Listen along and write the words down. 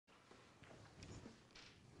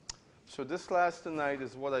So this class tonight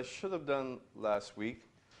is what I should have done last week,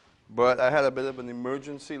 but I had a bit of an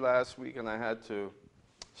emergency last week and I had to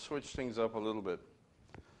switch things up a little bit.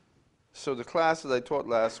 So the class that I taught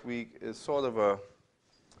last week is sort of a,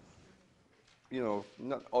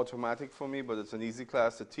 not automatic for me, but it's an easy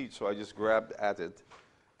class to teach, so I just grabbed at it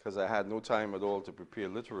because I had no time at all to prepare,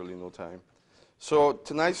 literally no time. So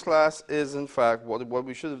tonight's class is, in fact, what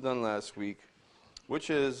we should have done last week, which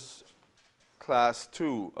is class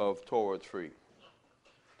 2 of Torah 3.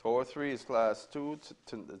 Torah 3 is class 2.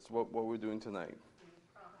 It's what we're doing tonight.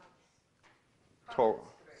 Torah.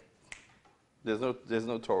 There's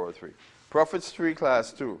no Torah 3. Prophets 3,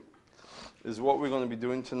 class 2 is what we're going to be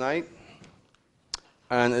doing tonight.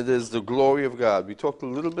 And it is the glory of God. We talked a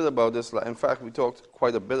little bit about this. In fact, we talked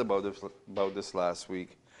quite a bit about this last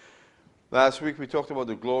week. Last week we talked about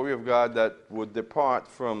the glory of God that would depart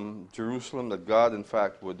from Jerusalem, that God, in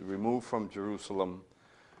fact, would remove from Jerusalem,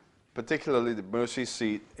 particularly the mercy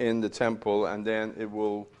seat in the temple, and then it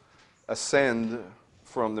will ascend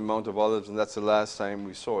from the Mount of Olives, and that's the last time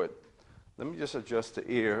we saw it. Let me just adjust the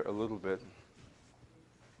air a little bit.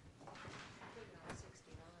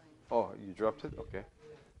 Oh, you dropped it? Okay.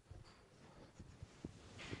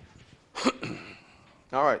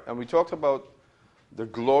 All right, and we talked about the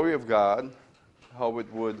glory of God, how it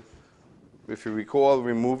would, if you recall,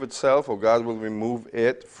 remove itself, or God will remove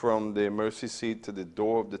it from the mercy seat to the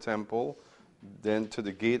door of the temple, then to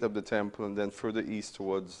the gate of the temple, and then further east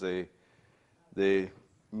towards the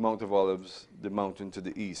Mount of Olives, the mountain to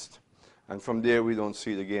the east. And from there we don't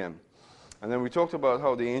see it again. And then we talked about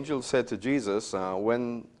how the angel said to Jesus,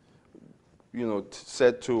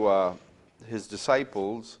 said to his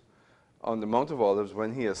disciples on the Mount of Olives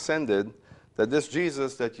when he ascended, that this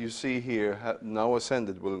Jesus that you see here now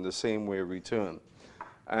ascended will in the same way return.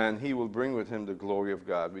 And he will bring with him the glory of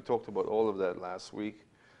God. We talked about all of that last week.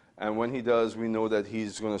 And when he does, we know that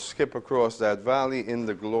he's going to skip across that valley in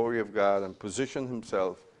the glory of God and position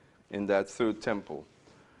himself in that third temple.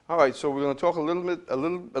 All right, so we're going to talk a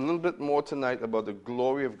little bit more tonight about the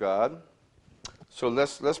glory of God. So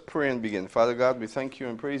let's pray and begin. Father God, we thank you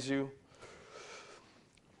and praise you.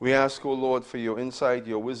 We ask, O Lord, for your insight,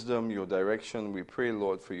 your wisdom, your direction. We pray,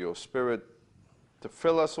 Lord, for your spirit to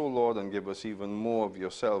fill us, O Lord, and give us even more of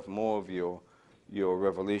yourself, more of your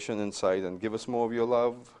revelation insight, and give us more of your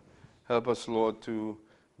love. Help us, Lord, to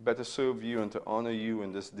better serve you and to honor you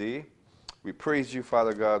in this day. We praise you,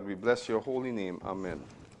 Father God. We bless your holy name. Amen.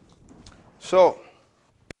 So,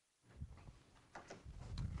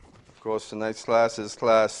 of course, tonight's class is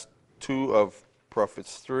class 2 of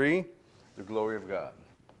Prophets 3, the glory of God.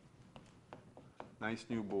 Nice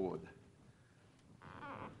new board.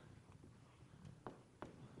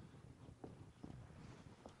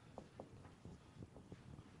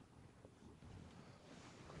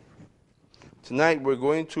 Tonight we're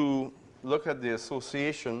going to look at the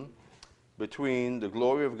association between the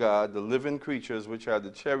glory of God, the living creatures, which are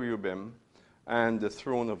the cherubim, and the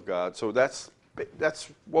throne of God. So that's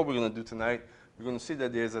what we're going to do tonight. We're going to see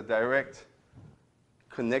that there's a direct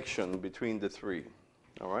connection between the three.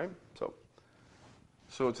 All right?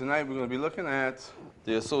 So tonight we're going to be looking at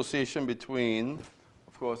the association between,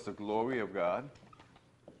 of course, the glory of God,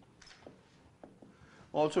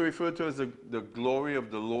 also referred to as the glory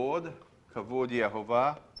of the Lord, Kavod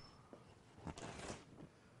Yehovah.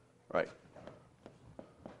 Right.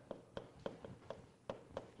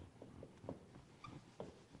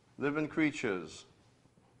 Living creatures.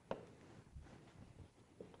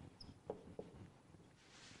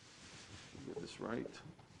 Get this right.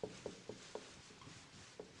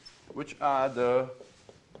 Which are the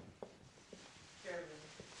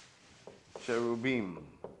cherubim.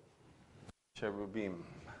 Cherubim.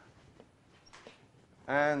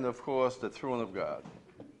 And, of course, the throne of God.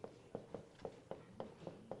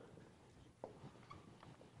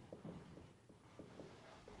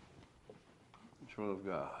 The throne of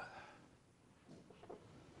God.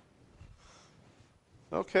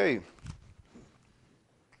 Okay.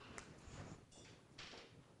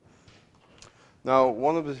 Now,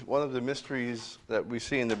 one of the mysteries that we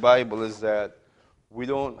see in the Bible is that we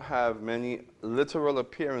don't have many literal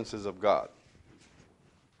appearances of God.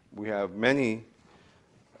 We have many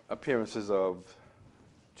appearances of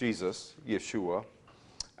Jesus, Yeshua,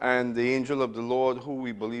 and the angel of the Lord, who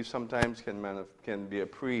we believe sometimes can be a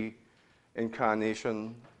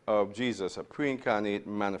pre-incarnation of Jesus, a pre-incarnate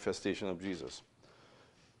manifestation of Jesus.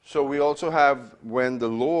 So we also have when the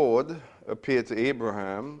Lord appeared to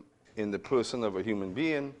Abraham in the person of a human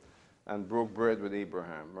being and broke bread with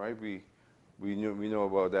Abraham, right? We know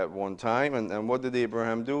about that one time. And what did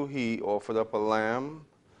Abraham do? He offered up a lamb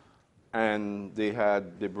and they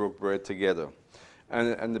broke bread together.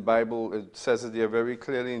 And the Bible, it says it there very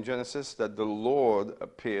clearly in Genesis that the Lord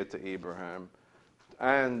appeared to Abraham,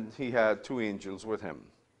 and he had two angels with him,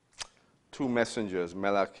 two messengers,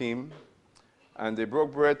 Melachim, and they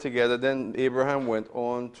broke bread together. Then Abraham went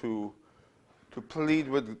on to plead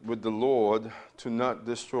with the Lord to not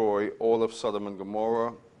destroy all of Sodom and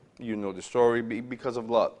Gomorrah. You know the story, because of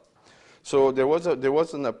Lot. So there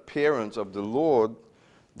was an appearance of the Lord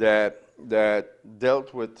that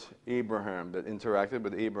dealt with Abraham, that interacted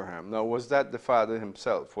with Abraham. Now, was that the Father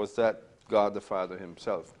himself? Was that God the Father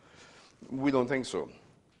himself? We don't think so.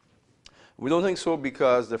 We don't think so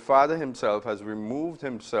because the Father himself has removed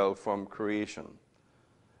himself from creation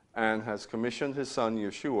and has commissioned his son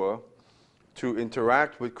Yeshua to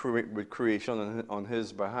interact with creation on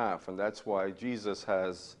his behalf. And that's why Jesus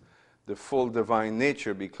has the full divine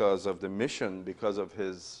nature, because of the mission, because of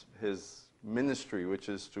his ministry, which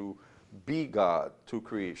is to be God to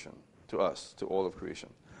creation, to us, to all of creation.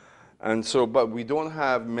 And so, but we don't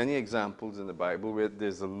have many examples in the Bible where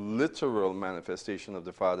there's a literal manifestation of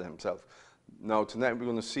the Father himself. Now, tonight we're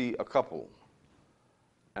going to see a couple.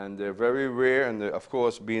 And they're very rare, and of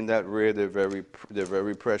course, being that rare, they're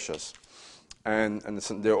very precious. And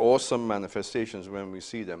they're awesome manifestations when we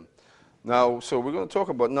see them. Now, so we're going to talk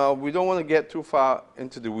about, now we don't want to get too far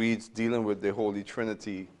into the weeds dealing with the Holy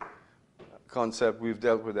Trinity concept. We've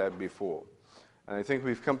dealt with that before. And I think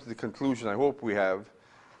we've come to the conclusion, I hope we have,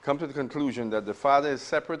 come to the conclusion that the Father is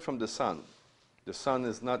separate from the Son. The Son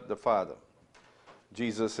is not the Father.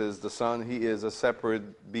 Jesus is the Son. He is a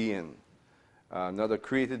separate being. Not a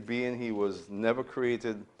created being. He was never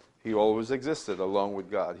created. He always existed along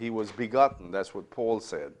with God. He was begotten. That's what Paul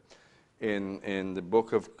said in the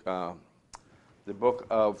book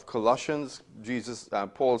of Colossians.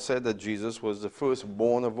 Paul said that Jesus was the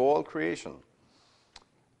firstborn of all creation.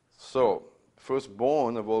 So,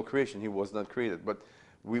 firstborn of all creation. He was not created. But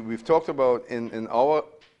we've talked about in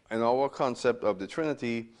our concept of the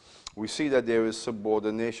Trinity, we see that there is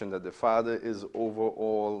subordination, that the Father is over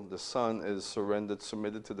all, the Son is surrendered,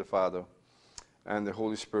 submitted to the Father, and the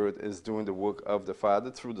Holy Spirit is doing the work of the Father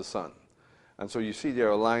through the Son. And so you see there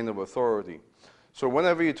a line of authority. So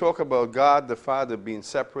whenever you talk about God the Father being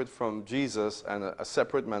separate from Jesus and a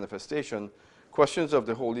separate manifestation, questions of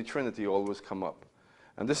the Holy Trinity always come up.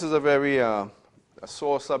 And this is a very a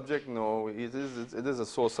sore subject. No, it is a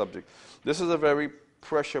sore subject. This is a very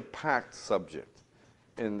pressure-packed subject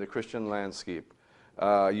in the Christian landscape.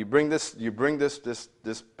 You bring this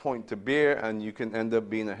point to bear, and you can end up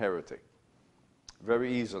being a heretic.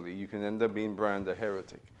 Very easily, you can end up being branded a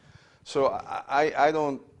heretic. So I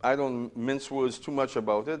don't mince words too much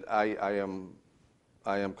about it. I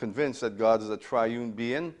am convinced that God is a triune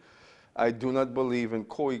being. I do not believe in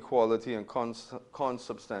co-equality and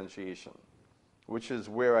consubstantiation, which is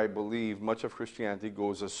where I believe much of Christianity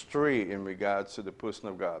goes astray in regards to the person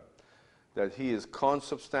of God. That he is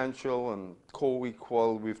consubstantial and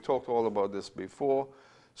co-equal. We've talked all about this before.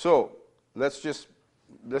 So let's just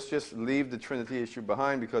leave the Trinity issue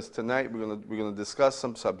behind, because tonight we're going to discuss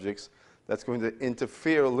some subjects that's going to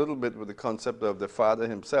interfere a little bit with the concept of the Father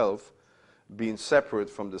himself being separate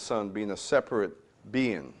from the Son, being a separate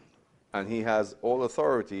being. And he has all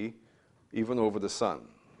authority even over the Son.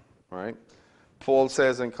 Right? Paul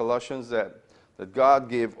says in Colossians that God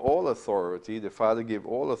gave all authority, the Father gave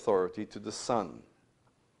all authority to the Son.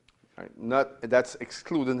 Right? That's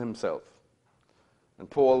excluding himself. And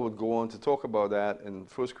Paul would go on to talk about that in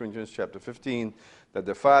 1 Corinthians chapter 15, that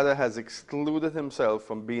the Father has excluded himself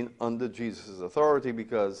from being under Jesus' authority,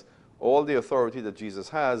 because all the authority that Jesus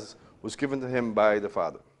has was given to him by the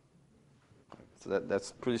Father. So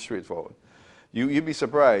that's pretty straightforward. You'd be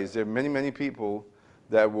surprised. There are many, many people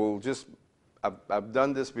that will just, I've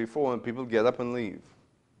done this before, and people get up and leave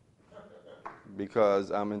because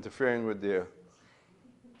I'm interfering with their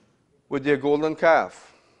golden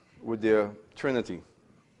calf, with their Trinity.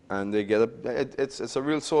 And they get up. It's a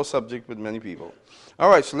real sore subject with many people. All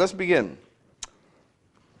right, so let's begin.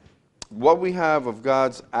 What we have of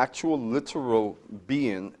God's actual literal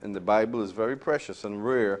being in the Bible is very precious and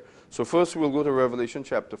rare. So first we'll go to Revelation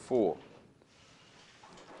chapter 4.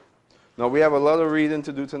 Now we have a lot of reading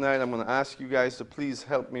to do tonight. I'm going to ask you guys to please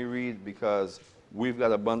help me read, because we've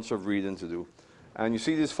got a bunch of reading to do. And you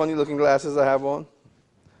see these funny looking glasses I have on?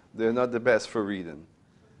 They're not the best for reading.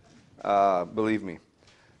 Believe me.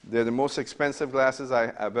 They're the most expensive glasses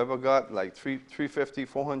I've ever got, like $350,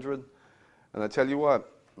 $400. And I tell you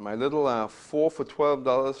what, my little 4 for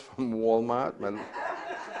 $12 from Walmart,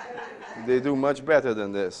 they do much better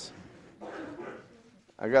than this.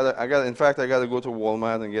 In fact, I gotta go to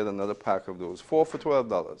Walmart and get another pack of those. 4 for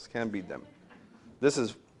 $12. Can't beat them. This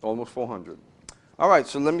is almost 400. All right,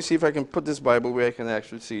 so let me see if I can put this Bible where I can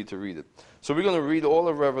actually see to read it. So we're going to read all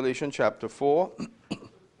of Revelation chapter 4.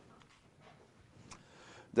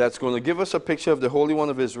 That's going to give us a picture of the Holy One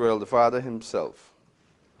of Israel, the Father himself.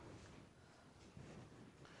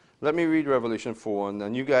 Let me read Revelation 4, and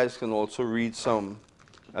then you guys can also read some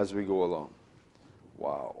as we go along.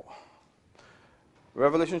 Wow.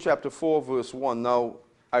 Revelation chapter 4, verse 1. Now,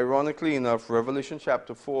 ironically enough, Revelation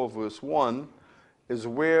chapter 4, verse 1 is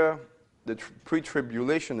where the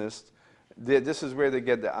pre-tribulationists, this is where they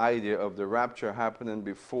get the idea of the rapture happening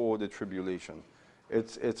before the tribulation.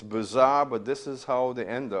 It's bizarre, but this is how they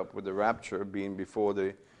end up with the rapture being before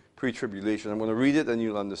the pre-tribulation. I'm going to read it and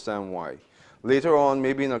you'll understand why. Later on,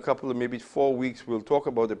 maybe in a couple of, maybe 4 weeks, we'll talk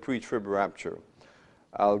about the pre-trib rapture.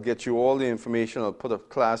 I'll get you all the information. I'll put a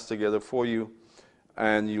class together for you,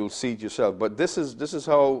 and you'll see it yourself. But this is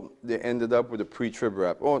how they ended up with the pre-trib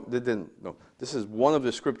rapture. Oh, they didn't. No, this is one of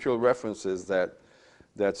the scriptural references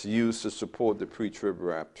that's used to support the pre-trib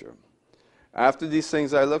rapture. After these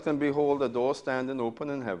things I looked, and behold, a door standing open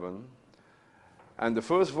in heaven. And the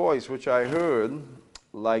first voice which I heard,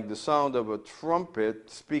 like the sound of a trumpet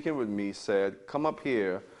speaking with me, said, "Come up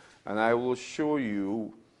here, and I will show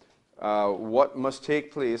you what must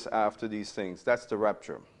take place after these things." That's the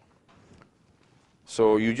rapture.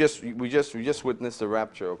 So we just witnessed the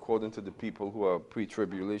rapture according to the people who are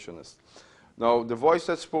pre-tribulationists. Now, the voice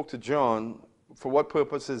that spoke to John, for what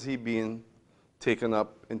purpose is he being taken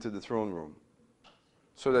up into the throne room?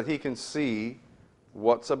 So that he can see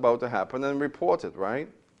what's about to happen and report it,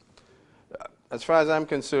 right? As far as I'm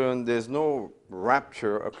concerned, there's no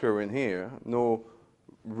rapture occurring here, no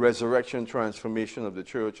resurrection, transformation of the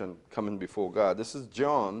church and coming before God. This is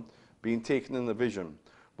John being taken in a vision.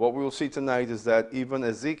 What we will see tonight is that even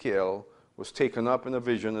Ezekiel was taken up in a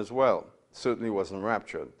vision as well. Certainly wasn't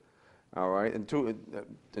raptured. All right? In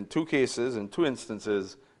two cases, in two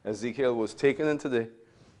instances, Ezekiel was taken into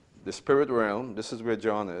the spirit realm. This is where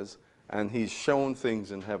John is. And he's shown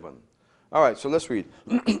things in heaven. All right, so let's read.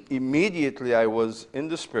 Immediately I was in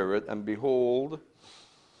the spirit, and behold,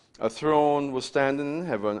 a throne was standing in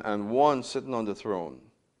heaven, and one sitting on the throne.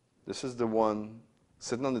 This is the one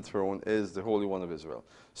sitting on the throne is the Holy One of Israel.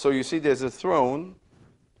 So you see there's a throne.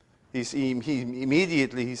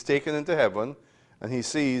 Immediately he's taken into heaven, and he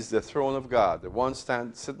sees the throne of God. The one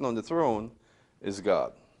sitting on the throne is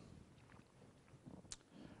God.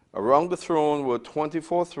 Around the throne were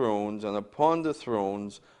 24 thrones, and upon the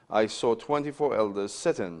thrones I saw 24 elders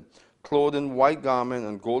sitting, clothed in white garment,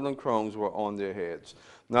 and golden crowns were on their heads.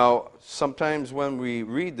 Now, sometimes when we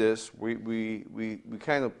read this, we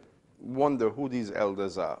kind of wonder who these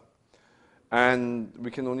elders are. And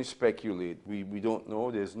we can only speculate. We don't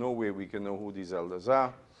know. There's no way we can know who these elders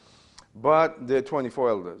are. But they're 24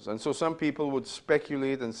 elders. And so some people would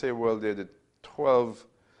speculate and say, well, they're the 12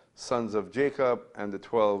 sons of Jacob and the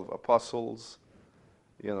 12 apostles.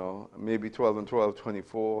 You know, maybe 12 and 12,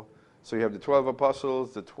 24. So you have the 12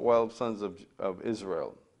 apostles, the 12 sons of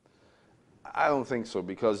Israel. I don't think so,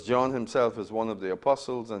 because John himself is one of the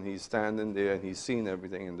apostles, and he's standing there and he's seen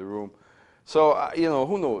everything in the room. So, you know,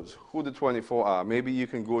 who knows who the 24 are? Maybe you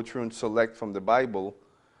can go through and select from the Bible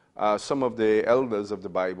some of the elders of the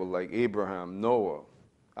Bible, like Abraham, Noah,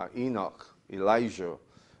 Enoch, Elijah,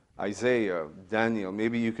 Isaiah, Daniel.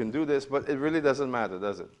 Maybe you can do this, but it really doesn't matter,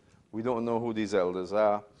 does it? We don't know who these elders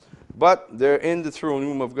are. But they're in the throne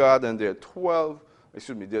room of God, and there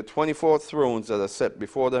are 24 thrones that are set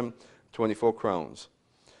before them, 24 crowns.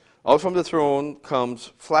 Out from the throne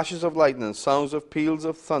comes flashes of lightning, sounds of peals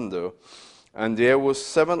of thunder, and there was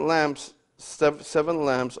seven lamps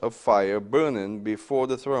of fire burning before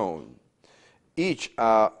the throne. Each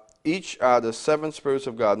are the seven spirits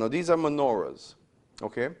of God. Now these are menorahs,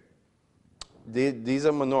 okay? These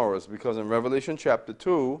are menorahs, because in Revelation chapter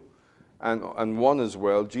 2 and 1 as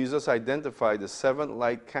well, Jesus identified the 7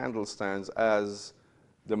 light candlestands as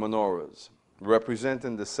the menorahs,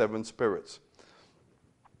 representing the 7 spirits.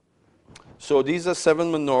 So these are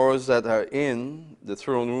 7 menorahs that are in the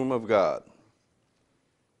throne room of God.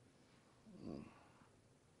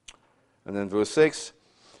 And then verse 6,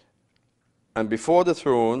 and before the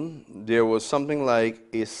throne there was something like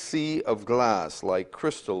a sea of glass, like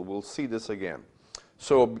crystal. We'll see this again.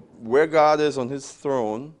 So where God is on his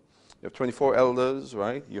throne, you have 24 elders,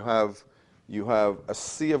 right? You have a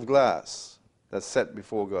sea of glass that's set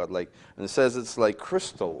before God, and it says it's like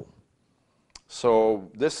crystal. So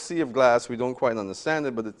this sea of glass, we don't quite understand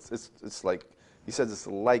it, but it's like, he says it's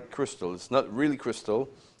like crystal. It's not really crystal.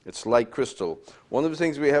 It's like crystal. One of the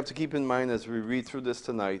things we have to keep in mind as we read through this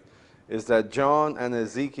tonight is that John and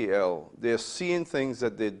Ezekiel, they're seeing things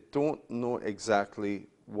that they don't know exactly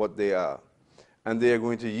what they are. And they are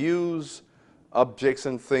going to use objects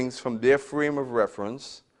and things from their frame of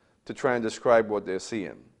reference to try and describe what they're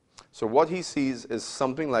seeing. So what he sees is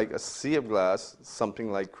something like a sea of glass,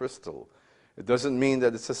 something like crystal. It doesn't mean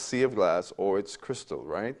that it's a sea of glass or it's crystal,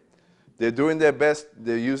 right? They're doing their best.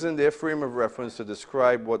 They're using their frame of reference to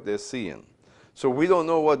describe what they're seeing. So we don't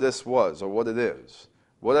know what this was or what it is.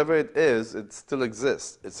 Whatever it is, it still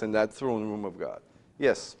exists. It's in that throne room of God.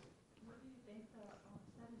 Yes? What do you think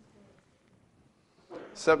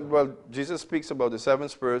the seven spirits? Well, Jesus speaks about the 7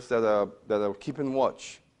 spirits that are keeping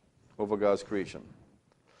watch over God's creation.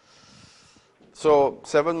 So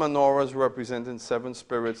 7 menorahs representing 7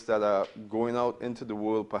 spirits that are going out into the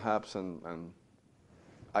world perhaps, and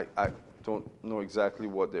I don't know exactly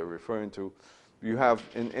what they're referring to. You have,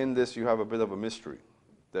 in this, you have a bit of a mystery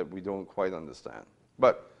that we don't quite understand.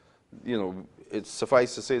 But, you know, it's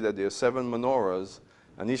suffice to say that there are 7 menorahs,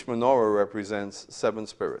 and each menorah represents 7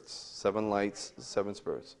 spirits, 7 lights, 7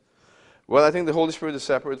 spirits. Well, I think the Holy Spirit is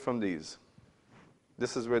separate from these.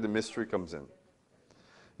 This is where the mystery comes in.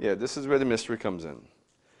 Yeah, this is where the mystery comes in.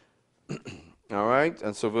 All right,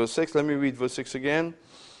 and so verse 6, let me read verse 6 again.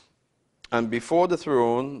 And before the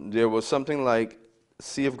throne there was something like a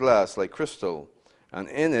sea of glass, like crystal, and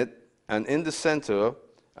in it, and in the center,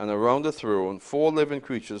 and around the throne, 4 living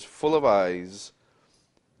creatures full of eyes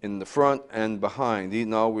in the front and behind.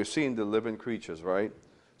 Now we're seeing the living creatures, right?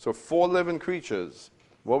 So 4 living creatures.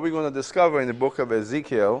 What we're going to discover in the book of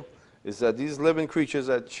Ezekiel is that these living creatures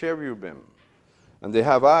are cherubim, and they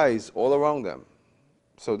have eyes all around them.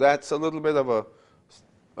 So that's a little bit of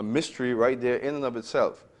a mystery right there in and of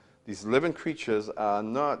itself. These living creatures are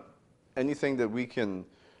not anything that we can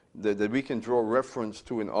draw reference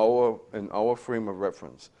to in our frame of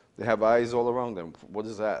reference. They have eyes all around them. What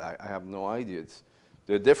is that? I have no idea.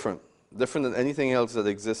 They're different than anything else that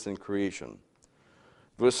exists in creation.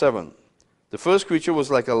 Verse 7. The first creature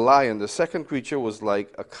was like a lion. The second creature was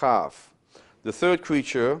like a calf. The third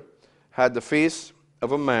creature had the face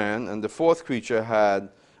of a man, and the fourth creature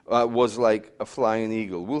was like a flying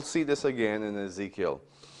eagle. We'll see this again in Ezekiel.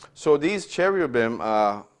 So these cherubim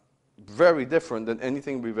are very different than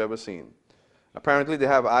anything we've ever seen. Apparently they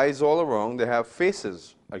have eyes all around. They have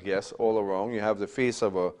faces, I guess, all around. You have the face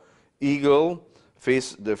of an eagle,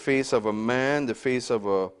 the face of a man, the face of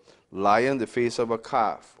a lion, the face of a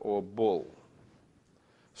calf or a bull.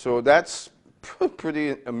 So that's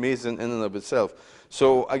pretty amazing in and of itself.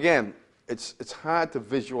 So again, it's hard to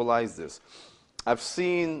visualize this. I've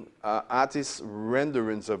seen artists'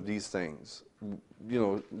 renderings of these things. You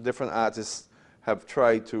know, different artists have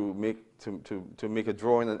tried to make a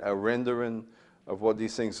drawing, a rendering of what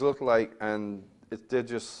these things look like, and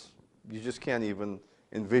you just can't even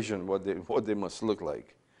envision what they must look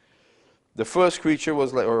like. The first creature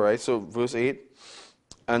was like, all right, so verse 8,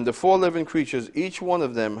 and the 4 living creatures, each one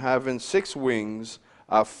of them having 6 wings,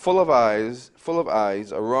 are full of eyes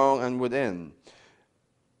around and within.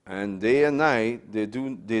 And day and night they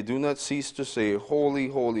do not cease to say, Holy,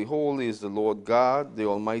 holy, holy is the Lord God, the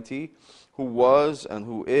Almighty, who was and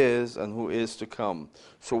who is to come.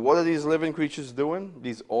 So what are these living creatures doing?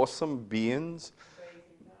 These awesome beings?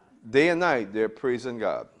 Day and night they're praising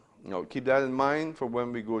God. Now keep that in mind for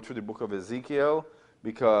when we go through the book of Ezekiel,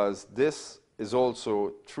 because this is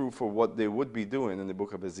also true for what they would be doing in the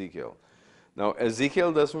book of Ezekiel. Now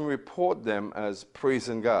Ezekiel doesn't report them as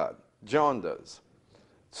praising God. John does.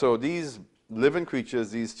 So these living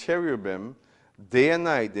creatures, these cherubim, day and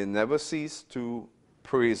night, they never cease to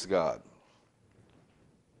praise God.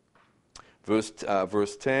 Verse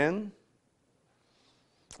 10.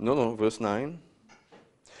 Verse 9.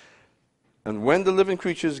 And when the living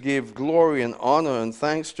creatures gave glory and honor and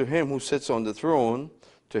thanks to him who sits on the throne,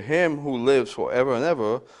 to him who lives forever and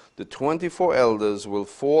ever, the 24 elders will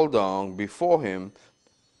fall down before him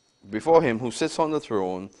who sits on the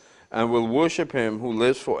throne, and will worship him who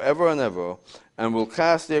lives forever and ever, and will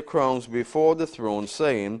cast their crowns before the throne,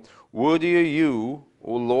 saying, Worthy are you,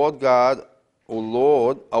 O Lord God, O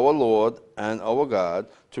Lord, our Lord and our God,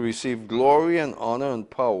 to receive glory and honor and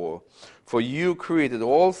power. For you created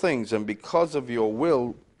all things, and because of your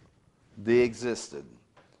will they existed,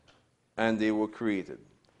 and they were created.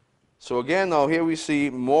 So again, now here we see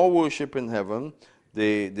more worship in heaven.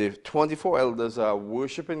 The 24 elders are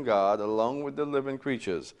worshiping God along with the living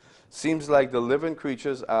creatures. Seems like the living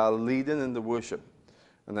creatures are leading in the worship.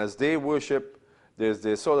 And as they worship,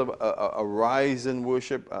 there's sort of a rise in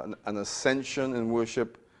worship, an ascension in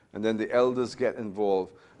worship, and then the elders get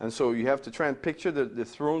involved. And so you have to try and picture the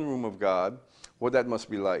throne room of God, what that must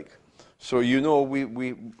be like. So you know,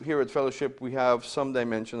 we here at Fellowship, we have some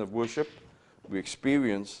dimension of worship. We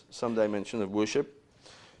experience some dimension of worship.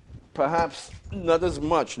 Perhaps not as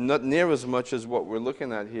much, not near as much as what we're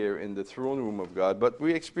looking at here in the throne room of God, but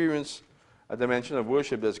we experience a dimension of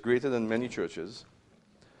worship that's greater than many churches,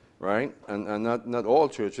 right? And not all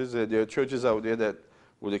churches. There are churches out there that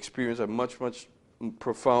would experience a much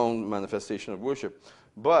profound manifestation of worship.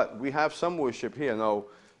 But we have some worship here. Now,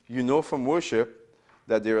 you know from worship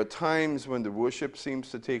that there are times when the worship seems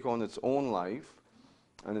to take on its own life,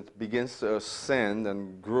 and it begins to ascend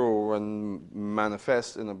and grow and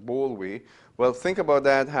manifest in a bold way. Well, think about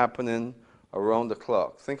that happening around the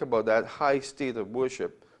clock. Think about that high state of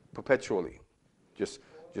worship perpetually, just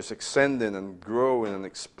ascending and growing and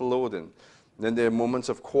exploding. Then there are moments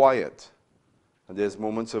of quiet, and there's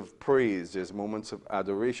moments of praise, there's moments of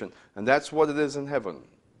adoration, and that's what it is in heaven,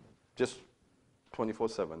 just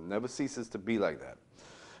 24/7. Never ceases to be like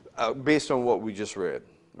that, based on what we just read,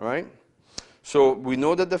 right? So we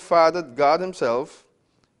know that the Father, God himself,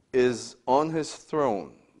 is on his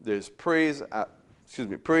throne. There's praise,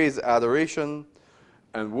 adoration,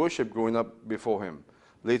 and worship going up before him.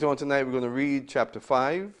 Later on tonight, we're going to read chapter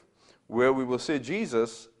 5, where we will see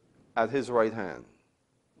Jesus at his right hand.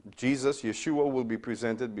 Jesus, Yeshua, will be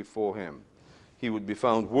presented before him. He would be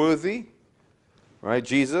found worthy, right?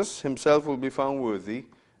 Jesus himself will be found worthy,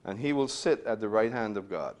 and he will sit at the right hand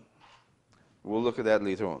of God. We'll look at that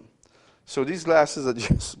later on. So these glasses are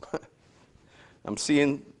just, I'm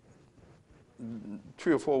seeing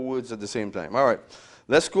 3 or 4 words at the same time. All right,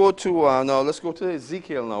 let's go to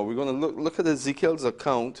Ezekiel now. We're going to look at Ezekiel's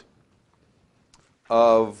account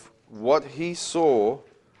of what he saw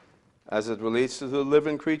as it relates to the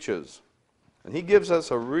living creatures. And he gives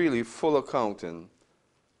us a really full accounting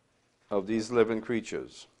of these living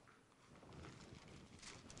creatures.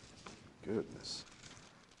 Goodness.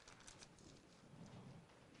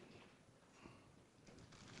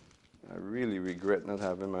 I really regret not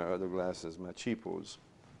having my other glasses, my cheapos.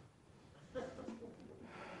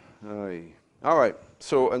 All right,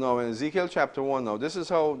 so now in Ezekiel chapter 1, now this is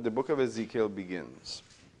how the book of Ezekiel begins.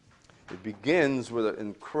 It begins with an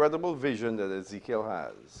incredible vision that Ezekiel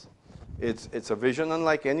has. It's a vision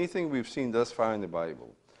unlike anything we've seen thus far in the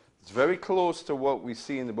Bible. It's very close to what we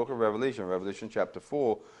see in the book of Revelation, Revelation chapter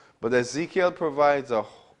 4, but Ezekiel provides an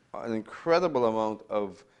incredible amount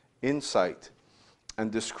of insight and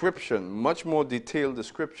description, much more detailed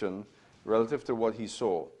description relative to what he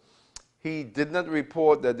saw. He did not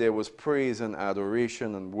report that there was praise and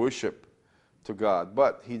adoration and worship to God,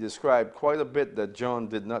 but he described quite a bit that John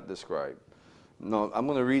did not describe. Now, I'm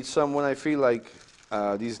going to read some. When I feel like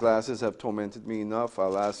these glasses have tormented me enough,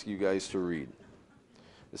 I'll ask you guys to read.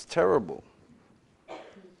 It's terrible.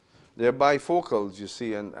 They're bifocals, you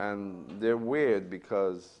see, and they're weird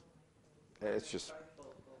because it's just...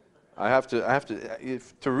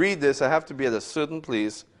 to read this, I have to be at a certain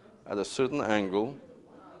place, at a certain angle.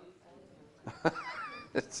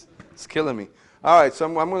 It's killing me. All right, so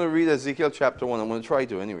I'm going to read Ezekiel chapter 1. I'm going to try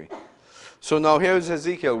to anyway. So now here's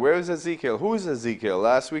Ezekiel. Where is Ezekiel? Who is Ezekiel?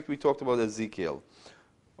 Last week we talked about Ezekiel.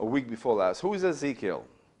 A week before last. Who is Ezekiel?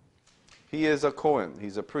 He is a Cohen.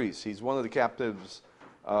 He's a priest. He's one of the captives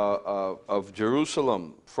of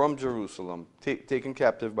Jerusalem, from Jerusalem, taken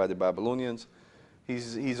captive by the Babylonians.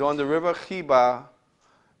 He's on the river Chiba,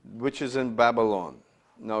 which is in Babylon.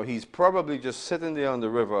 Now, he's probably just sitting there on the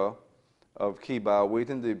river of Chiba,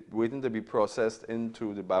 waiting to be processed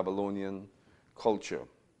into the Babylonian culture.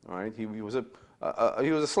 All right? He was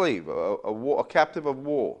a slave, a captive of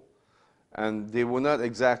war. And they were not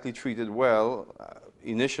exactly treated well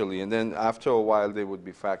initially, and then after a while they would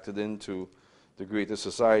be factored into the greater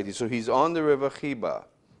society. So he's on the river Chiba,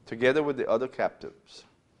 together with the other captives.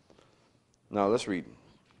 Now let's read.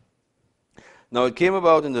 Now it came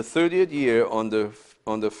about in the 30th year, on the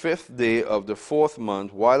 5th day of the 4th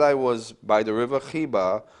month, while I was by the river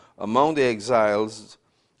Chiba among the exiles,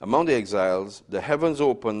 the heavens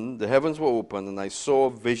were opened, and I saw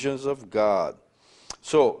visions of God.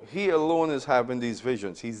 So he alone is having these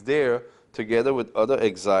visions. He's there together with other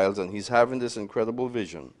exiles, and he's having this incredible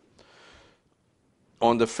vision.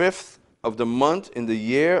 On the 5th of the month, in the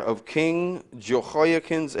year of King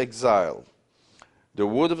Jehoiakim's exile, the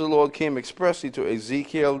word of the Lord came expressly to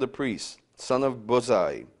Ezekiel the priest, son of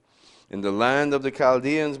Bozai, in the land of the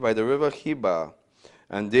Chaldeans by the river Chiba,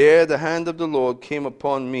 and there the hand of the Lord came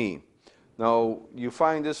upon me. Now, you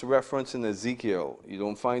find this reference in Ezekiel. You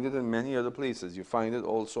don't find it in many other places. You find it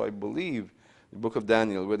also, I believe, in the book of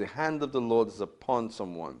Daniel, where the hand of the Lord is upon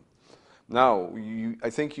someone. Now, I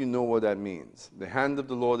think you know what that means. The hand of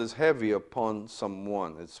the Lord is heavy upon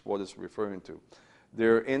someone. It's what it's referring to.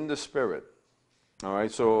 They're in the Spirit. All right,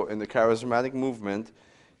 so in the charismatic movement,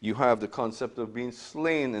 you have the concept of being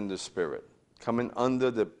slain in the Spirit, coming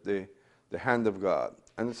under the hand of God.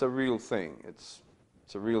 And it's a real thing. It's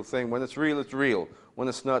a real thing. When it's real, it's real. When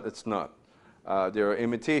it's not, it's not. There are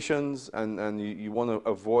imitations, and you want to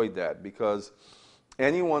avoid that, because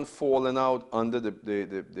anyone falling out under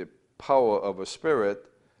the power of a spirit,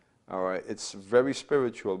 all right, it's very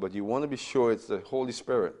spiritual, but you want to be sure it's the Holy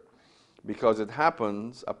Spirit, because it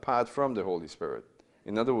happens apart from the Holy Spirit.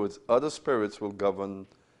 In other words, other spirits will govern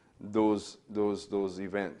those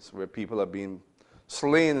events where people are being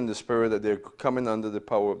slain in the Spirit, that they're coming under the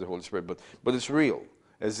power of the Holy Spirit. But it's real.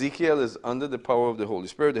 Ezekiel is under the power of the Holy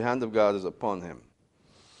Spirit. The hand of God is upon him.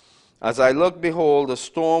 As I looked, behold, a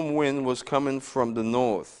storm wind was coming from the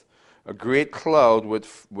north, a great cloud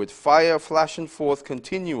with fire flashing forth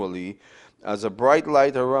continually as a bright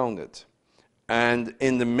light around it. And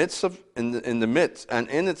in its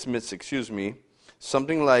midst,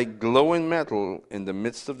 something like glowing metal in the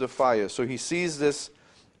midst of the fire. So he sees this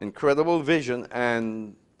incredible vision,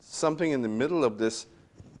 and something in the middle of this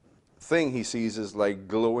thing he sees is like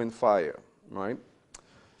glowing fire, right?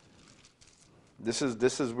 This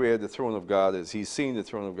is where the throne of God is. He's seeing the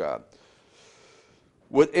throne of God.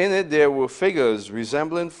 Within it there were figures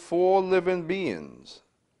resembling 4 living beings,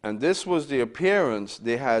 and this was the appearance.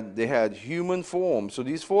 They had human form. So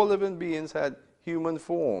these 4 living beings had human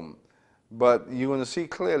form, but you're going to see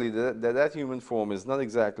clearly that human form is not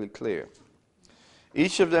exactly clear.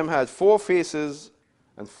 Each of them had 4 faces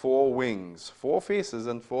and 4 wings. 4 faces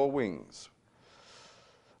and 4 wings.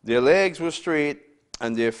 Their legs were straight,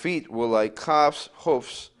 and their feet were like calves'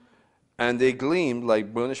 hoofs, and they gleamed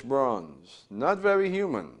like burnished bronze. Not very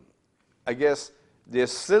human. I guess their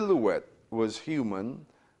silhouette was human,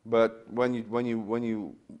 but when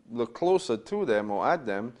you look closer to them or at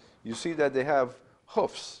them, you see that they have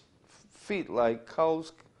hoofs, feet like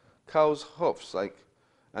cows' hoofs.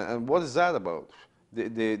 And what is that about?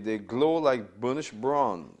 They glow like burnished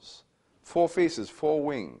bronze. 4 faces, 4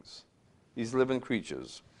 wings. These living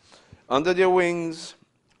creatures. Under their wings,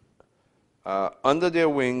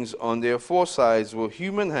 on their 4 sides were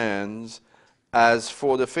human hands. As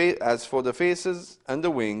for the faces and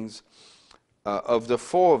the wings of the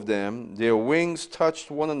 4 of them, their wings touched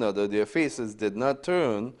one another. Their faces did not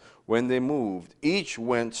turn when they moved. Each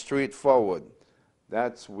went straight forward.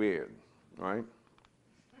 That's weird, right?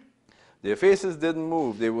 Their faces didn't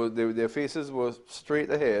move. Their faces were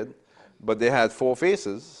straight ahead, but they had 4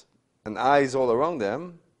 faces and eyes all around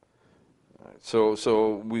them.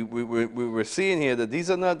 So we were seeing here that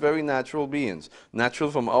these are not very natural beings.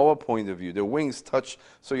 Natural from our point of view. Their wings touch.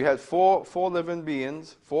 So you had four living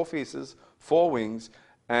beings, 4 faces, 4 wings,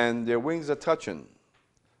 and their wings are touching.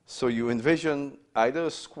 So you envision either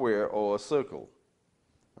a square or a circle.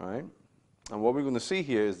 All right? And what we're going to see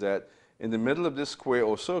here is that in the middle of this square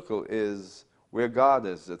or circle is where God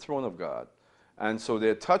is, the throne of God. And so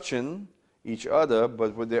they're touching each other,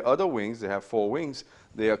 but with their other wings, they have 4 wings,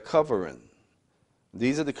 they are covering.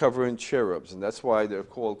 These are the covering cherubs, and that's why they're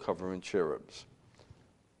called covering cherubs.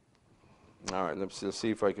 All right, let's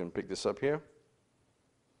see if I can pick this up here.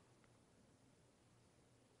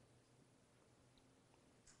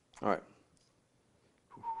 All right.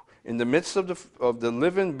 In the midst of the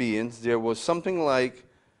living beings, there was something that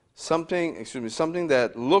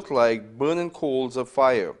looked like burning coals of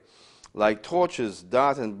fire, like torches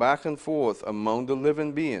darting back and forth among the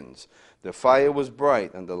living beings. The fire was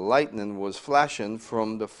bright, and the lightning was flashing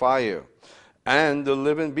from the fire. And the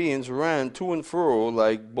living beings ran to and fro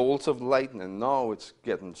like bolts of lightning. Now it's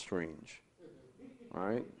getting strange. All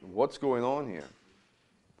right? What's going on here?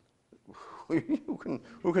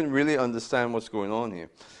 Who can really understand what's going on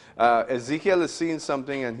here? Ezekiel is seeing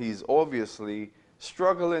something, and he's obviously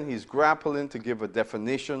struggling. He's grappling to give a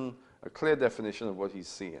definition, a clear definition of what he's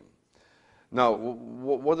seeing. Now,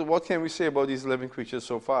 what can we say about these living creatures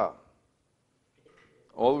so far?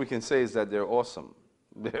 All we can say is that they're awesome.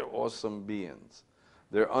 They're awesome beings.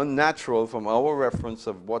 They're unnatural from our reference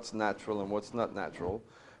of what's natural and what's not natural.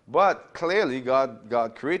 But clearly,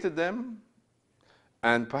 God created them,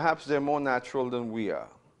 and perhaps they're more natural than we are.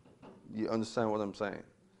 You understand what I'm saying?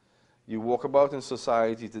 You walk about in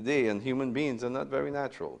society today, and human beings are not very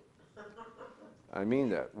natural. I mean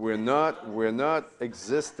that. We're not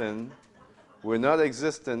existing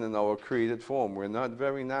in our created form. We're not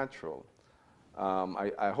very natural.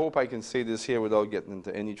 I hope I can say this here without getting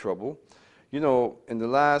into any trouble. You know, in the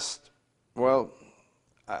last,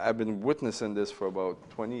 I've been witnessing this for about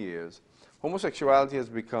 20 years. Homosexuality has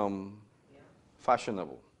become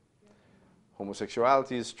fashionable.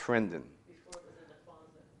 Homosexuality is trending. Before it was in the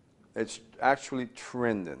closet. It's actually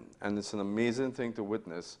trending, and it's an amazing thing to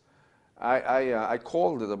witness. I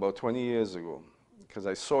called it about 20 years ago because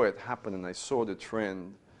I saw it happen and I saw the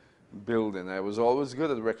trend building. I was always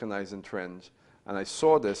good at recognizing trends, and I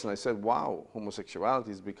saw this and I said, wow,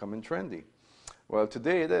 homosexuality is becoming trendy. Well,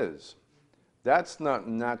 today it is. That's not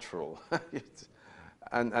natural.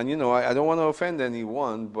 And you know, I don't want to offend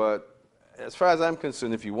anyone, but as far as I'm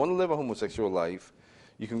concerned, if you want to live a homosexual life,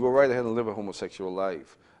 you can go right ahead and live a homosexual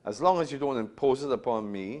life. As long as you don't impose it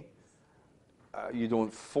upon me, you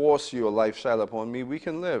don't force your lifestyle upon me, we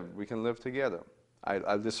can live together.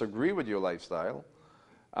 I'll disagree with your lifestyle.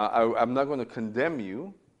 I'm not going to condemn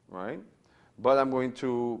you, right? But I'm going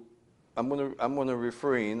to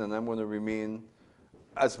refrain, and I'm going to remain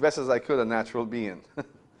as best as I could a natural being.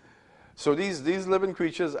 So these living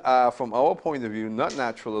creatures are, from our point of view, not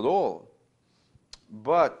natural at all.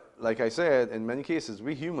 But like I said, in many cases,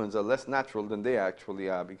 we humans are less natural than they actually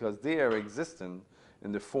are, because they are existing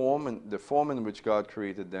in the form in which God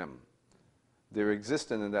created them. They're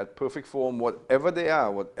existing in that perfect form, whatever they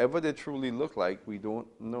are, whatever they truly look like, we don't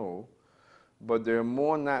know. But they're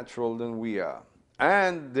more natural than we are.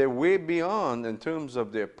 And they're way beyond, in terms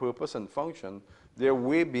of their purpose and function, they're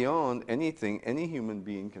way beyond anything any human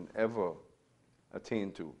being can ever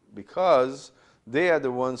attain to. Because they are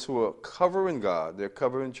the ones who are covering God. They're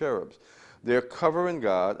covering cherubs. They're covering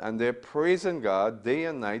God, and they're praising God day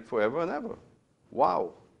and night forever and ever.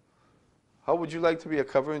 Wow. How would you like to be a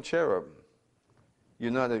covering cherub?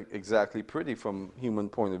 You're not exactly pretty from human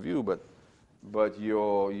point of view, but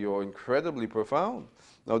you're incredibly profound.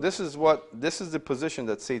 Now this is the position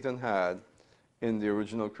that Satan had in the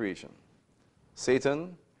original creation.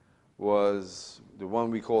 Satan was, the one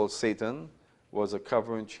we call Satan, was a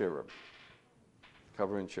covering cherub.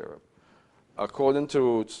 Covering cherub. According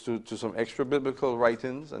to some extra biblical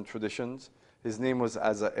writings and traditions, his name was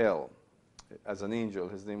Azael. As an angel,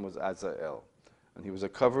 his name was Azael. And he was a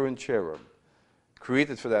covering cherub,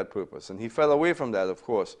 created for that purpose. And he fell away from that, of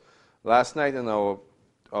course. Last night in our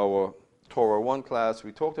Torah 1 class,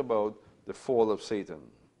 we talked about the fall of Satan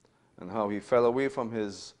and how he fell away from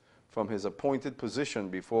his appointed position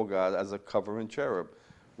before God as a covering cherub.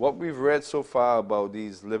 What we've read so far about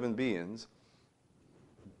these living beings,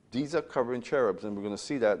 these are covering cherubs, and we're going to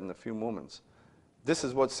see that in a few moments. This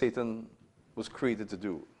is what Satan was created to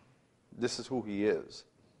do. This is who he is,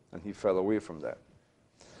 and he fell away from that.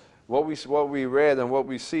 What we read and what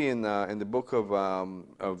we see in the book of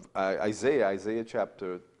Isaiah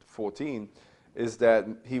chapter 14, is that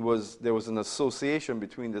there was an association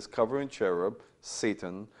between this covering cherub,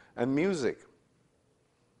 Satan, and music.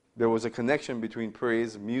 There was a connection between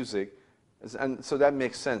praise, music, and so that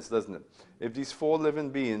makes sense, doesn't it? If these four living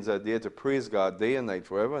beings are there to praise God day and night,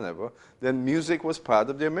 forever and ever, then music was part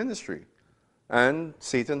of their ministry. And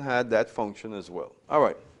Satan had that function as well. All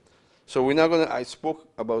right. So we're not going to, I spoke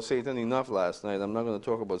about Satan enough last night. I'm not going to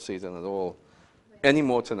talk about Satan at all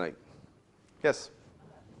anymore tonight. Yes? Is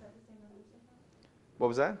that the same as Lucifer? What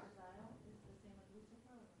was that? Azael is the same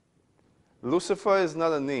as Lucifer? Lucifer is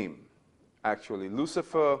not a name, actually.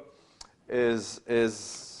 Lucifer is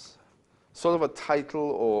sort of a title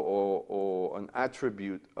or an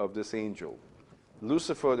attribute of this angel.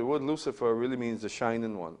 Lucifer, the word Lucifer really means the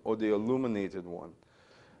shining one or the illuminated one.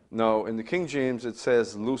 Now, in the King James, it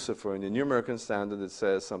says Lucifer. In the New American Standard, it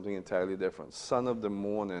says something entirely different. Son of the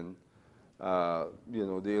morning, the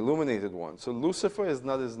illuminated one. So Lucifer is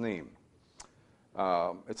not his name.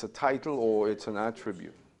 It's a title or it's an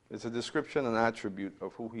attribute. It's a description and attribute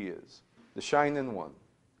of who he is. The shining one.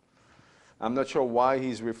 I'm not sure why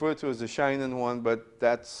he's referred to as the shining one, but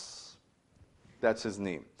that's his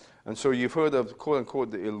name. And so you've heard of, quote-unquote,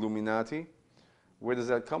 the Illuminati. Where does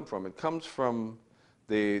that come from? It comes from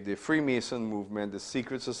the Freemason movement, the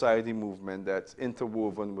secret society movement that's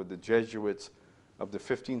interwoven with the Jesuits of the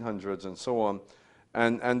 1500s and so on.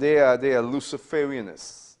 And they are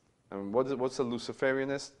Luciferianists. And what's a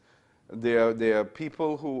Luciferianist? They are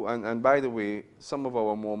people who, and by the way, some of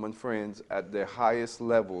our Mormon friends at their highest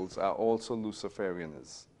levels are also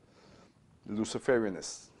Luciferianists.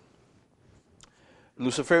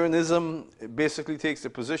 Luciferianism basically takes the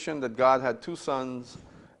position that God had two sons,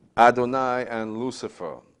 Adoni and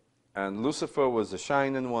Lucifer. And Lucifer was the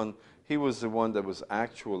shining one. He was the one that was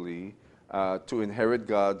actually to inherit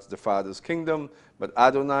the Father's kingdom. But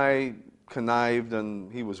Adoni connived,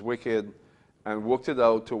 and he was wicked, and worked it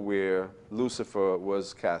out to where Lucifer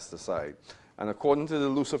was cast aside. And according to the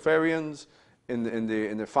Luciferians, in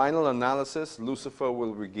the final analysis, Lucifer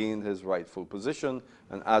will regain his rightful position,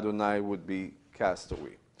 and Adoni would be cast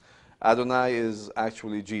away. Adoni is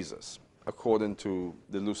actually Jesus, according to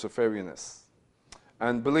the Luciferianists.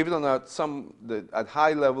 And believe it or not, at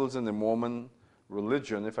high levels in the Mormon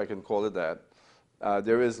religion, if I can call it that,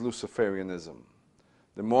 there is Luciferianism.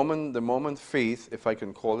 The Mormon faith, if I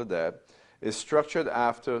can call it that, is structured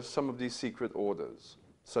after some of these secret orders,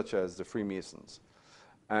 such as the Freemasons.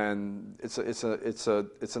 And it's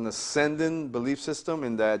an ascending belief system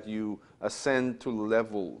in that you ascend to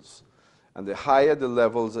levels. And the higher the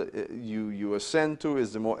levels you ascend to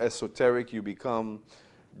is the more esoteric you become,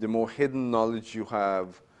 the more hidden knowledge you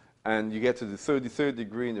have. And you get to the 33rd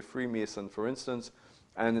degree in the Freemason, for instance,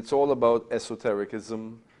 and it's all about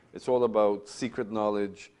esotericism. It's all about secret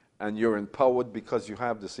knowledge, and you're empowered because you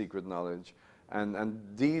have the secret knowledge. And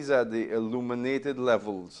these are the illuminated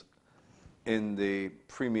levels in the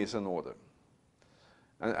Freemason order.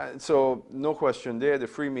 And so, no question there, the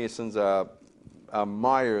Freemasons are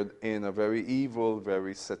mired in a very evil,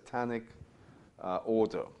 very satanic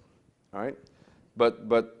order. All right?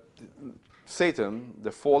 But Satan,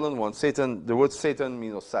 the fallen one, Satan, the word Satan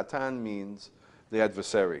means, or Satan means the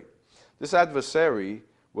adversary. This adversary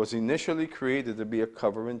was initially created to be a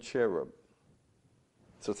covering cherub.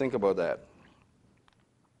 So think about that.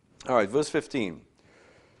 All right, verse 15.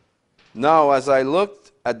 Now, as I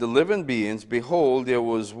looked at the living beings, behold, there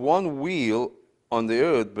was one wheel on the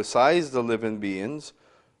earth besides the living beings.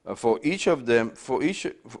 For each of the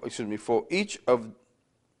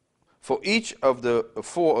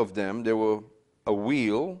four of them, there were a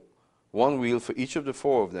wheel, one wheel for each of the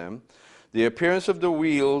four of them. The appearance of the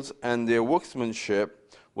wheels and their workmanship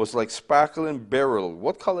was like sparkling beryl.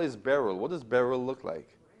 What color is beryl? What does beryl look like?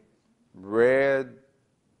 Red.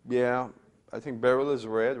 Yeah, I think beryl is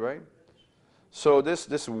red, right? So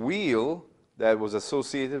this wheel that was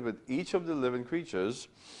associated with each of the living creatures,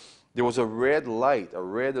 there was a red light, a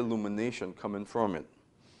red illumination coming from it.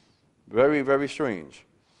 Very, very strange.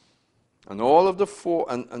 And all of the four,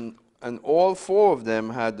 and all four of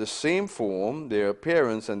them had the same form, their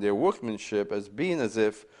appearance and their workmanship, as being as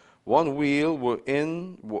if one wheel were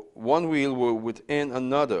within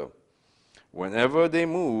another. Whenever they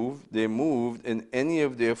moved in any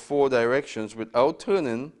of their four directions without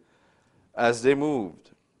turning as they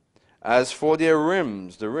moved. As for their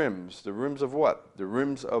rims, the rims of what? The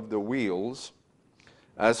rims of the wheels.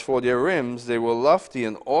 As for their rims, they were lofty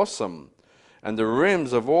and awesome. And the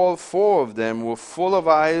rims of all four of them were full of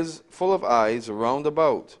eyes round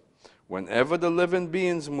about. Whenever the living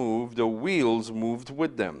beings moved, the wheels moved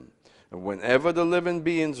with them. And whenever the living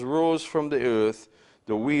beings rose from the earth,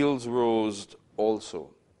 the wheels rose also.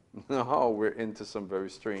 Now we're into some very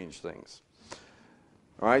strange things.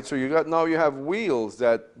 All right, so now you have wheels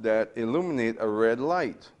that illuminate a red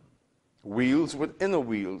light. Wheels within a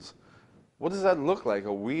wheels. What does that look like?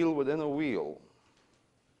 A wheel within a wheel.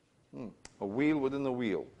 A wheel within a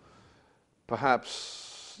wheel.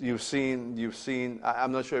 Perhaps you've seen,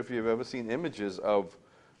 I'm not sure if you've ever seen images of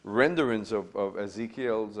renderings of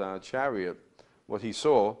Ezekiel's chariot, what he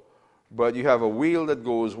saw, but you have a wheel that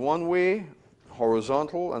goes one way,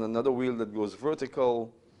 horizontal, and another wheel that goes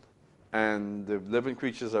vertical, and the living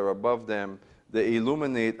creatures are above them. They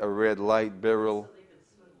illuminate a red light beryl,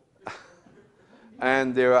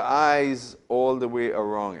 and there are eyes all the way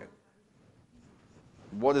around it.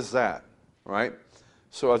 What is that, right?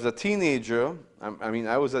 So as a teenager,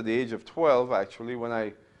 I was at the age of 12, actually, when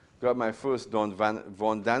I got my first von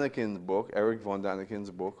Daniken book, Eric von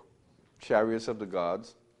Daniken's book, Chariots of the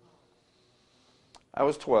Gods. I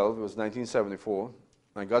was 12, it was 1974.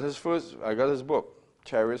 I got his book,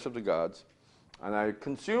 Chariots of the Gods, and I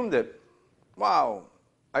consumed it. Wow,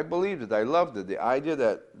 I believed it, I loved it. The idea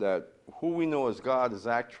that who we know as God is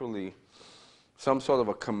actually some sort of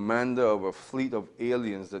a commander of a fleet of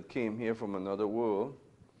aliens that came here from another world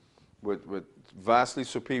with vastly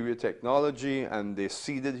superior technology, and they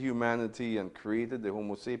seeded humanity and created the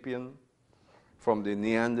Homo sapien from the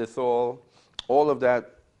Neanderthal. All of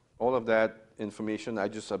that information, I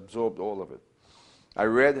just absorbed all of it. I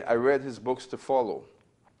read his books to follow,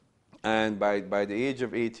 and by the age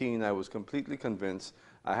of 18, I was completely convinced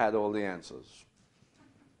I had all the answers.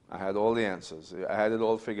 I had all the answers. I had it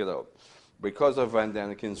all figured out because of Von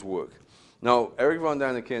Daniken's work. Now, Eric von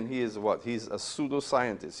Daniken, he is what? He's a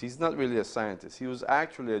pseudoscientist. He's not really a scientist. He was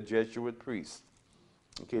actually a Jesuit priest,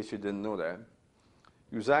 in case you didn't know that.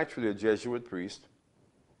 He was actually a Jesuit priest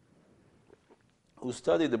who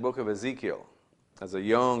studied the book of Ezekiel as a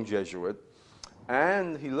young Jesuit.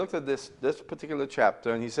 And he looked at this particular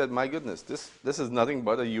chapter and he said, my goodness, this is nothing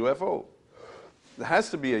but a UFO. There has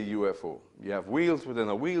to be a UFO. You have wheels within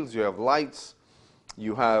the wheels, you have lights,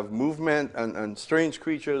 you have movement and strange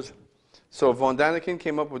creatures. So von Daniken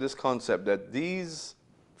came up with this concept that these,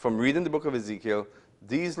 from reading the book of Ezekiel,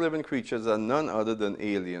 these living creatures are none other than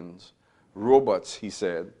aliens, robots, he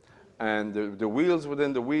said. And the wheels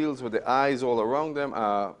within the wheels with the eyes all around them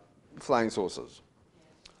are flying saucers.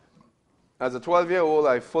 As a 12-year-old,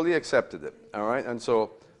 I fully accepted it, all right? And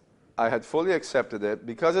so I had fully accepted it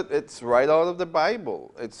because it's right out of the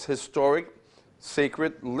Bible. It's historic,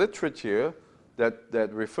 sacred literature that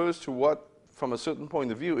refers to what, from a certain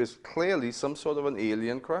point of view, is clearly some sort of an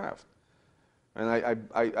alien craft. And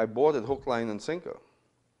I bought it hook, line, and sinker.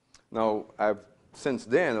 Now, since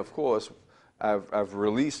then, of course, I've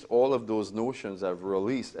released all of those notions. I've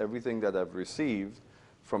released everything that I've received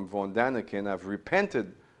from von Daniken. I've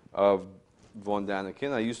repented of von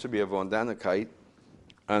Daniken. I used to be a von Danikite,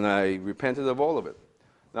 and I repented of all of it.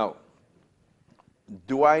 Now,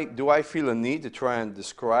 do I feel a need to try and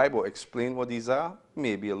describe or explain what these are?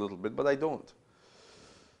 Maybe a little bit, but I don't.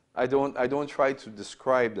 I don't try to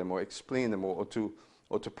describe them or explain them or to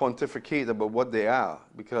pontificate about what they are,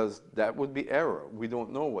 because that would be error. We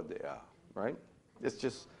don't know what they are, right?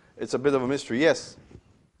 It's a bit of a mystery. Yes,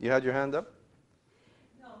 you had your hand up?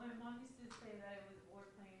 No, my mom used to say that it was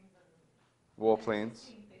warplanes and Warplanes.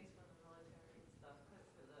 seeing things from the military and stuff. 'Cause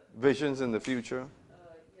of the, Visions in the future.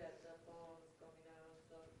 yeah, the bombs coming out and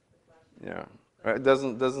stuff, the flashing. Yeah. Right. It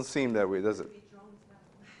doesn't seem that way, does it? Be drones now.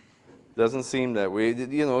 Doesn't seem that way.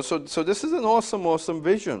 You know, so this is an awesome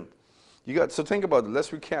vision. So think about it. Let's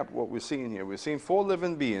recap what we're seeing here. We're seeing 4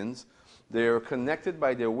 living beings. They are connected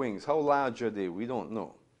by their wings. How large are they? We don't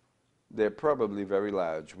know. They're probably very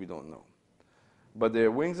large. We don't know. But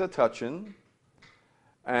their wings are touching,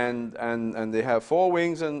 and they have 4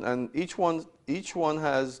 wings, and each one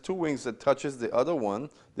has 2 wings that touches the other one.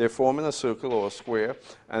 They're forming a circle or a square,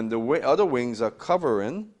 and the other wings are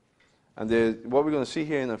covering. And what we're going to see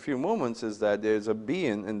here in a few moments is that there's a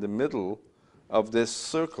being in the middle of this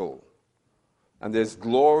circle. And there's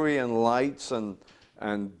glory and lights and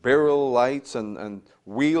barrel lights and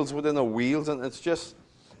wheels within the wheels. And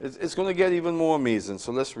it's going to get even more amazing.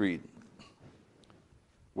 So let's read.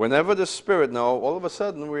 Whenever the Spirit, now all of a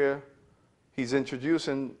sudden he's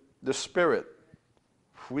introducing the Spirit.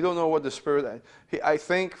 We don't know what the Spirit, I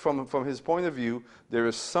think from his point of view, there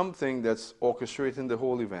is something that's orchestrating the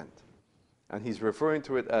whole event. And he's referring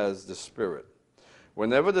to it as the Spirit.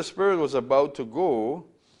 Whenever the Spirit was about to go,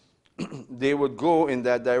 they would go in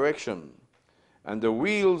that direction. And the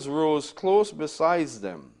wheels rose close beside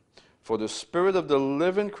them, for the spirit of the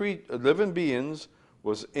living beings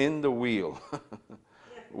was in the wheel.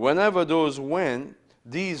 Whenever those went,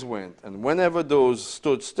 these went. And whenever those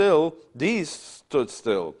stood still, these stood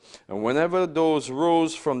still. And whenever those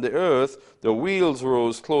rose from the earth, the wheels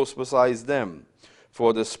rose close beside them.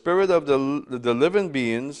 For the spirit of the living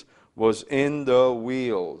beings was in the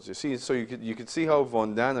wheels. You see, so you could see how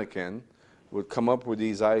von Daniken would come up with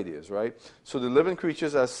these ideas, right? So the living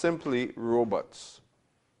creatures are simply robots,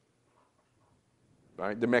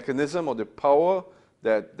 right? The mechanism or the power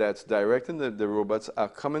that's directing the robots are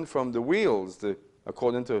coming from the wheels,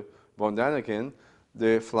 according to von Daniken,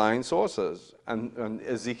 the flying saucers. And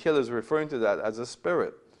Ezekiel is referring to that as a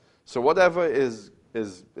spirit. So whatever is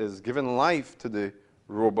giving life to the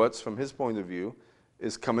robots from his point of view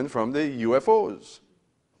is coming from the UFOs.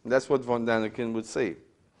 That's what von Daniken would say.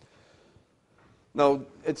 Now,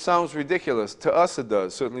 it sounds ridiculous. To us it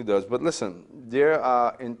does, certainly does. But listen, there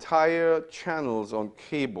are entire channels on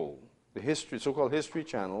cable, the so-called History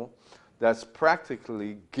Channel, that's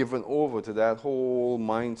practically given over to that whole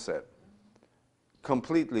mindset.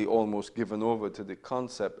 Completely almost given over to the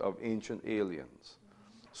concept of ancient aliens.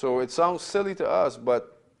 So it sounds silly to us,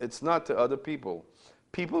 but it's not to other people.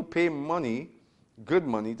 People pay money, good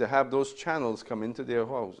money, to have those channels come into their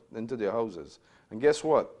houses. And guess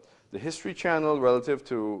what? The History Channel relative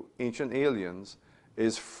to ancient aliens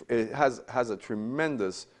has a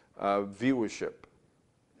tremendous viewership.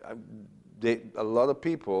 A lot of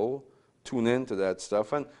people tune into that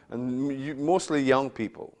stuff, and mostly young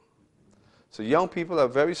people. So young people are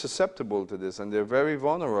very susceptible to this, and they're very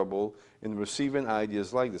vulnerable in receiving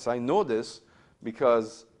ideas like this. I know this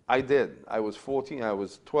because I did. I was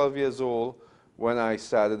 12 years old when I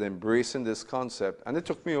started embracing this concept, and it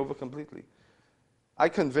took me over completely. I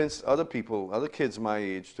convinced other people, other kids my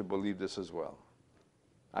age, to believe this as well.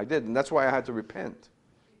 I did, and that's why I had to repent,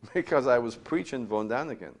 because I was preaching von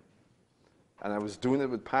Daniken, and I was doing it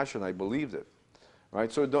with passion. I believed it,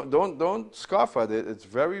 right? So don't scoff at it. It's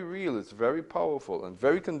very real. It's very powerful and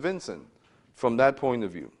very convincing from that point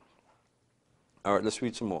of view. All right, let's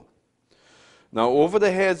read some more. Now, over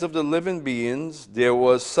the heads of the living beings, there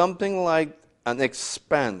was something like an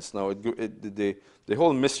expanse. Now, the the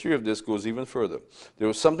whole mystery of this goes even further. There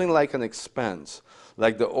was something like an expanse,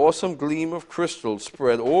 like the awesome gleam of crystal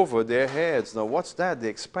spread over their heads. Now, what's that? The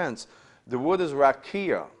expanse. The word is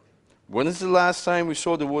rakia. When is the last time we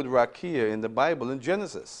saw the word rakia in the Bible? In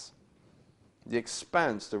Genesis. The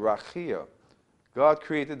expanse, the rakia. God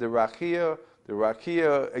created the rakia. The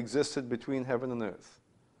rakia existed between heaven and earth.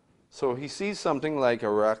 So he sees something like a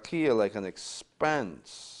rakia, like an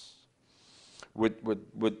expanse, with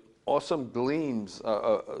awesome gleams,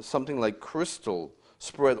 something like crystal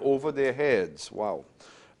spread over their heads. Wow!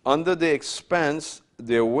 Under the expanse,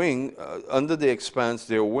 their wings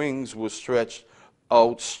were stretched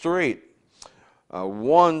out straight,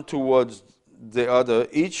 one towards the other.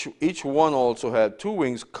 Each one also had two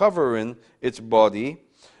wings covering its body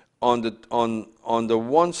on the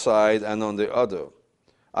one side and on the other.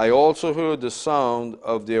 I also heard the sound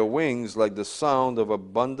of their wings like the sound of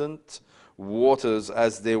abundant waters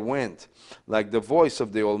as they went, like the voice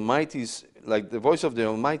of the Almighty,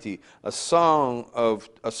 a song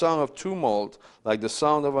of tumult, like the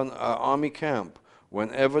sound of an army camp.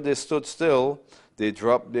 Whenever they stood still, they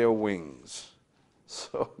dropped their wings.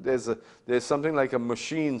 So there's something like a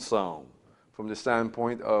machine sound from the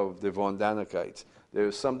standpoint of the Von Danikites.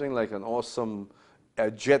 There's something like an awesome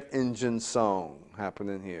jet engine sound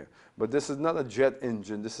happening here. But this is not a jet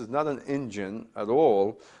engine. This is not an engine at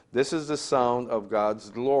all. This is the sound of God's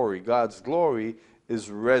glory. God's glory is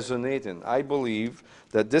resonating. I believe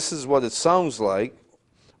that this is what it sounds like,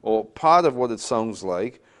 or part of what it sounds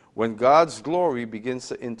like, when God's glory begins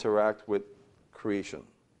to interact with creation.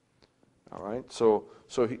 All right? So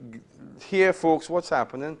here, folks, what's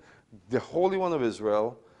happening? The Holy One of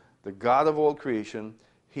Israel, the God of all creation,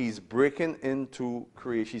 he's breaking into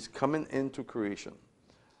creation. He's coming into creation.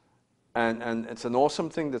 And it's an awesome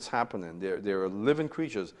thing that's happening. There are living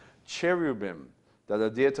creatures, cherubim, that are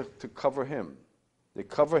there to cover him. They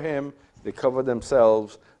cover him, they cover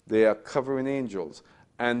themselves, they are covering angels.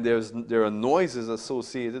 And there are noises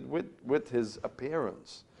associated with his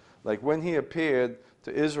appearance. Like when he appeared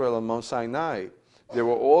to Israel on Mount Sinai, there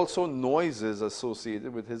were also noises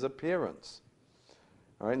associated with his appearance.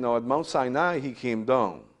 All right, now at Mount Sinai, he came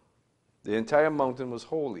down. The entire mountain was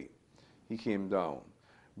holy. He came down.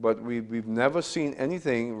 But we've never seen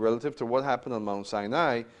anything relative to what happened on Mount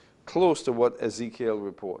Sinai close to what Ezekiel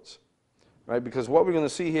reports. Right? Because what we're going to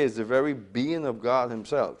see here is the very being of God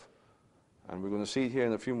himself. And we're going to see it here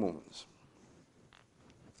in a few moments.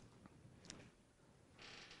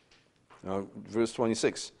 Now, verse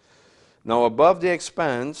 26. Now above the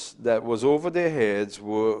expanse that was over their heads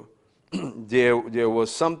there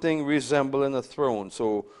was something resembling a throne.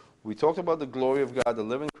 So we talked about the glory of God, the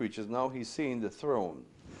living creatures. Now he's seeing the throne.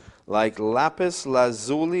 Like lapis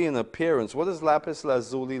lazuli in appearance. What does lapis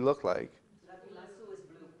lazuli look like?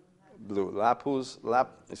 Blue. Lapis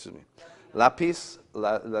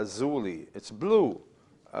lazuli. It's blue.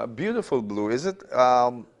 Beautiful blue. Is it?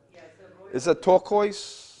 Is it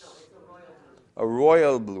turquoise? No, it's a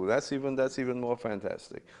royal blue. A royal blue. That's even more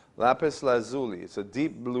fantastic. Lapis lazuli. It's a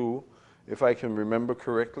deep blue, if I can remember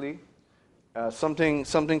correctly. Something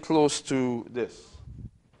close to this.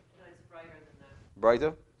 No, it's brighter than that.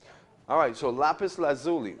 Brighter? All right, so lapis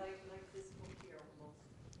lazuli. Like this one here almost.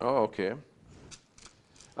 Oh, okay.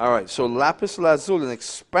 All right, so lapis lazuli, an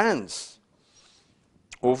expanse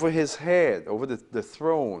over his head, over the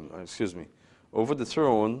throne, over the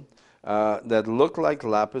throne that looked like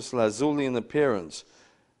lapis lazuli in appearance.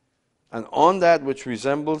 And on that which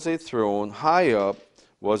resembles a throne, high up,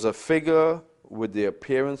 was a figure with the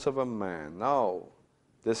appearance of a man. Now,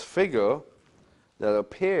 this figure that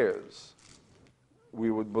appears, we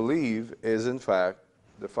would believe, is in fact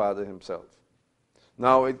the Father himself.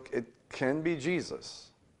 Now, it can be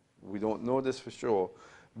Jesus. We don't know this for sure.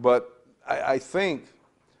 But I think,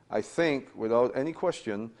 without any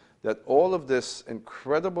question, that all of this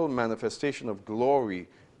incredible manifestation of glory,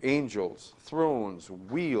 angels, thrones,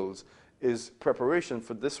 wheels, is preparation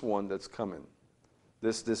for this one that's coming.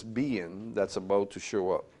 This being that's about to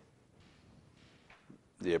show up.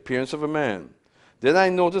 The appearance of a man. Then I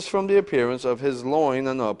noticed from the appearance of his loin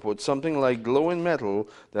and upward something like glowing metal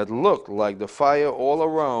that looked like the fire all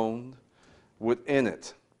around within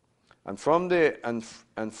it. And from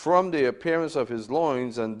the appearance of his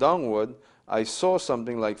loins and downward, I saw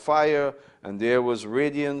something like fire, and there was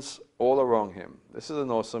radiance all around him. This is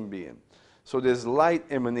an awesome being. So there's light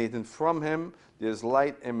emanating from him. There's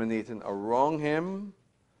light emanating around him.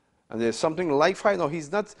 And there's something like fire. No,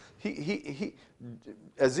 he's not.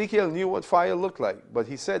 Ezekiel knew what fire looked like, but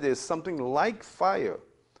he said there's something like fire.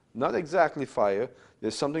 Not exactly fire.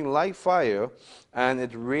 There's something like fire, and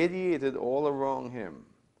it radiated all around him.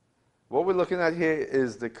 What we're looking at here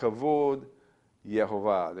is the Kavod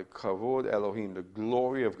Yehovah, the Kavod Elohim, the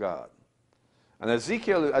glory of God. And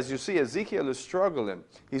Ezekiel, as you see, Ezekiel is struggling.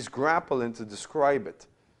 He's grappling to describe it,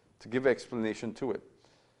 to give explanation to it.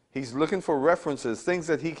 He's looking for references, things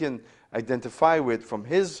that he can identify with from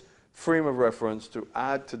his frame of reference to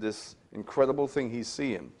add to this incredible thing he's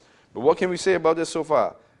seeing. But what can we say about this so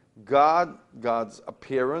far? God's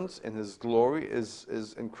appearance in his glory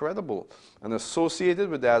is incredible. And associated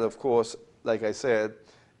with that, of course, like I said,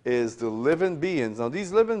 is the living beings. Now,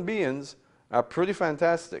 these living beings are pretty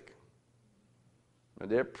fantastic.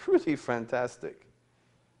 They're pretty fantastic.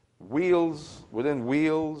 Wheels within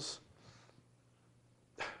wheels.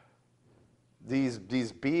 These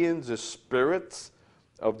beings, the spirits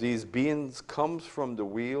of these beings comes from the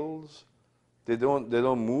wheels. They don't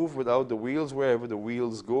move without the wheels. Wherever the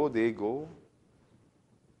wheels go, they go.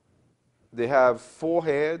 They have 4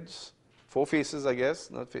 heads, 4 faces, I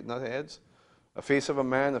guess, not heads. A face of a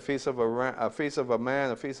man, a face of a face of a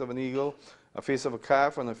man, a face of an eagle, a face of a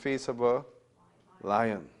calf, and a face of a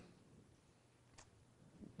lion.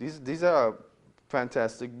 These are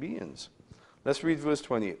fantastic beings. Let's read verse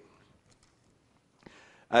 28.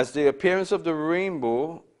 As the appearance of the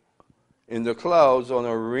rainbow in the clouds on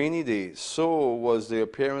a rainy day, so was the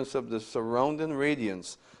appearance of the surrounding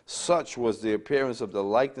radiance. Such was the appearance of the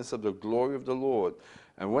likeness of the glory of the Lord.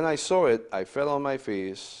 And when I saw it, I fell on my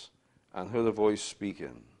face and heard a voice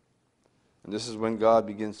speaking. And this is when God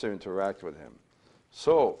begins to interact with him.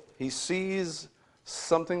 So he sees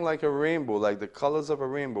something like a rainbow, like the colors of a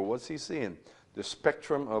rainbow. What's he seeing? The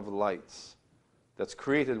spectrum of lights that's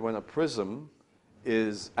created when a prism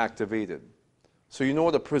is activated. So you know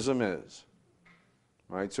what a prism is,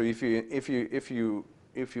 right? So if you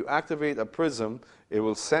activate a prism, it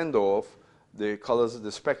will send off the colors,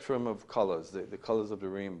 the spectrum of colors, the colors of the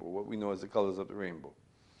rainbow, what we know as the colors of the rainbow.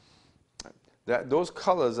 Those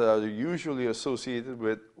colors are usually associated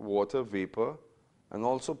with water, vapor, and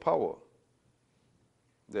also power.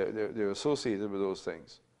 They're associated with those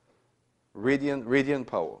things. Radiant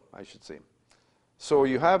power, I should say. So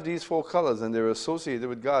you have these 4 colors, and they're associated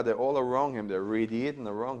with God. They're all around him. They're radiating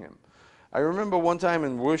around him. I remember one time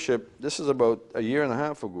in worship, this is about a year and a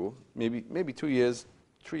half ago, maybe 2 years,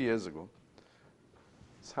 3 years ago.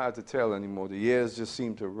 It's hard to tell anymore. The years just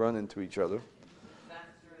seem to run into each other.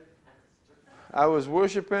 I was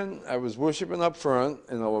worshiping up front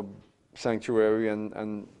in our sanctuary,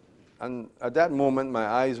 and at that moment my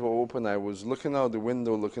eyes were open. I was looking out the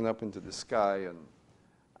window, looking up into the sky, and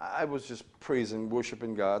I was just praising,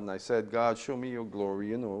 worshiping God, and I said, God, show me your glory.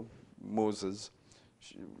 You know, Moses,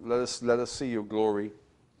 let us see your glory.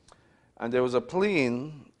 And there was a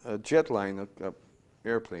plane, a jet line, a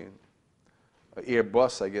airplane, an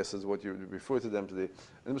Airbus, I guess is what you would refer to them today.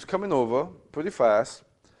 And it was coming over pretty fast,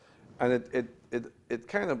 and it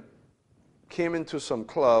kind of came into some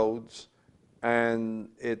clouds, and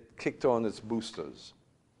it kicked on its boosters.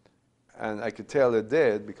 And I could tell it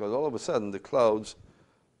did, because all of a sudden the clouds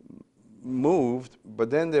moved,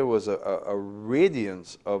 but then there was a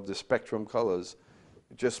radiance of the spectrum colors,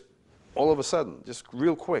 just all of a sudden, just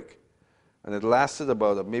real quick. And it lasted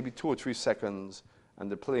about maybe 2 or 3 seconds,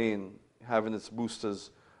 and the plane, having its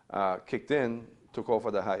boosters kicked in, took off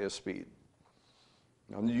at a higher speed.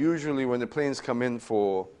 And usually when the planes come in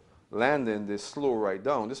for landing, they slow right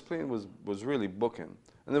down. This plane was really booking,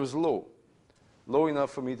 and it was low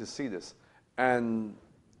enough for me to see this. And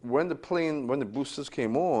when the boosters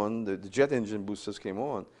came on, the jet engine boosters came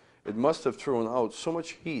on, it must have thrown out so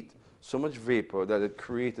much heat, so much vapor, that it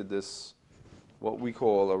created this, what we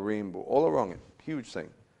call a rainbow, all around it, huge thing.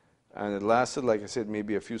 And it lasted, like I said,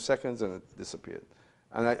 maybe a few seconds, and it disappeared.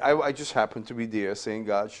 And I just happened to be there saying,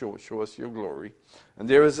 God, show us your glory. And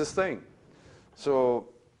there is this thing. So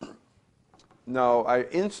now I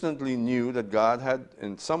instantly knew that God had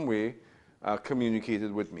in some way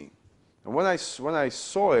communicated with me. And when I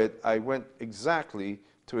saw it, I went exactly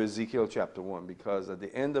to Ezekiel chapter 1, because at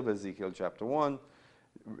the end of Ezekiel chapter 1,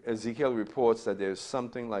 Ezekiel reports that there's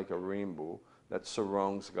something like a rainbow that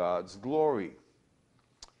surrounds God's glory.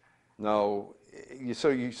 Now,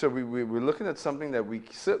 we're looking at something that we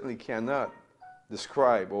certainly cannot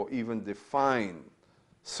describe or even define.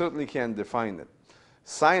 Certainly can't define it.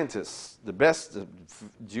 Scientists, the best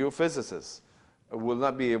geophysicists, will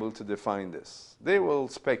not be able to define this. They will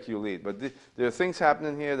speculate, but there are things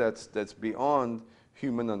happening here that's beyond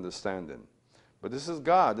human understanding. But this is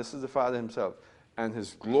God, this is the Father himself, and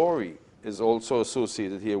his glory is also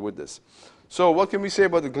associated here with this. So what can we say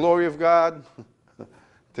about the glory of God?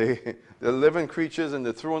 The living creatures and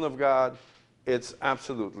the throne of God, it's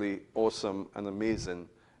absolutely awesome and amazing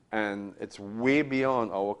And it's way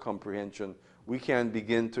beyond our comprehension. We can't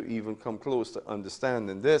begin to even come close to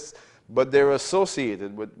understanding this, but they're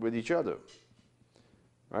associated with each other.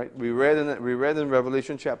 Right? We read in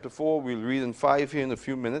Revelation chapter 4, we'll read in 5 here in a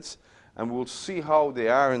few minutes, and we'll see how they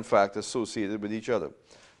are in fact associated with each other.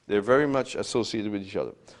 They're very much associated with each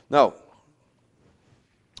other. Now,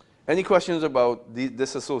 any questions about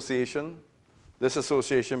this association? This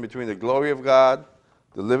association between the glory of God,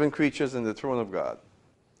 the living creatures, and the throne of God.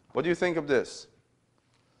 What do you think of this?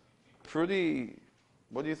 What do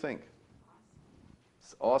you think?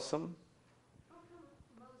 It's awesome. How come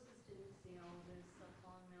Moses didn't see all this up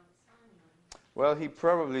on Mount Sinai? Well, he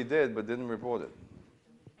probably did, but didn't report it.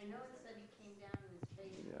 I know it said he came down and his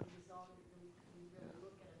face Yeah. and he was all, when you really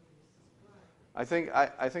look at him, he was just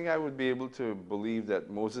blind. I think I would be able to believe that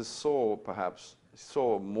Moses saw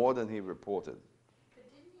more than he reported. But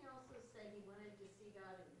didn't he also say he wanted to see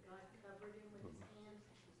God and God covered him with his hand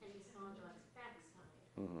and he saw God's backside?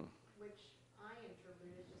 Mhm. Which I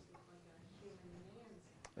interpreted just looked like a human man's.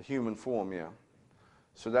 A human form, yeah.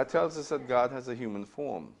 So that tells us that God has a human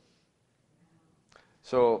form.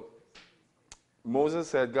 So Moses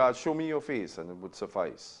said, God, show me your face, and it would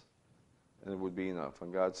suffice. And it would be enough.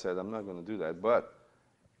 And God said, I'm not going to do that, but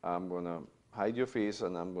I'm going to hide your face,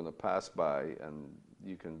 and I'm going to pass by, and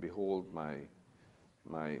you can behold my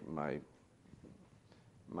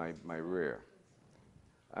rear.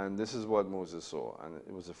 And this is what Moses saw. And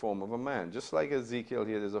it was the form of a man. Just like Ezekiel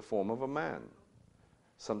here, there's a form of a man.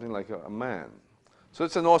 Something like a man. So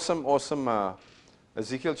it's an awesome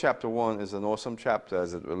Ezekiel chapter 1 is an awesome chapter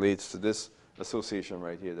as it relates to this association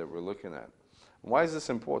right here that we're looking at. Why is this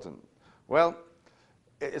important? Well,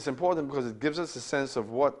 it's important because it gives us a sense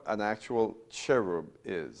of what an actual cherub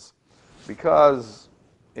is. Because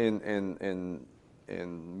in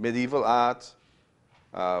medieval art,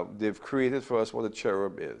 they've created for us what a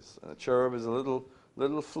cherub is. And a cherub is a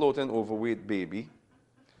little floating overweight baby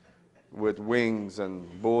with wings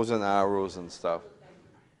and bows and arrows and stuff.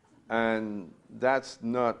 And that's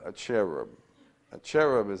not a cherub. A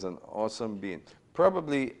cherub is an awesome being,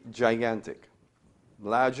 probably gigantic,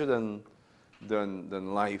 larger than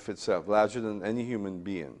life itself, larger than any human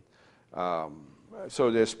being.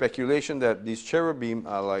 So there's speculation that these cherubim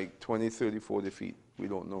are like 20, 30, 40 feet. We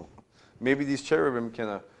don't know. Maybe these cherubim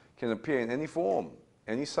can appear in any form,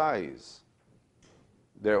 any size.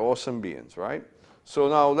 They're awesome beings, right? So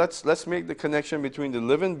now let's make the connection between the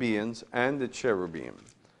living beings and the cherubim.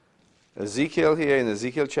 Ezekiel here in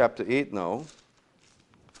Ezekiel chapter 8 now.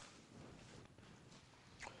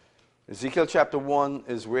 Ezekiel chapter 1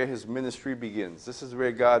 is where his ministry begins. This is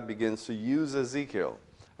where God begins to use Ezekiel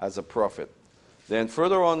as a prophet. Then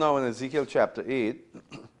further on now in Ezekiel chapter 8,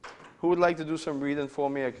 who would like to do some reading for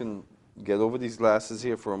me? I can get over these glasses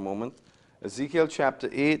here for a moment. Ezekiel chapter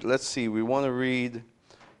 8, let's see, we want to read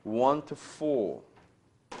 1 to 4.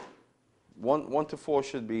 1 to 4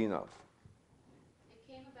 should be enough. It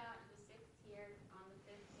came about in the 6th year, on the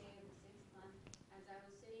 5th day of the 6th month, as I was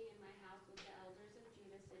sitting in my house with the elders of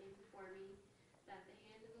Judah sitting before me, that the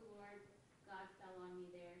hand of the Lord God fell on me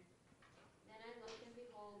there. Then I looked, and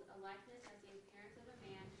behold, a likeness as the appearance of a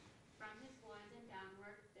man. From his loins and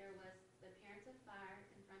downward there was the appearance of fire,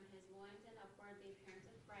 and from his loins and upward the appearance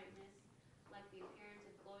of brightness, like the appearance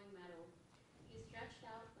of glowing metal. He stretched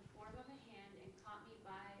out the form of a hand and caught me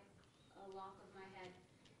by a lock of my head.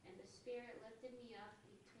 And the Spirit lifted me up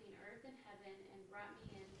between earth and heaven and brought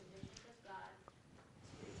me into visions of God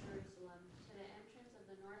to Jerusalem, to the entrance of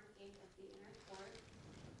the north gate of the inner court,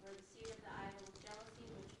 where the seat of the idol of jealousy,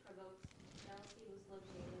 which provokes jealousy, was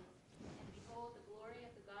located. And behold, the glory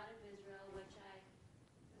of the God of Israel,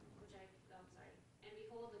 And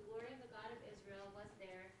behold, the glory of the God of Israel was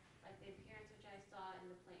there, like the appearance which I saw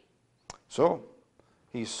in the plain. So,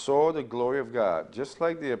 he saw the glory of God, just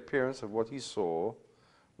like the appearance of what he saw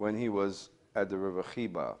when he was at the river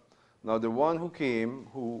Cheba. Now, the one who came,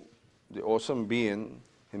 the awesome being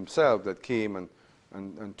himself that came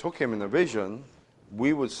and took him in a vision,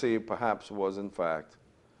 we would say perhaps was in fact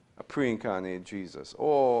a pre-incarnate Jesus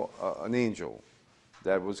or an angel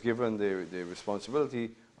that was given the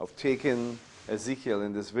responsibility of taking Ezekiel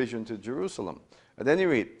in this vision to Jerusalem. At any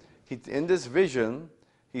rate, in this vision,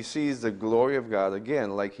 he sees the glory of God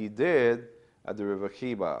again, like he did at the river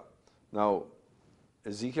Cheba. Now,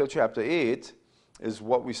 Ezekiel chapter 8 is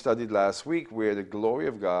what we studied last week, where the glory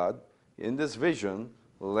of God, in this vision,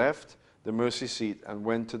 left the mercy seat and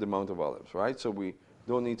went to the Mount of Olives, right? So we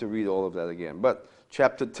don't need to read all of that again. But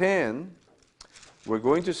chapter 10, we're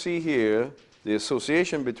going to see here the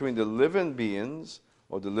association between the living beings,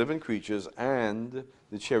 or the living creatures, and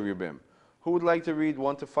the cherubim. Who would like to read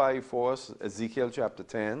 1 to 5 for us? Ezekiel chapter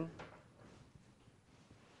 10.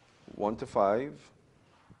 1 to 5.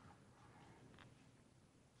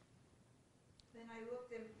 Then I looked,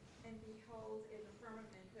 and behold, in the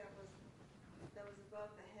firmament that was above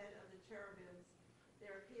the head of the cherubims,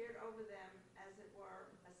 there appeared over them, as it were,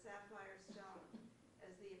 a sapphire stone,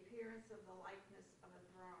 as the appearance of the likeness of a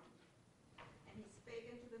throne. And he spake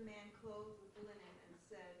unto the man clothed with linen, and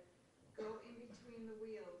said, Go in between the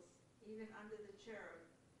wheels, even under the cherub,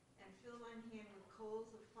 and fill thine hand with coals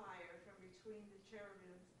of fire from between the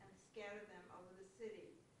cherubims, and scatter them over the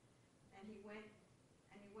city. And he went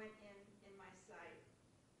in my sight.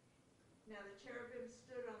 Now the cherubim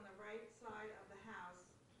stood on the right side of the house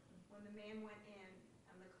when the man went in,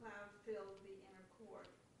 and the cloud filled the inner court.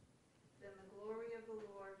 Then the glory of the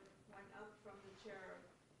Lord went up from the cherub,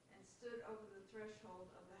 and stood over the threshold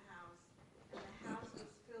of the house. And the house was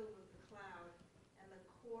filled with the cloud, and the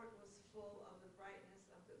court was full of the brightness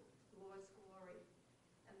of the Lord's glory.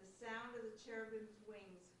 And the sound of the cherubim's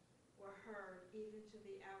wings were heard even to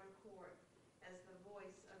the outer court, as the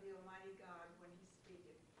voice of the Almighty God when he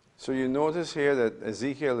speaketh. So you notice here that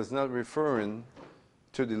Ezekiel is not referring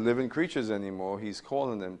to the living creatures anymore. He's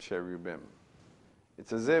calling them cherubim.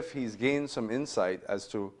 It's as if he's gained some insight as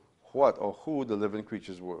to what or who the living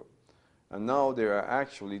creatures were. And now they are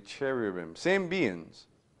actually cherubim. Same beings,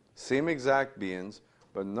 same exact beings,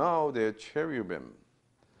 but now they're cherubim.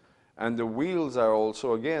 And the wheels are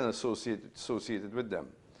also again associated with them.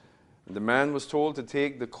 And the man was told to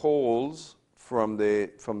take the coals from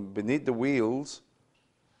beneath the wheels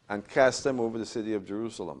and cast them over the city of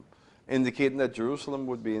Jerusalem, indicating that Jerusalem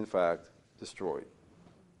would be in fact destroyed,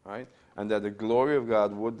 right? And that the glory of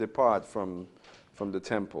God would depart from the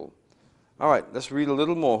temple. All right, let's read a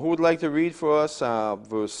little more. Who would like to read for us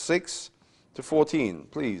verse 6 to 14,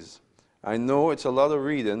 please? I know it's a lot of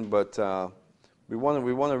reading, but we want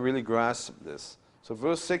to really grasp this. So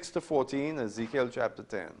verse 6 to 14, Ezekiel chapter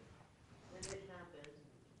 10. Then it happened,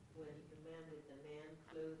 when he commanded the man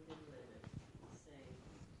clothed in linen, saying,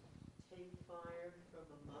 Take fire from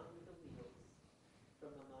among the wheels,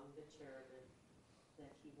 from among the cherubim, that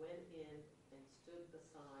he went in and stood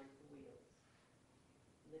beside the wheels.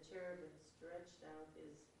 And the cherubim stretched out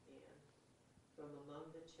his hand from among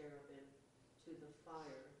the cherubim to the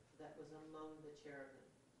fire that was among the cherubim.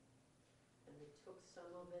 And he took some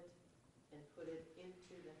of it and put it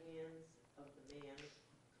into the hands of the man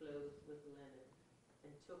clothed with linen, and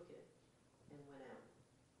took it and went out.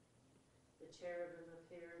 The cherubim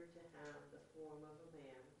appeared to have the form of a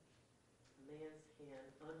man's hand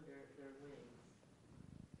under their wings.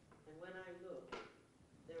 And when I looked,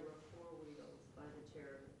 there were 4 wheels by the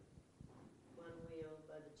cherubim, 1 wheel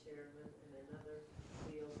by the cherubim, and another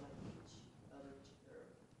wheel by each other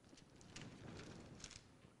cherubim.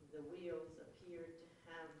 The wheels appeared to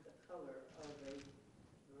have the color of a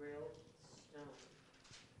drilled stone.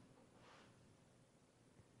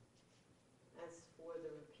 As for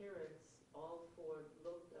their appearance, all 4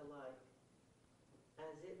 looked alike,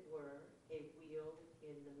 as it were a wheel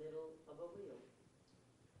in the middle of a wheel.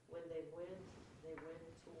 When they went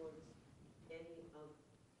towards any of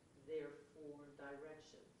their 4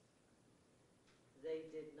 directions. They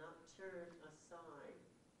did not turn aside,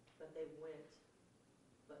 but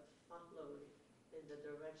followed in the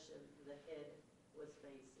direction the head was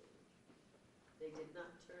facing. They did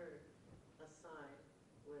not turn aside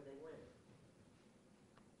where they went.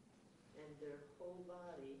 And their whole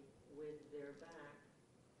body, with their back,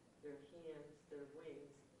 their hands, their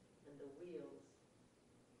wings, and the wheels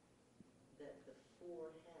that the 4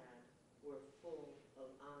 had, were full of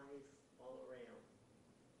eyes all around.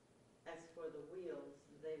 As for the wheels,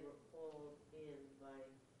 they were called in by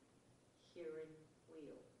hearing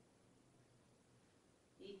wheel.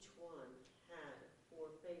 Each one had 4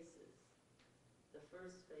 faces. The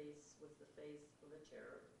first face was the face of a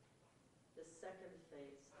cherub. The second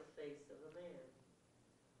face, the face of a man.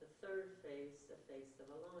 The third face, the face of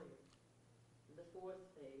a lion. And the fourth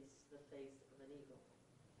face, the face of an eagle.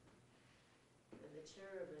 And the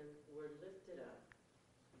cherubim were lifted up.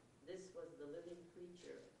 This was the living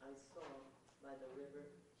creature I saw by the river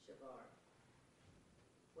Shabar.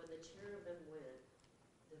 When the cherubim went,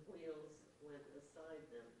 the wheels went beside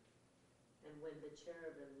them. And when the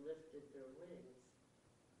cherubim lifted their wings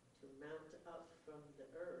to mount up from the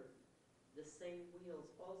earth, the same wheels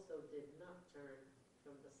also did not turn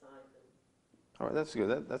from beside them. All right, that's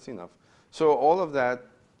good. That's enough. So all of that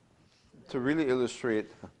to really illustrate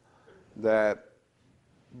that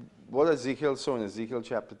what Ezekiel saw in Ezekiel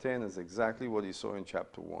chapter 10 is exactly what he saw in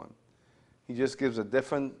chapter 1. He just gives a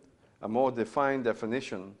more defined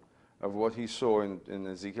definition of what he saw in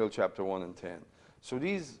Ezekiel chapter 1 and 10. So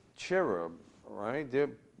these cherub, right,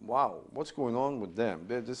 wow, what's going on with them?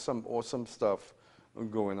 There's some awesome stuff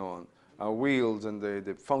going on. Wheels and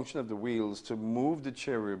the function of the wheels to move the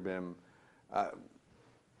cherubim.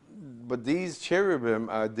 But these cherubim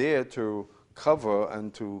are there to cover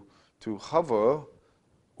and to hover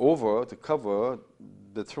over, to cover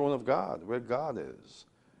the throne of God, where God is.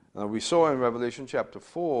 Now we saw in Revelation chapter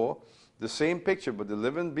 4 the same picture, but the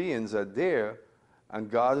living beings are there and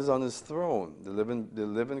God is on his throne. The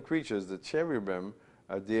living creatures, the cherubim,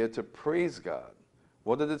 are there to praise God.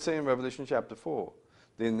 What did it say in Revelation chapter 4?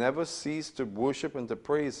 They never cease to worship and to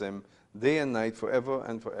praise him day and night, forever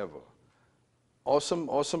and forever. Awesome,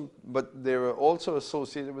 awesome, but they are also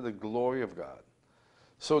associated with the glory of God.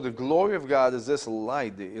 So the glory of God is this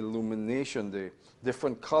light, the illumination, the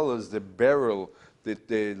different colors, the beryl,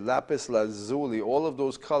 the lapis lazuli, all of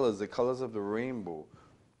those colors, the colors of the rainbow.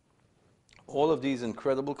 All of these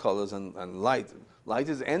incredible colors and light. Light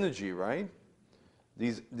is energy, right?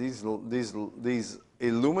 These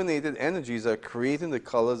illuminated energies are creating the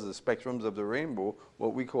colors, the spectrums of the rainbow,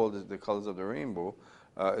 what we call the colors of the rainbow.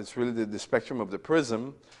 It's really the spectrum of the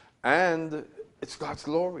prism, and it's God's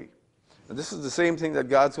glory. And this is the same thing that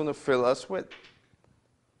God's going to fill us with.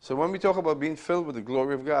 So when we talk about being filled with the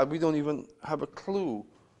glory of God, we don't even have a clue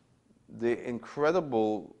the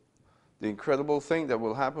incredible thing that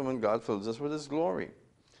will happen when God fills us with his glory.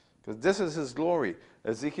 Because this is his glory.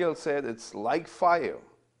 Ezekiel said it's like fire.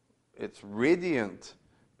 It's radiant.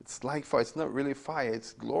 It's like fire. It's not really fire,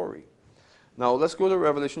 it's glory. Now let's go to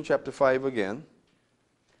Revelation chapter 5 again.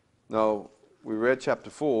 Now, we read chapter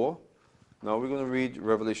 4. Now we're going to read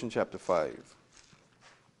Revelation chapter 5.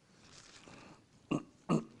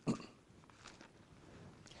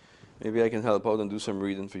 Maybe I can help out and do some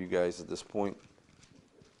reading for you guys at this point.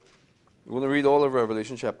 We're going to read all of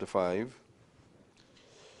Revelation chapter 5.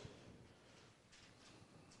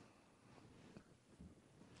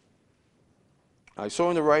 I saw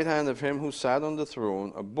in the right hand of him who sat on the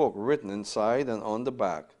throne a book written inside and on the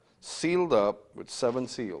back, sealed up with 7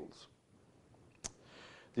 seals.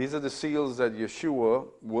 These are the seals that Yeshua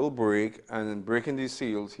will break, and in breaking these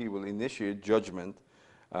seals, he will initiate judgment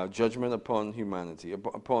upon humanity,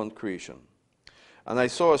 upon creation. And I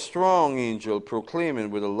saw a strong angel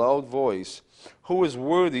proclaiming with a loud voice, "Who is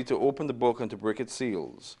worthy to open the book and to break its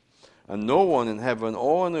seals?" And no one in heaven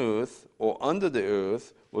or on earth or under the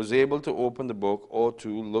earth was able to open the book or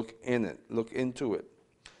to look into it.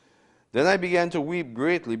 Then I began to weep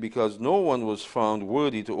greatly because no one was found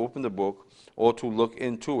worthy to open the book or to look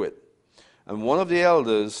into it. And one of the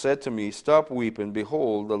elders said to me, "Stop weeping.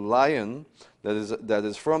 Behold, the lion that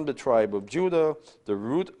is from the tribe of Judah, the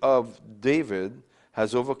root of David,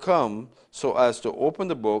 has overcome so as to open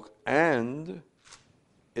the book and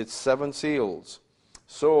its 7 seals."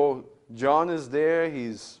 So John is there.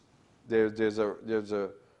 There's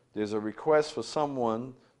a request for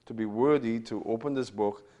someone to be worthy to open this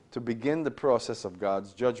book, to begin the process of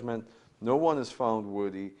God's judgment. No one is found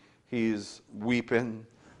worthy. He's weeping.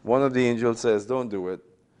 One of the angels says, "Don't do it."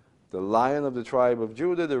 The lion of the tribe of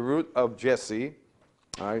Judah, the root of Jesse,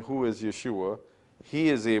 right, who is Yeshua, he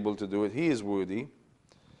is able to do it. He is worthy.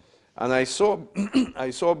 And I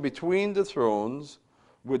saw between the thrones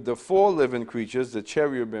with the 4 living creatures, the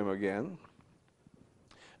cherubim again,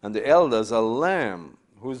 and the elders, a lamb.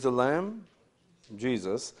 Who's the lamb?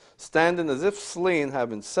 Jesus, standing as if slain,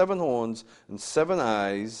 having 7 horns and 7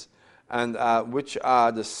 eyes, and which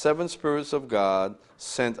are the 7 spirits of God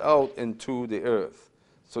sent out into the earth.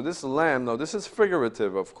 So this lamb, now this is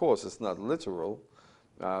figurative, of course, it's not literal.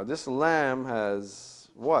 This lamb has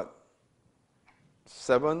what?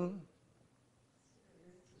 7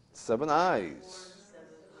 eyes.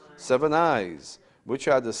 7 eyes, which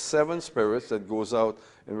are the 7 spirits that goes out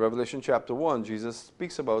in Revelation chapter 1. Jesus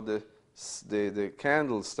speaks about the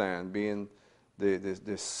candle stand being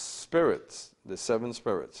the spirits, the 7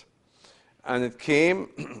 spirits. And it came,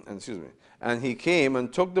 and he came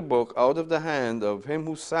and took the book out of the hand of him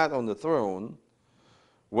who sat on the throne.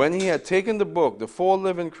 When he had taken the book, the 4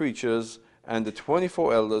 living creatures and the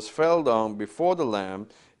 24 elders fell down before the Lamb,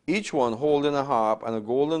 each one holding a harp and a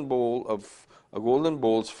golden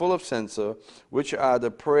bowls full of censer, which are the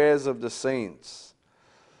prayers of the saints.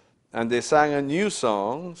 And they sang a new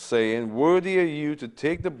song, saying, "Worthy are you to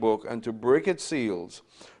take the book and to break its seals,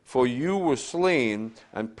 for you were slain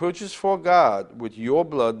and purchased for God with your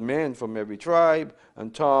blood men from every tribe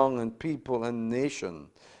and tongue and people and nation.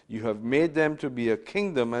 You have made them to be a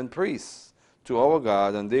kingdom and priests to our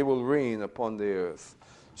God, and they will reign upon the earth."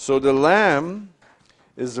 So the Lamb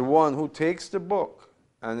is the one who takes the book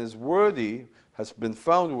and is worthy, has been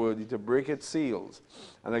found worthy to break its seals.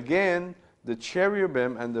 And again, the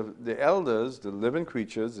cherubim and the elders, the living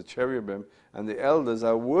creatures, the cherubim and the elders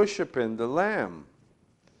are worshiping the Lamb.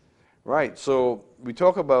 Right, so we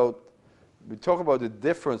talk about the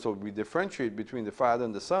difference, or we differentiate between the Father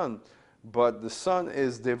and the Son, but the Son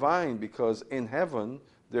is divine because in heaven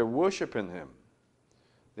they're worshiping him.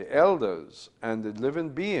 The elders and the living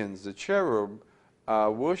beings, the cherub,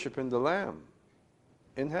 are worshiping the Lamb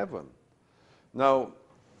in heaven. Now,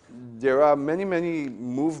 there are many, many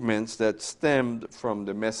movements that stemmed from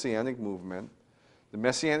the Messianic movement. The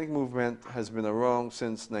Messianic movement has been around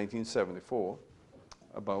since 1974,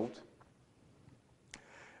 about.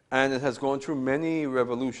 And it has gone through many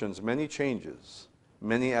revolutions, many changes,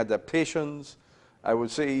 many adaptations, I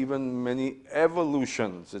would say even many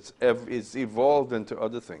evolutions. It's evolved into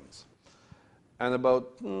other things. And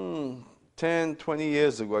about 10, 20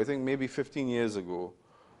 years ago, I think maybe 15 years ago,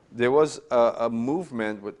 there was a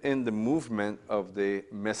movement within the movement of the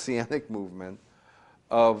Messianic movement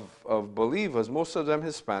of believers, most of them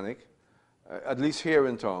Hispanic, at least here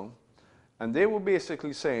in town. And they were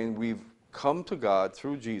basically saying, we've come to God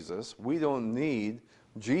through Jesus. We don't need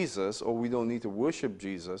Jesus, or we don't need to worship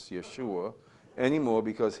Jesus, Yeshua, anymore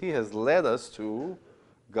because he has led us to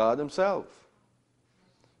God himself.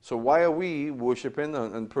 So why are we worshiping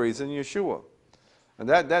and praising Yeshua? And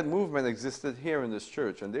that movement existed here in this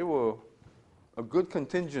church, and they were a good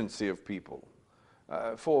contingency of people,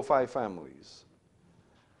 4 or 5 families.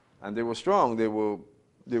 And they were strong. They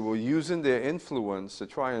were using their influence to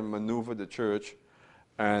try and maneuver the church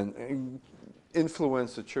and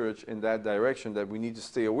influence the church in that direction, that we need to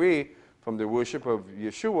stay away from the worship of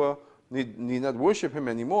Yeshua, need not worship him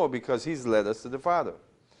anymore because he's led us to the Father.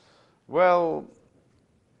 Well,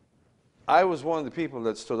 I was one of the people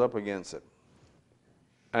that stood up against it.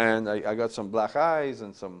 And I got some black eyes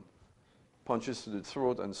and some punches to the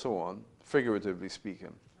throat and so on, figuratively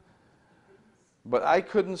speaking. But I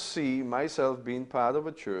couldn't see myself being part of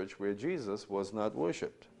a church where Jesus was not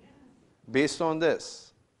worshipped, based on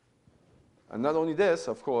this. And not only this,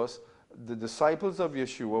 of course, the disciples of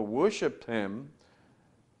Yeshua worshipped him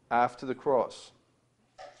after the cross,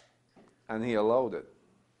 and he allowed it.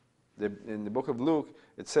 In the book of Luke,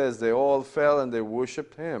 it says they all fell and they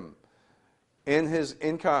worshipped him in his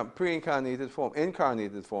incarnated form.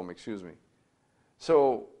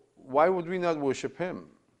 So why would we not worship him?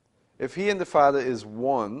 If he and the Father is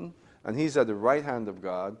one, and he's at the right hand of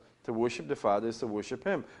God, to worship the Father is to worship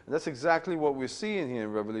him. And that's exactly what we're seeing here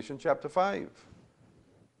in Revelation chapter 5.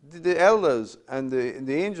 The elders and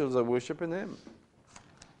the angels are worshiping him.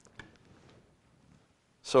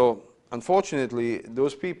 So, unfortunately,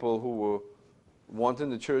 those people who were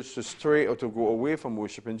wanting the church to stray or to go away from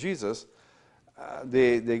worshiping Jesus,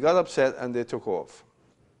 they got upset and they took off.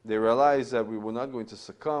 They realized that we were not going to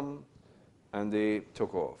succumb, and they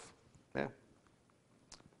took off. Yeah.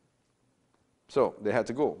 So they had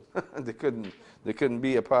to go. They couldn't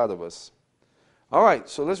be a part of us. All right,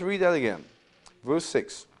 so let's read that again. Verse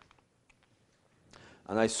 6.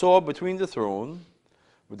 And I saw between the throne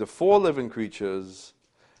with the 4 living creatures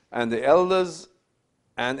and the elders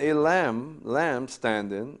and a lamb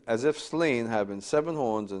standing, as if slain, having 7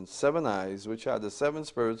 horns and 7 eyes, which are the 7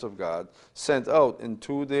 spirits of God, sent out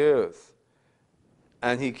into the earth.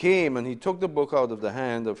 And he came, and he took the book out of the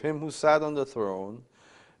hand of him who sat on the throne.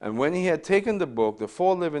 And when he had taken the book, the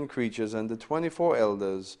 4 living creatures and the 24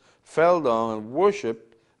 elders fell down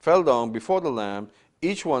before the Lamb,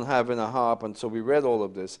 each one having a harp. And so we read all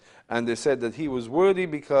of this. And they said that he was worthy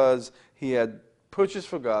because he had purchased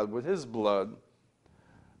for God with his blood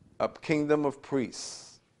a kingdom of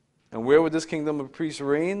priests. And where would this kingdom of priests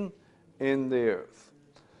reign? In the earth.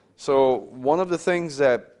 So one of the things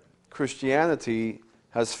that Christianity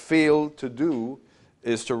has failed to do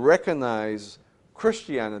is to recognize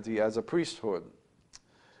Christianity as a priesthood.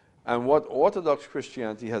 And what Orthodox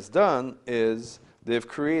Christianity has done is they've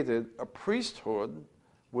created a priesthood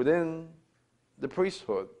within the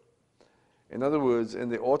priesthood. In other words, in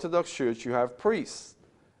the Orthodox Church you have priests,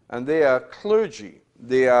 and they are clergy.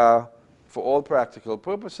 They are, for all practical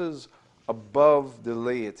purposes, above the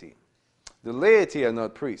laity. The laity are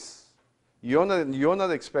not priests. You're not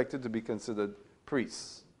expected to be considered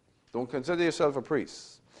priests. Don't consider yourself a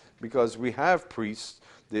priest, because we have priests.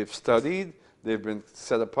 They've studied, they've been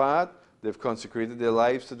set apart, they've consecrated their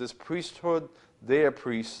lives to this priesthood. They are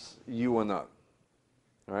priests, you are not.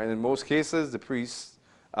 All right? In most cases, the priests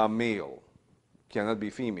are male, cannot be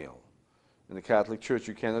female. In the Catholic Church,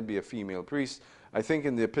 you cannot be a female priest. I think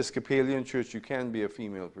in the Episcopalian Church, you can be a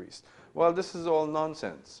female priest. Well, this is all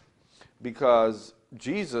nonsense, because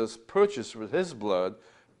Jesus purchased with his blood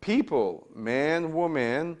people, man,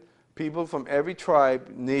 woman, people from every tribe,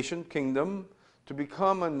 nation, kingdom, to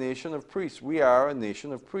become a nation of priests. We are a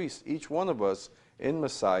nation of priests. Each one of us in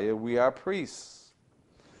Messiah, we are priests.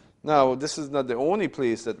 Now, this is not the only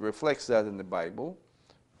place that reflects that in the Bible.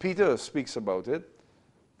 Peter speaks about it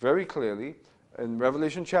very clearly. In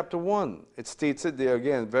Revelation chapter 1, it states it there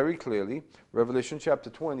again very clearly. Revelation chapter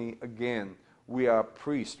 20, again, we are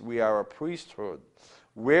priests. We are a priesthood.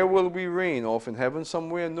 Where will we reign? Off in heaven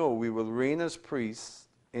somewhere? No, we will reign as priests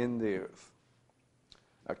in the earth.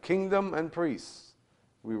 A kingdom and priests.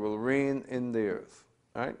 We will reign in the earth.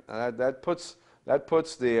 Right? That puts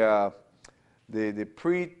the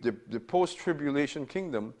post-tribulation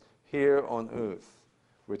kingdom here on earth.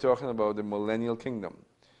 We're talking about the millennial kingdom.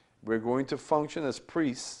 We're going to function as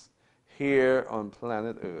priests here on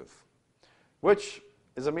planet Earth, which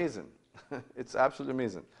is amazing. It's absolutely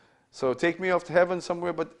amazing. So take me off to heaven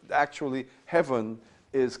somewhere, but actually heaven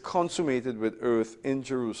is consummated with earth in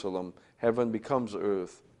Jerusalem. Heaven becomes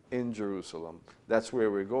earth in Jerusalem. That's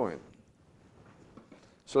where we're going.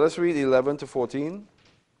 So let's read 11 to 14.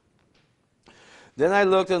 Then I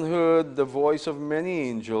looked and heard the voice of many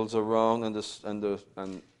angels around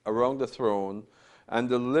around the throne, and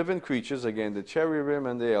the living creatures, again the cherubim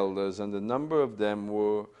and the elders, and the number of them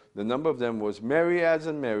was myriads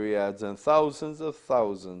and myriads and thousands of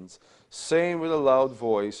thousands, saying with a loud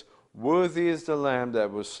voice, Worthy is the Lamb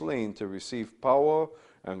that was slain to receive power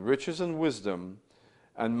and riches and wisdom,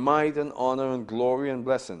 and might and honor and glory and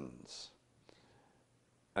blessings.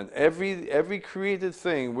 And every created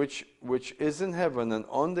thing which is in heaven and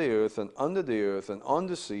on the earth and under the earth and on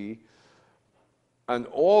the sea, and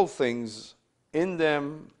all things in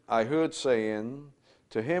them, I heard saying,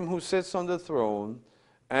 To him who sits on the throne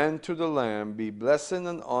and to the Lamb be blessing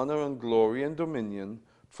and honor and glory and dominion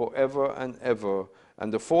forever and ever.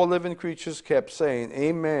 And the four living creatures kept saying,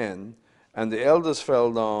 Amen. And the elders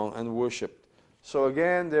fell down and worshipped. So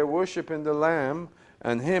again, they're worshiping the Lamb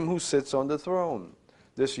and him who sits on the throne.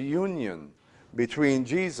 This union between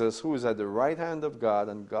Jesus, who is at the right hand of God,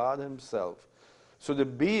 and God himself. So the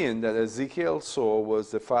being that Ezekiel saw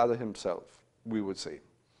was the Father himself, we would say.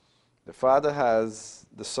 The Father has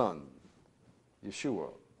the Son, Yeshua,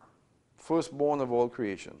 firstborn of all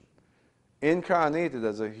creation, incarnated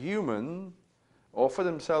as a human, offered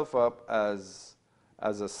himself up as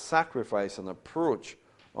a sacrifice, an approach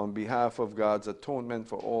on behalf of God's atonement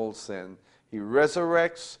for all sin. He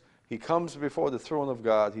resurrects, he comes before the throne of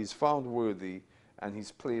God, he's found worthy, and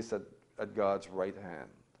he's placed at God's right hand.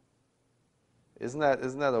 Isn't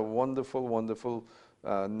that a wonderful, wonderful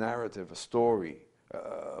narrative, a story,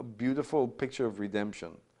 a beautiful picture of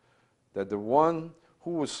redemption? That the one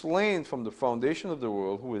who was slain from the foundation of the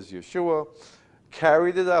world, who is Yeshua,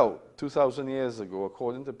 carried it out 2,000 years ago,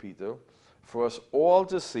 according to Peter, for us all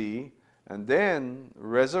to see, and then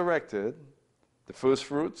resurrected, the first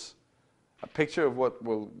fruits, a picture of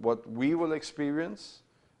what we will experience.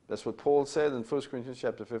 That's what Paul said in 1 Corinthians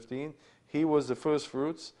chapter 15. He was the first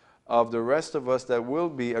fruits of the rest of us that will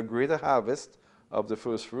be a greater harvest of the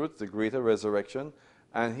first fruits, the greater resurrection.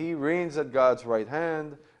 And he reigns at God's right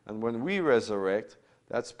hand. And when we resurrect,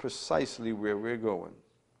 that's precisely where we're going.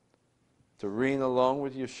 To reign along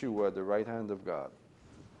with Yeshua at the right hand of God.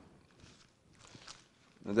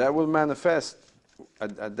 And that will manifest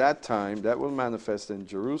at that time, that will manifest in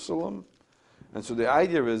Jerusalem. And so the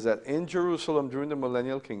idea is that in Jerusalem during the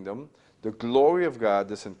millennial kingdom, the glory of God,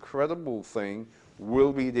 this incredible thing,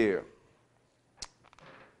 will be there.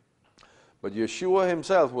 But Yeshua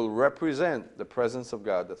himself will represent the presence of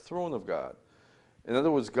God, the throne of God. In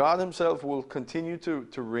other words, God himself will continue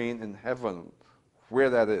to reign in heaven,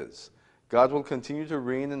 where that is. God will continue to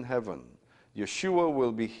reign in heaven. Yeshua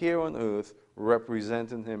will be here on earth,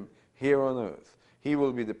 representing him here on earth. He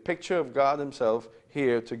will be the picture of God himself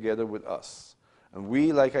here together with us. And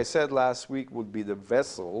we, like I said last week, would be the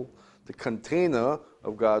vessel, the container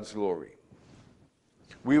of God's glory.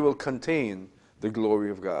 We will contain the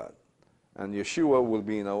glory of God. And Yeshua will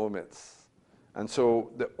be in our midst. And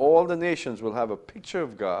so all the nations will have a picture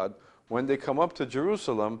of God when they come up to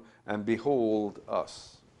Jerusalem and behold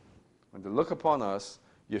us. When they look upon us,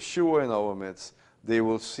 Yeshua in our midst, they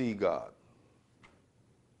will see God.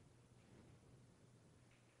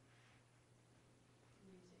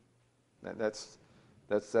 That's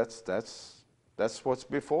what's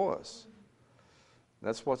before us.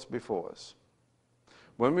 That's what's before us.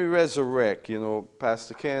 When we resurrect,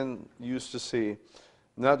 Pastor Ken used to say,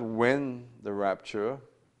 not when the rapture,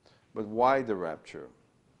 but why the rapture.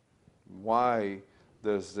 Why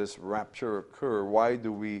does this rapture occur? Why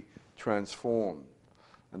do we transform?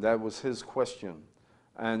 And that was his question.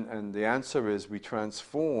 And the answer is we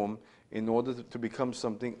transform in order to become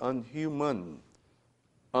something unhuman,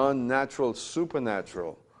 unnatural,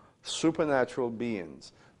 supernatural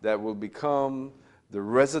beings that will become the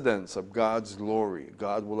residents of God's glory.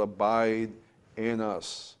 God will abide in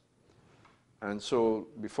us. And so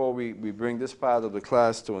before we bring this part of the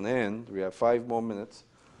class to an end, we have 5 more minutes.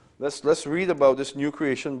 Let's read about this new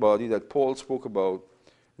creation body that Paul spoke about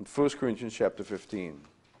in 1 Corinthians chapter 15.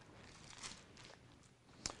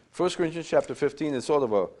 1 Corinthians chapter 15 is sort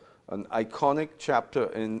of an iconic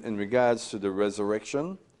chapter in regards to the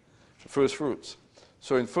resurrection, the first fruits.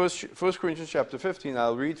 So in 1 Corinthians chapter 15,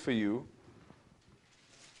 I'll read for you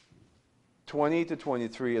 20 to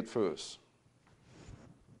 23 at first.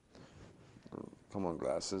 Come on,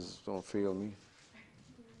 glasses, don't fail me.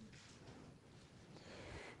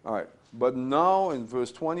 All right. But now, in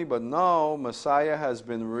verse 20, but now Messiah has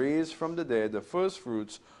been raised from the dead, the first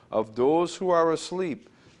fruits of those who are asleep.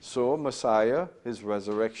 So Messiah, his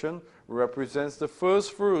resurrection, represents the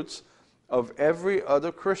first fruits of every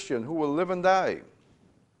other Christian who will live and die.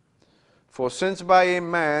 For since by a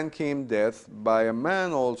man came death, by a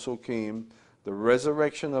man also came the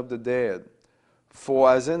resurrection of the dead.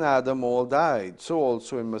 For as in Adam all died, so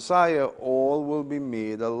also in Messiah all will be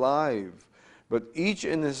made alive. But each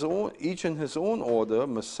in his own order,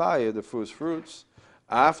 Messiah, the first fruits,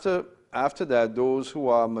 after that those who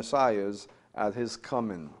are Messiahs at his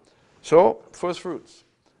coming. So, first fruits.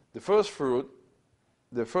 The first fruit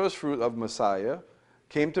of Messiah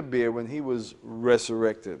came to bear when he was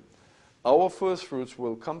resurrected. Our first fruits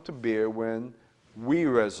will come to bear when we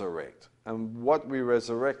resurrect. And what we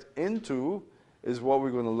resurrect into is what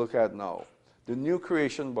we're going to look at now. The new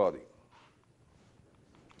creation body.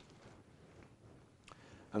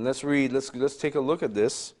 And let's read, let's take a look at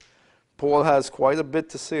this. Paul has quite a bit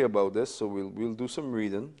to say about this, so we'll do some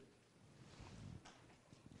reading.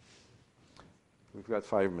 We've got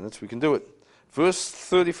 5 minutes, we can do it. Verse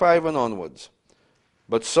 35 and onwards.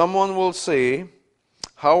 But someone will say,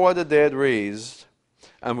 how are the dead raised,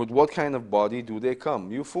 and with what kind of body do they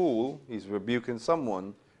come? You fool, he's rebuking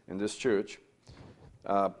someone in this church,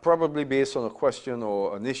 probably based on a question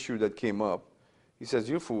or an issue that came up. He says,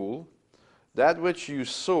 you fool, that which you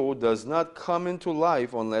sow does not come into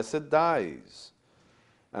life unless it dies.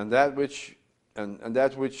 And that which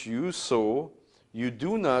you sow, you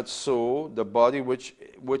do not sow the body which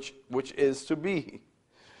is to be,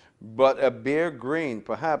 but a bare grain,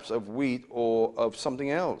 perhaps of wheat or of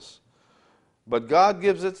something else. But God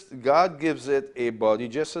gives it a body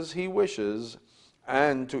just as He wishes,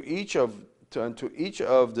 and to each of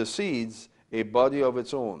the seeds a body of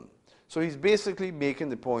its own. So he's basically making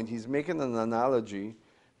the point. He's making an analogy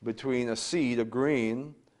between a seed, a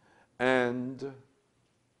grain, and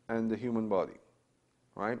the human body,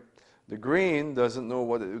 right? The grain doesn't know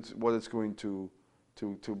what it's going to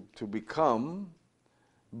become,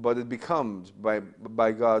 but it becomes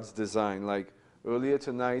by God's design. Like earlier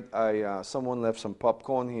tonight, someone left some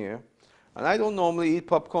popcorn here, and I don't normally eat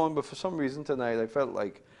popcorn, but for some reason tonight I felt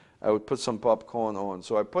like I would put some popcorn on.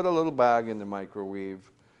 So I put a little bag in the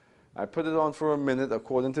microwave. I put it on for a minute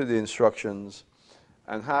according to the instructions,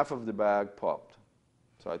 and half of the bag popped.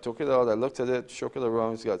 So I took it out, I looked at it, shook it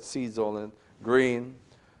around, it's got seeds all in, green.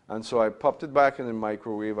 And so I popped it back in the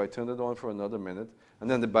microwave, I turned it on for another minute, and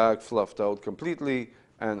then the bag fluffed out completely,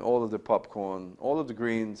 and all of the popcorn, all of the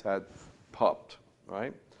greens had popped,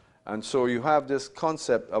 right? And so you have this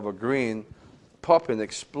concept of a green popping,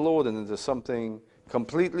 exploding into something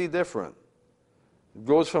completely different. It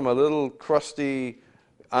goes from a little crusty,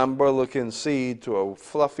 amber-looking seed to a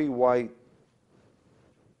fluffy white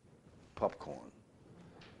popcorn.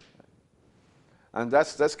 And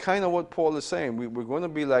that's kind of what Paul is saying. We're going to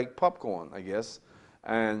be like popcorn, I guess.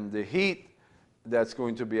 And the heat that's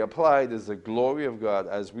going to be applied is the glory of God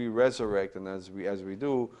as we resurrect, and as we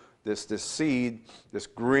do, this seed, this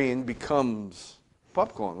green becomes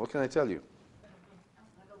popcorn. What can I tell you?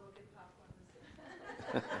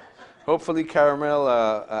 Hopefully caramel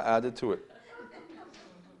added to it.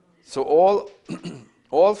 So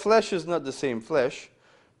all flesh is not the same flesh,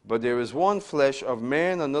 but there is one flesh of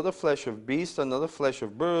man, another flesh of beast, another flesh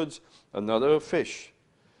of birds, another of fish.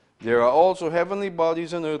 There are also heavenly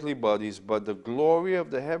bodies and earthly bodies, but the glory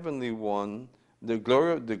of the heavenly one, the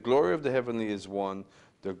glory of the heavenly is one,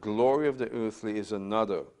 the glory of the earthly is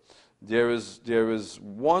another. There is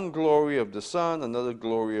one glory of the sun, another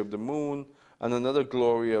glory of the moon, and another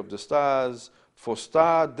glory of the stars, for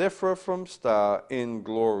star differ from star in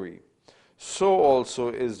glory. So also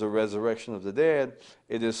is the resurrection of the dead.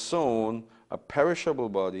 It is sown a perishable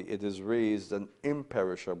body, it is raised an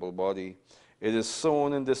imperishable body. It is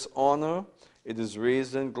sown in dishonor, it is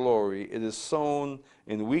raised in glory. It is sown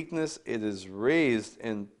in weakness, it is raised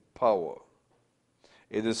in power.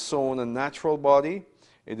 It is sown a natural body,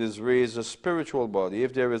 it is raised a spiritual body.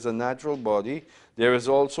 If there is a natural body, there is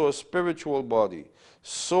also a spiritual body.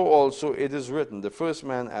 So also it is written, the first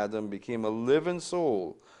man, Adam, became a living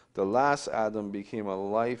soul. The last Adam became a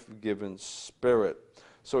life-giving spirit.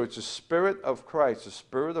 So it's the Spirit of Christ, the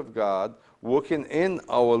Spirit of God, working in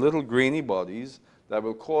our little grainy bodies that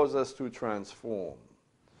will cause us to transform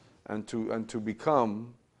and to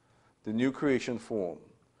become the new creation form.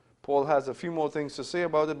 Paul has a few more things to say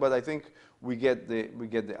about it, but I think we get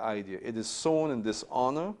the idea. It is sown in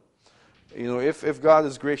dishonor. You know, if God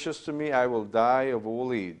is gracious to me, I will die of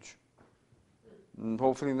old age. And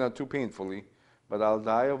hopefully not too painfully, but I'll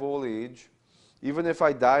die of old age. Even if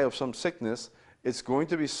I die of some sickness, it's going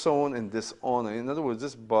to be sown in dishonor. In other words,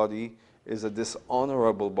 this body is a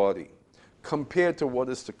dishonorable body compared to what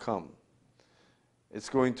is to come. It's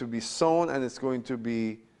going to be sown, and it's going to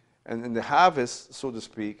be, and in the harvest, so to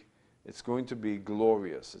speak, it's going to be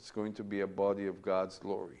glorious. It's going to be a body of God's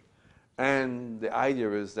glory. And the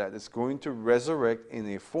idea is that it's going to resurrect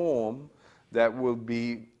in a form that will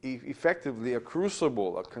be effectively a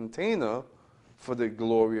crucible, a container for the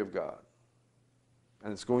glory of God.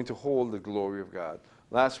 And it's going to hold the glory of God.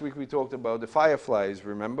 Last week we talked about the fireflies,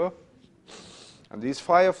 remember? And these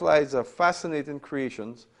fireflies are fascinating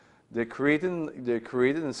creations. They're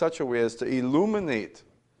created in such a way as to illuminate.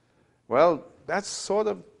 Well, that's sort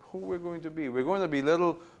of who we're going to be. We're going to be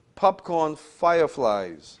little popcorn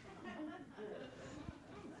fireflies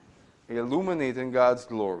illuminating God's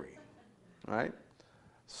glory. Right?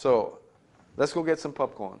 So, let's go get some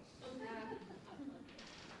popcorn.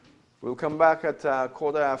 We'll come back at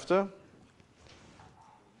quarter after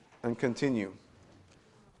and continue.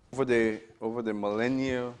 Over the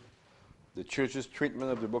millennia, the church's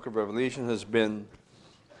treatment of the book of Revelation has been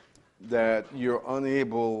that you're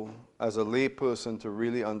unable, as a layperson, to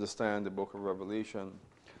really understand the book of Revelation.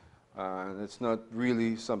 And it's not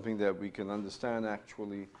really something that we can understand,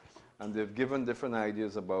 actually. And they've given different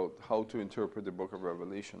ideas about how to interpret the book of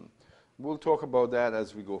Revelation. We'll talk about that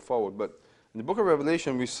as we go forward. But in the book of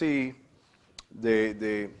Revelation, we see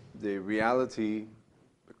the reality,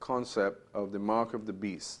 the concept of the mark of the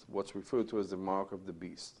beast, what's referred to as the mark of the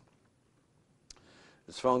beast.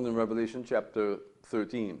 It's found in Revelation chapter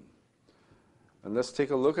 13. And let's take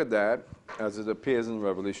a look at that as it appears in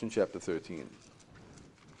Revelation chapter 13.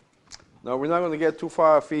 Now, we're not going to get too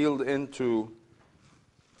far afield into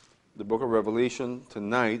the book of Revelation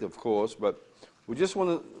tonight, of course, but we just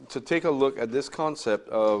want to take a look at this concept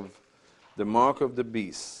of the mark of the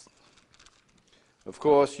beast. Of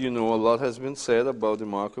course, you know, a lot has been said about the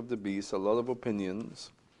mark of the beast, a lot of opinions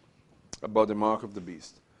about the mark of the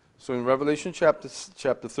beast. So in Revelation chapter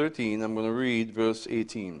 13, I'm going to read verse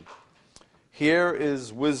 18. Here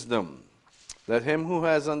is wisdom. Let him who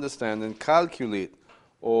has understanding calculate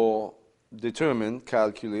or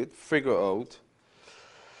calculate, figure out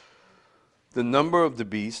the number of the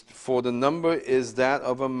beast, for the number is that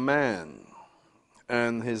of a man,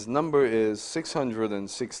 and his number is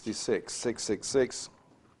 666, 666.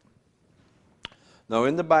 Now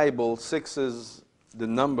in the Bible, 6 is the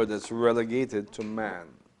number that's relegated to man.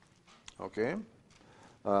 Okay?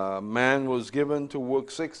 Man was given to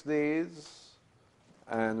work 6 days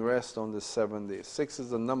and rest on the 7th day. 6 is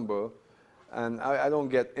the number, and I don't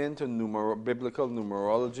get into biblical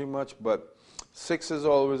numerology much, but 6 is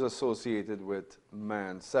always associated with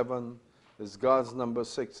man. 7 is God's number,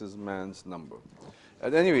 6 is man's number.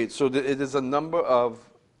 At any rate, so it is a number of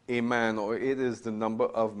a man, or it is the number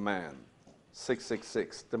of man.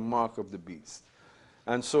 666, the mark of the beast.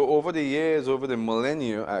 And so over the years, over the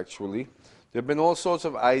millennia actually, there have been all sorts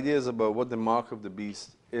of ideas about what the mark of the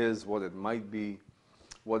beast is, what it might be,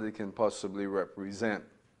 what it can possibly represent.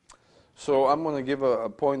 So I'm going to give a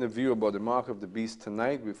point of view about the mark of the beast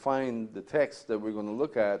tonight. We find the text that we're going to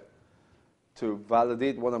look at to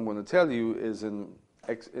validate what I'm going to tell you is in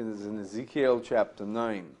Ezekiel chapter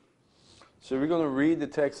 9. So we're going to read the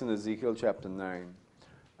text in Ezekiel chapter 9.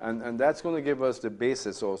 And that's going to give us the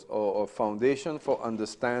basis or foundation for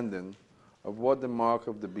understanding of what the mark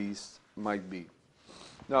of the beast might be.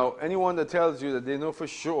 Now, anyone that tells you that they know for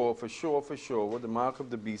sure what the mark of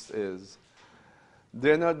the beast is,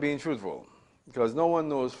 they're not being truthful, because no one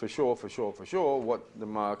knows for sure what the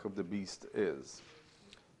mark of the beast is.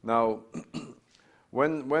 Now,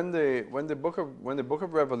 when the book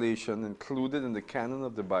of Revelation, included in the canon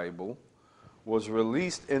of the Bible, was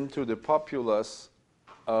released into the populace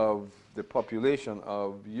of the population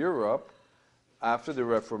of Europe after the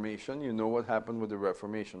Reformation, you know what happened with the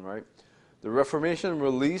Reformation, right? The Reformation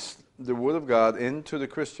released the Word of God into the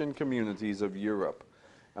Christian communities of Europe.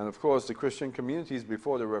 And of course, the Christian communities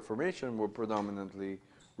before the Reformation were predominantly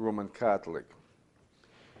Roman Catholic.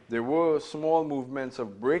 There were small movements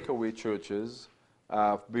of breakaway churches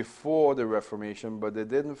before the Reformation, but they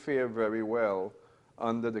didn't fare very well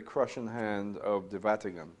under the crushing hand of the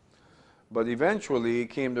Vatican. But eventually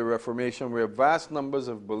came the Reformation, where vast numbers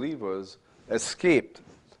of believers escaped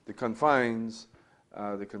the confinement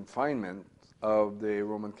of the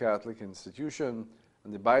Roman Catholic institution,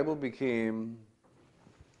 and the Bible became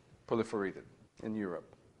proliferated in Europe.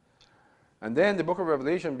 And then the book of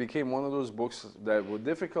Revelation became one of those books that were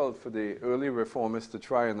difficult for the early reformists to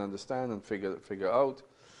try and understand and figure out.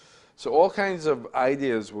 So all kinds of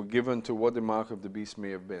ideas were given to what the mark of the beast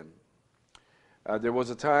may have been. There was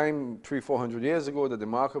a time, 300-400 years ago, that the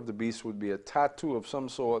mark of the beast would be a tattoo of some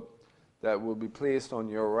sort that would be placed on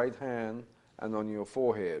your right hand and on your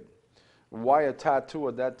forehead. Why a tattoo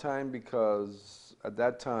at that time? Because at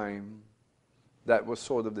that time, that was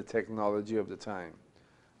sort of the technology of the time.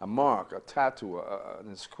 A mark, a tattoo,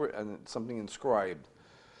 something inscribed.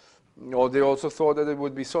 Or they also thought that it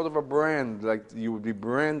would be sort of a brand, like you would be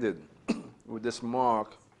branded with this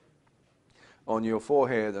mark on your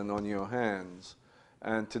forehead and on your hands.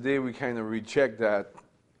 And today we kind of reject that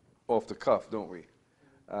off the cuff, don't we?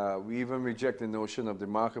 We even reject the notion of the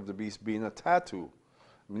mark of the beast being a tattoo.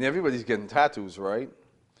 I mean, everybody's getting tattoos, right?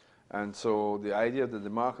 And so the idea that the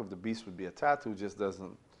mark of the beast would be a tattoo just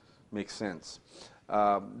doesn't make sense.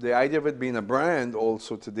 The idea of it being a brand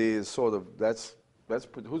also today is sort of,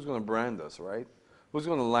 who's going to brand us, right? Who's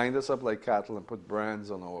going to line us up like cattle and put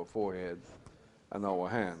brands on our forehead and our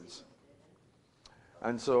hands?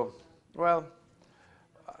 And so, well,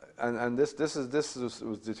 and this was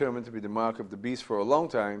determined to be the mark of the beast for a long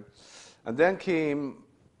time. And then came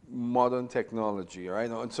modern technology, right?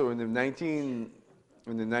 And so in the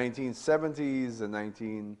 1970s and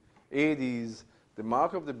 1980s, the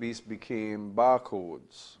mark of the beast became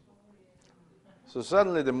barcodes. So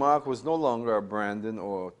suddenly the mark was no longer a branding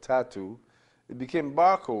or tattoo. It became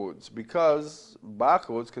barcodes, because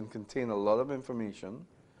barcodes can contain a lot of information,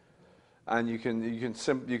 and you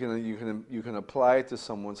can apply it to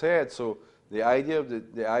someone's head. So the idea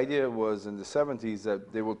was in the 70s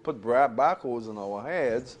that they would put barcodes on our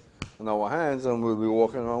heads and our hands, and we'll be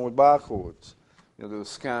walking around with barcodes. You know, they'll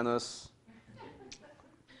scan us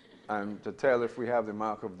and to tell if we have the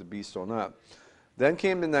mark of the beast or not. Then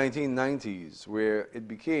came the 1990s, where it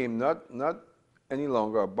became not any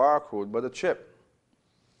longer a barcode, but a chip.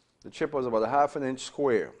 The chip was about a ½ an inch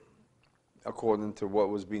square, according to what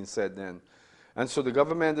was being said then. And so the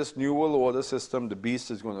government, this New World Order system, the beast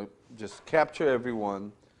is going to just capture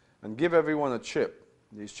everyone and give everyone a chip.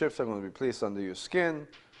 These chips are going to be placed under your skin,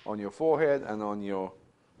 on your forehead, and on your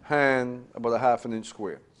hand, about a ½ an inch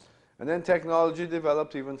square. And then technology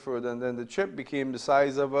developed even further, and then the chip became the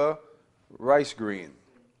size of a rice grain,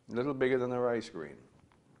 a little bigger than a rice grain.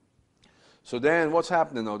 So then what's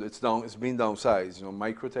happening now? It's being downsized. You know,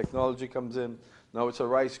 microtechnology comes in. Now it's a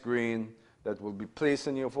rice grain that will be placed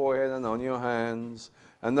in your forehead and on your hands.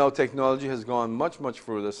 And now technology has gone much, much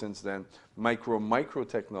further since then. Micro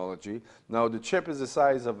technology. Now the chip is the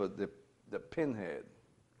size of the pinhead.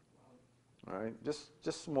 All right?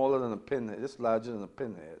 Just smaller than a pinhead, just larger than a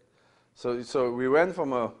pinhead. So we went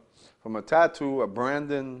from a tattoo, a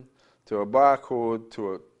branding, to a barcode,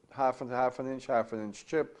 to a half an inch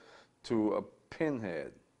chip, to a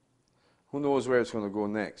pinhead. Who knows where it's going to go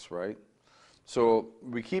next, right? So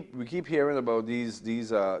we keep hearing about these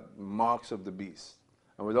marks of the beast,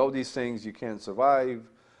 and without these things you can't survive,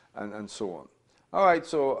 and so on. All right,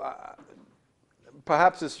 so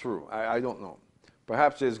perhaps it's true. I don't know.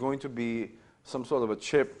 Perhaps there's going to be some sort of a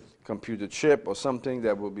chip, computer chip, or something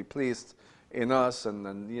that will be placed in us,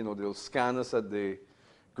 and you know, they'll scan us at the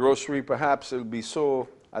grocery. Perhaps it'll be so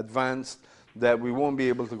advanced that we won't be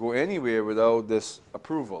able to go anywhere without this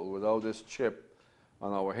approval, without this chip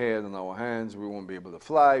on our head and our hands. We won't be able to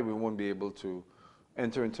fly. We won't be able to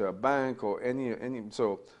enter into a bank or any.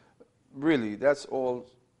 So really, that's all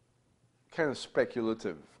kind of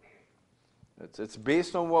speculative. It's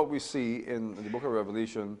based on what we see in the book of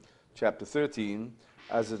Revelation, chapter 13,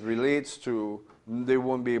 as it relates to they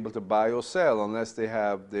won't be able to buy or sell unless they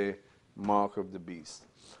have the mark of the beast.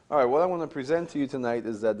 All right, what I want to present to you tonight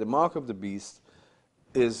is that the mark of the beast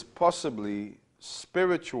is possibly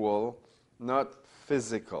spiritual, not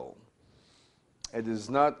physical. It is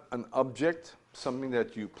not an object, something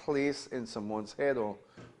that you place in someone's head or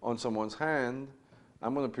on someone's hand.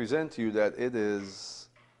 I'm going to present to you that it is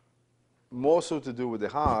more so to do with the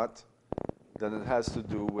heart than it has to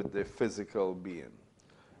do with the physical being.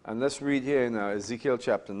 And let's read here in Ezekiel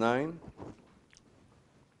chapter 9.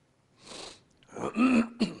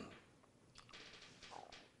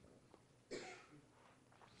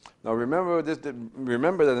 Now remember that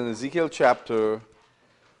in Ezekiel chapter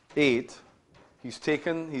 8, he's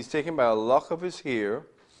taken by a lock of his hair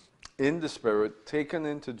in the spirit, taken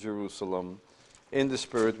into Jerusalem in the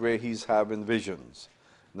spirit where he's having visions.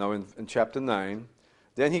 Now in chapter 9,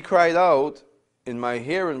 then he cried out in my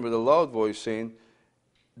hearing with a loud voice, saying,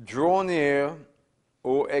 Draw near,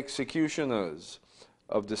 O executioners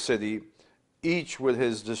of the city, each with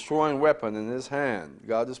his destroying weapon in his hand.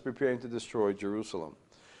 God is preparing to destroy Jerusalem.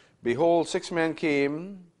 Behold, 6 men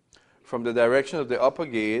came from the direction of the upper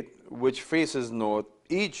gate, which faces north,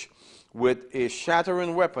 each with a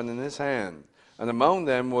shattering weapon in his hand. And among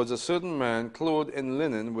them was a certain man clothed in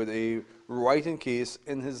linen with a writing case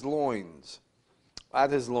in his loins, at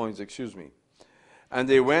his loins, excuse me. And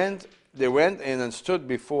they went in and stood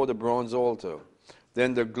before the bronze altar.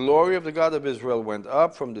 Then the glory of the God of Israel went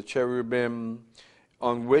up from the cherubim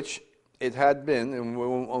on which it had been,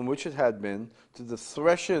 to the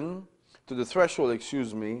threshold,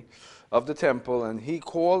 of the temple, and he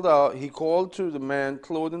called to the man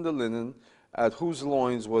clothed in the linen, at whose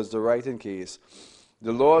loins was the writing case.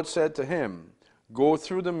 The Lord said to him, Go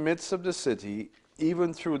through the midst of the city,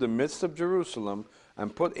 even through the midst of Jerusalem,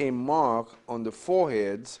 and put a mark on the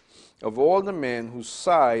foreheads of all the men who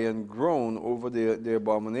sigh and groan over the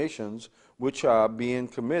abominations which are being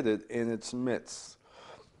committed in its midst.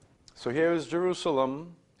 So here is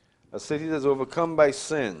Jerusalem, a city that's overcome by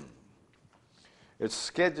sin. It's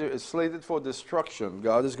slated for destruction.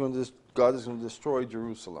 God is going to destroy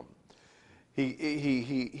Jerusalem.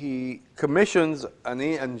 He commissions an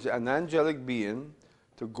angelic being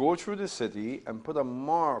to go through the city and put a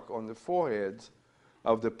mark on the foreheads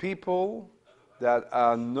of the people that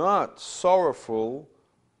are not sorrowful,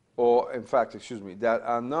 or in fact, that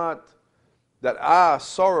are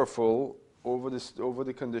sorrowful over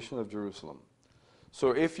the condition of Jerusalem.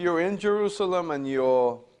 So if you're in Jerusalem and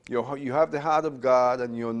you have the heart of God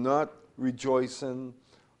and you're not rejoicing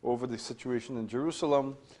over the situation in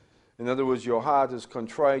Jerusalem, in other words, your heart is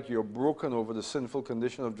contrite, you're broken over the sinful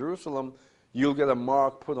condition of Jerusalem, you'll get a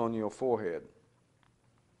mark put on your forehead.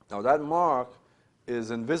 Now that mark is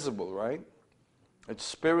invisible, right? It's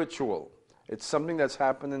spiritual. It's something that's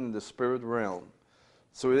happening in the spirit realm.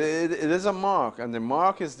 So it is a mark, and the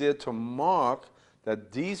mark is there to mark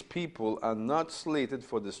that these people are not slated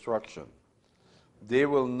for destruction. They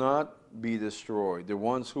will not be destroyed, the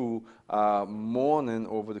ones who are mourning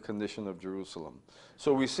over the condition of Jerusalem.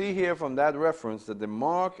 So we see here from that reference that the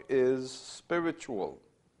mark is spiritual.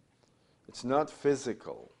 It's not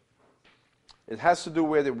physical. It has to do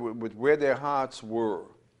with where their hearts were.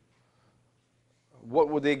 What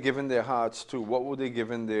were they giving their hearts to? What were they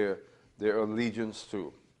giving their allegiance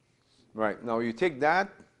to? Right. Now you take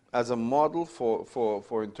that as a model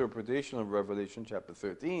for interpretation of Revelation chapter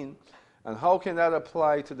 13, and how can that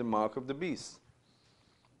apply to the mark of the beast?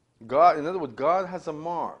 God, in other words, God has a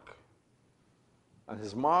mark, and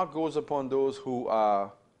his mark goes upon those who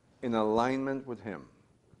are in alignment with him.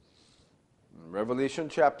 In Revelation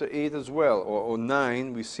chapter 8 as well, or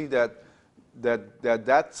 9, we see that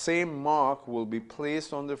same mark will be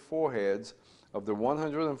placed on the foreheads of the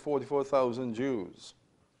 144,000 Jews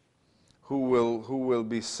who will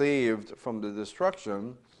be saved from the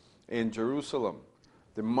destruction in Jerusalem.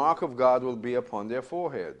 The mark of God will be upon their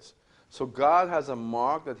foreheads. So God has a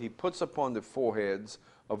mark that he puts upon the foreheads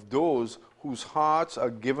of those whose hearts are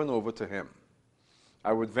given over to him.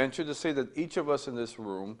 I would venture to say that each of us in this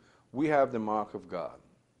room, we have the mark of God.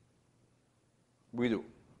 We do.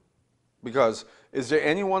 Because is there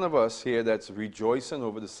any one of us here that's rejoicing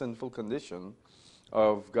over the sinful condition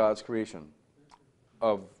of God's creation,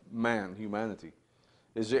 of man, humanity?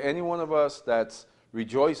 Is there any one of us that's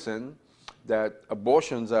rejoicing that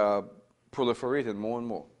abortions are proliferating more and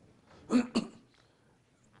more?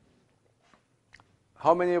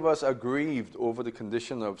 How many of us are grieved over the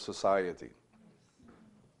condition of society?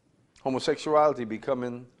 Homosexuality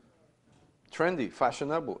becoming trendy,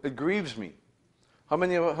 fashionable. It grieves me. How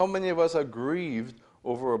many of us are grieved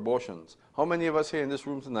over abortions? How many of us here in this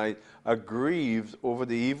room tonight are grieved over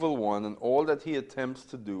the evil one and all that he attempts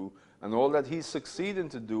to do and all that he's succeeding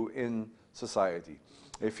to do in society?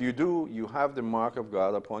 If you do, you have the mark of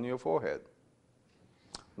God upon your forehead.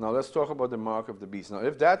 Now let's talk about the mark of the beast. Now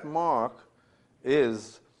if that mark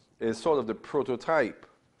is sort of the prototype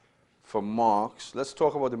for marks, let's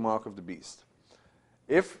talk about the mark of the beast.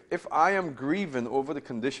 If I am grieving over the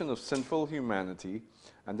condition of sinful humanity,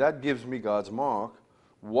 and that gives me God's mark,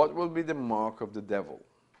 what will be the mark of the devil?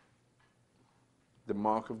 the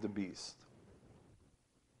mark of the beast.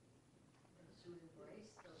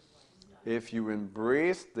 If you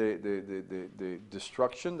embrace the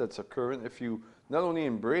destruction that's occurring, if you not only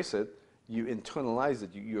embrace it, you internalize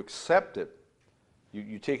it, you accept it,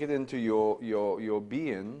 you take it into your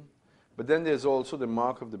being, but then there's also the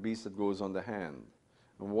mark of the beast that goes on the hand.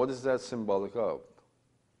 And what is that symbolic of?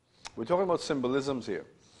 We're talking about symbolisms here.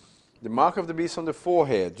 The mark of the beast on the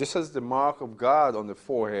forehead, just as the mark of God on the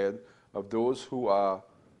forehead of those who are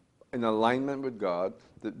in alignment with God,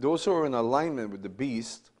 those who are in alignment with the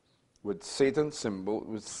beast, with Satan's symbol,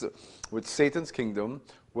 with Satan's kingdom,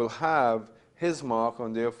 will have his mark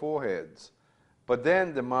on their foreheads. But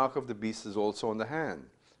then the mark of the beast is also on the hand.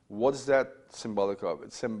 What is that symbolic of?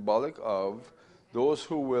 It's symbolic of those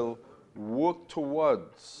who will work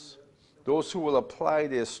towards, those who will apply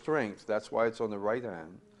their strength, that's why it's on the right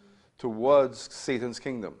hand, towards Satan's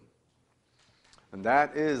kingdom. And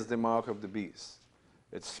that is the mark of the beast.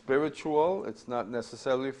 It's spiritual, it's not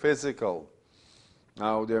necessarily physical.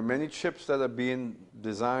 Now, there are many chips that are being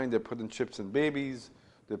designed. They're putting chips in babies,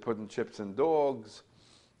 they're putting chips in dogs,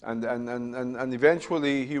 and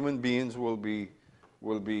eventually human beings will be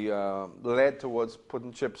led towards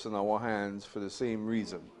putting chips in our hands for the same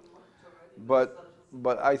reason. But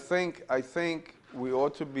I think we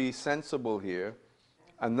ought to be sensible here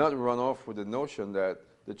and not run off with the notion that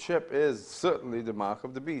the chip is certainly the mark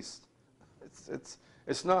of the beast.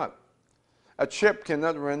 It's not. A chip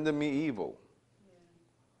cannot render me evil.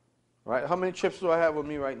 Right? How many chips do I have on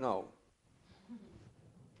me right now?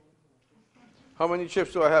 How many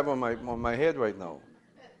chips do I have on my head right now?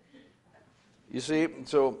 You see,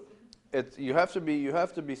 so you have to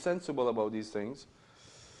be sensible about these things.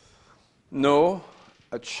 No,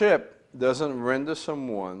 a chip doesn't render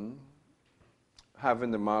someone having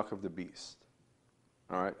the mark of the beast.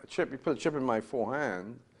 All right, you put a chip in my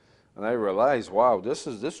forehand, and I realize, wow,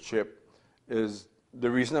 this chip is the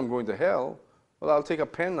reason I'm going to hell. Well, I'll take a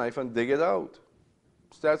penknife and dig it out.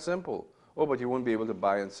 It's that simple. Oh, but you won't be able to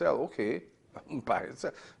buy and sell. Okay, buy and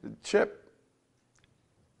sell. The chip,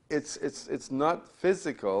 it's not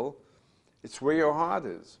physical. It's where your heart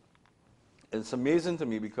is. And it's amazing to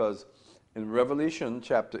me because in Revelation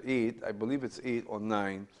chapter 8, I believe it's 8 or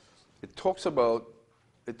 9, it talks about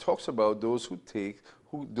those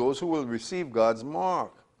who will receive God's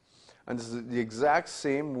mark. And this is the exact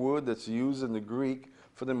same word that's used in the Greek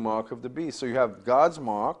for the mark of the beast. So you have God's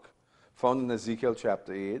mark found in Ezekiel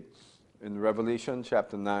chapter 8, in Revelation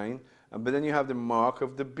chapter 9, but then you have the mark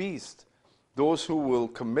of the beast. Those who will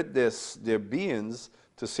commit their beings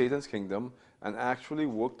to Satan's kingdom and actually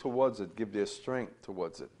work towards it, give their strength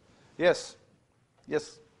towards it. Yes?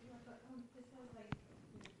 Yes? Yeah, but it says like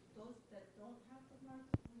those that don't have the mark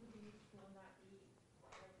of the beast will not eat.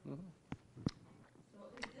 So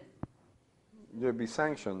is this? There'll be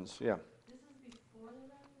sanctions, yeah. This is before the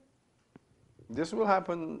rapture? This will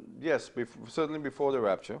happen, yes, certainly before the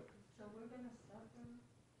rapture. So we're going to suffer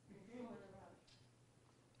before the rapture.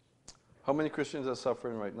 How many Christians are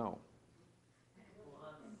suffering right now?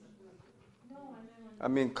 No, I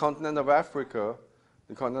mean, the continent of Africa,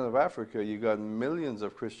 you got millions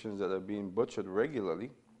of Christians that are being butchered regularly.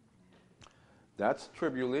 That's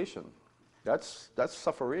tribulation. That's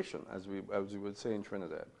sufferation, as we would say in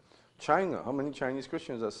Trinidad. China, how many Chinese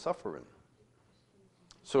Christians are suffering?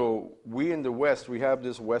 So we in the West, we have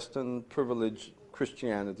this Western privileged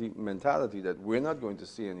Christianity mentality that we're not going to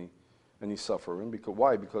see any suffering. Because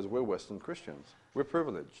why? Because we're Western Christians. We're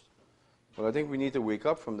privileged. But I think we need to wake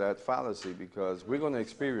up from that fallacy because we're going to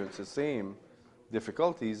experience the same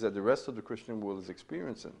difficulties that the rest of the Christian world is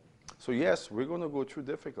experiencing. So yes, we're going to go through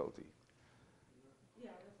difficulty.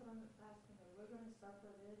 Yeah, that's what I'm asking. We're going to suffer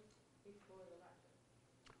this before the rapture.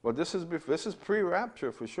 Well, this is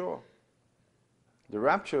pre-rapture for sure. The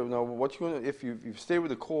rapture, now what you're going to, if you stay with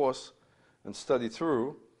the course and study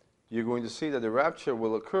through, you're going to see that the rapture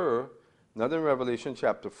will occur not in Revelation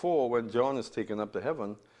chapter 4 when John is taken up to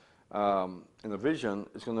heaven in a vision.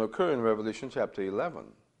 It's going to occur in Revelation chapter 11.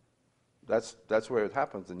 That's where it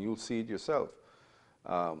happens, and you'll see it yourself.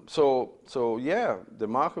 So yeah, the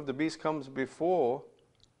mark of the beast comes before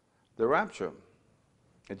the rapture.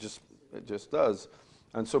 It just does.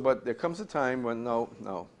 And so, but there comes a time when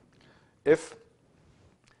no.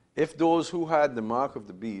 If those who had the mark of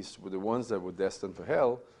the beast were the ones that were destined for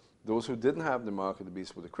hell, those who didn't have the mark of the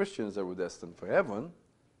beast were the Christians that were destined for heaven,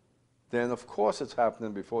 then of course it's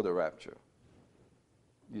happening before the rapture.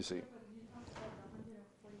 You see.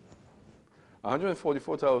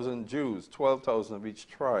 144,000 Jews, 12,000 of each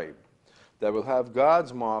tribe, that will have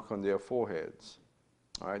God's mark on their foreheads.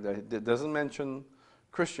 All right, that doesn't mention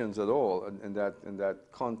Christians at all in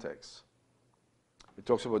that context. It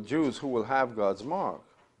talks about Jews who will have God's mark.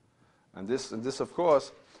 And this, of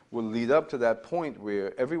course, will lead up to that point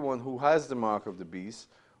where everyone who has the mark of the beast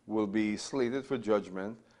will be slated for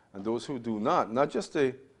judgment, and those who do not just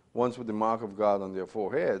the ones with the mark of God on their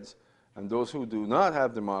foreheads, and those who do not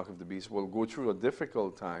have the mark of the beast will go through a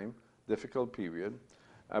difficult time, difficult period.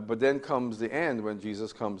 But then comes the end when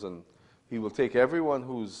Jesus comes and he will take everyone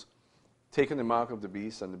who's taken the mark of the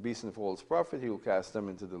beast and the beast and the false prophet, he will cast them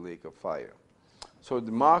into the lake of fire. So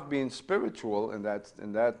the mark being spiritual in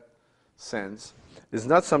that sense is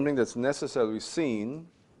not something that's necessarily seen,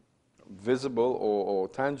 visible, or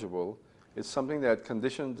tangible. It's something that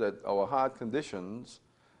conditions, that our heart conditions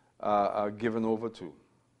are given over to.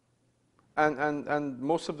 And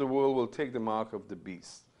most of the world will take the mark of the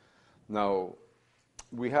beast. Now,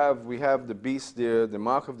 we have the beast there, the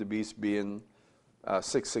mark of the beast being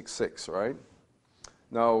 666, right?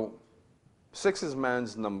 Now, 6 is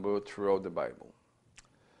man's number throughout the Bible.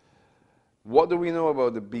 What do we know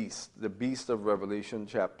about the beast? The beast of Revelation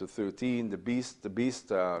chapter 13, the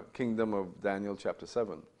beast kingdom of Daniel chapter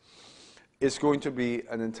 7. It's going to be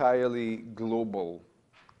an entirely global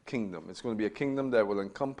kingdom. It's going to be a kingdom that will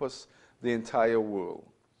encompass the entire world.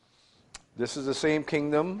 This is the same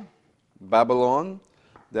kingdom, Babylon,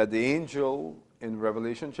 that the angel in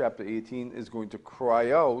Revelation chapter 18 is going to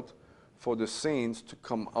cry out for the saints to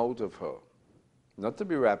come out of her. Not to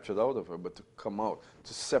be raptured out of her, but to come out,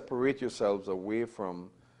 to separate yourselves away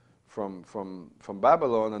from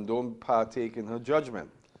Babylon and don't partake in her judgment.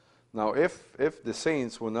 Now, if the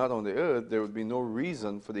saints were not on the earth, there would be no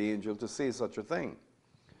reason for the angel to say such a thing.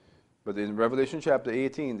 But in Revelation chapter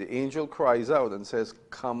 18, the angel cries out and says,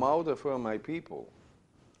 "Come out of her, my people.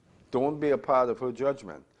 Don't be a part of her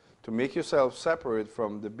judgment," to make yourself separate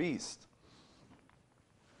from the beast.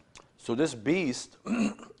 So this beast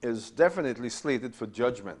is definitely slated for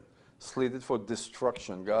judgment, slated for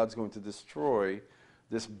destruction. God's going to destroy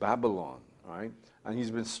this Babylon, right? And he's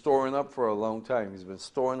been storing up for a long time. He's been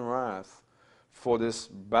storing wrath for this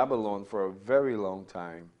Babylon for a very long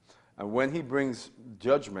time. And when he brings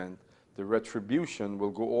judgment, the retribution will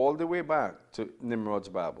go all the way back to Nimrod's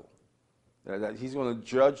Babel. That he's going to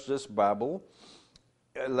judge this Babel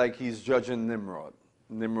like he's judging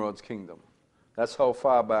Nimrod's kingdom. That's how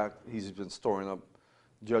far back he's been storing up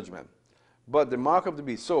judgment. But the mark of the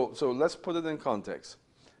beast, so let's put it in context.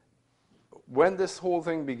 When this whole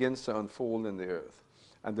thing begins to unfold in the earth,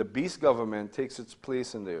 and the beast government takes its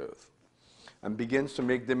place in the earth, and begins to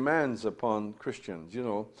make demands upon Christians, you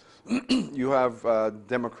know, you have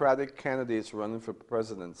Democratic candidates running for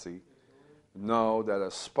presidency now that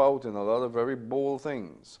are spouting a lot of very bold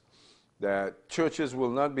things, that churches will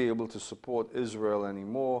not be able to support Israel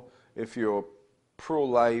anymore. If you're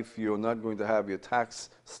pro-life, you're not going to have your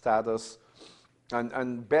tax status.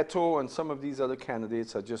 And Beto and some of these other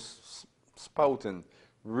candidates are just spouting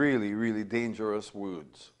really, really dangerous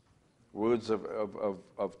words. Words of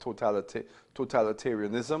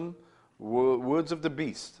totalitarianism, words of the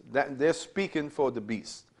beast. They're speaking for the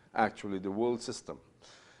beast, actually, the world system.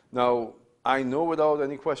 Now, I know without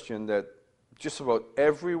any question that just about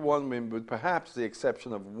everyone, with perhaps the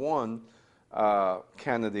exception of one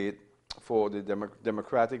candidate for the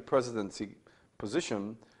Democratic presidency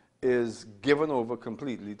position, is given over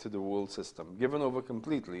completely to the world system, given over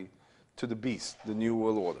completely to the beast, the New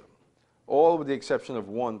World Order. All with the exception of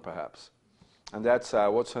one, perhaps. And that's,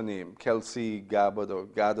 what's her name? Kelsey Gabbard or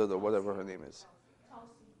Gaddard or whatever her name is.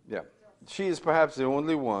 Yeah. She is perhaps the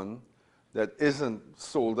only one that isn't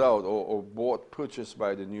sold out or purchased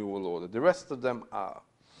by the New World Order. The rest of them are.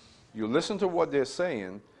 You listen to what they're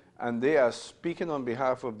saying, and they are speaking on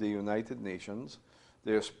behalf of the United Nations.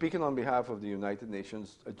 They are speaking on behalf of the United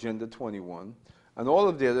Nations Agenda 21, and all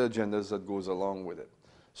of the other agendas that goes along with it.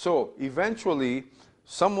 So eventually,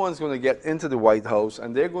 someone's going to get into the White House,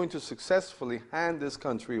 and they're going to successfully hand this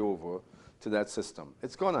country over to that system.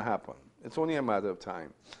 It's going to happen. It's only a matter of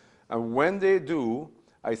time. And when they do,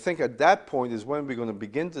 I think at that point is when we're going to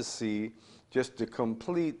begin to see just the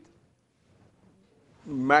complete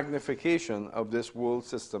magnification of this world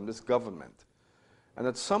system, this government. And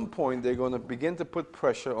at some point, they're going to begin to put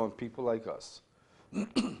pressure on people like us.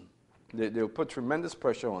 They'll put tremendous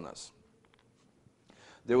pressure on us.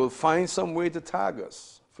 They will find some way to tag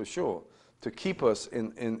us, for sure, to keep us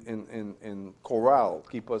in corral,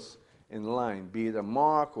 keep us in line, be it a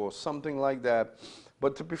mark or something like that.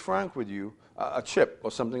 But to be frank with you, a chip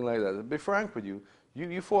or something like that, to be frank with you,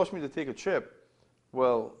 you force me to take a chip,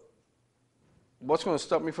 well, what's going to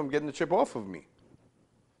stop me from getting the chip off of me?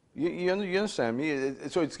 You understand me?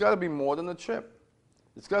 So it's got to be more than a chip.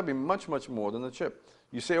 It's got to be much, much more than a chip.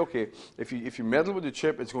 You say, okay, if you meddle with the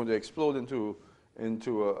chip, it's going to explode into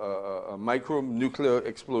into a micronuclear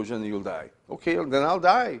explosion and you'll die. Okay, then I'll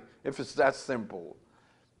die if it's that simple.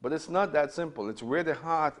 But it's not that simple. It's where the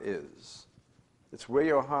heart is. It's where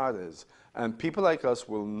your heart is. And people like us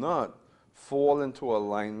will not fall into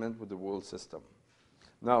alignment with the world system.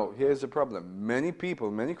 Now, here's the problem. Many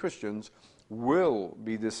people, many Christians, will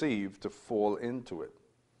be deceived to fall into it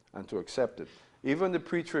and to accept it. Even the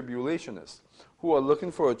pre-tribulationists who are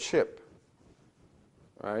looking for a chip,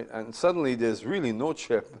 right? And suddenly there's really no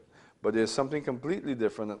chip, but there's something completely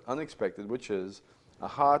different and unexpected, which is a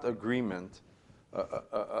heart agreement,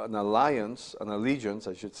 an alliance, an allegiance,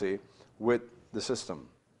 I should say, with the system.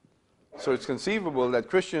 So it's conceivable that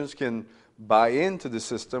Christians can buy into the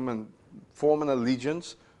system and form an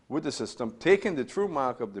allegiance with the system, taking the true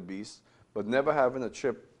mark of the beast, but never having a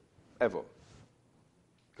chip ever.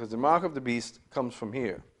 Because the mark of the beast comes from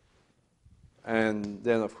here. And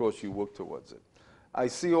then, of course, you work towards it. I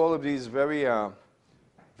see all of these very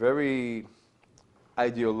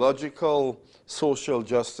ideological, social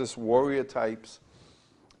justice warrior types,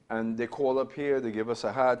 and they call up here, they give us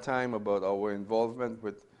a hard time about our involvement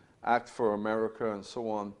with Act for America and so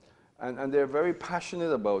on. And they're very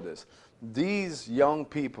passionate about this. These young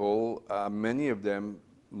people, many of them,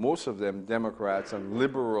 most of them Democrats and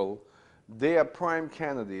liberal, they are prime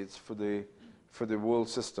candidates for the world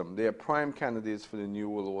system. They are prime candidates for the New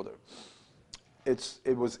World Order.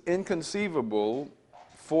 It was inconceivable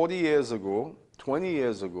 40 years ago, 20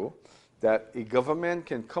 years ago, that a government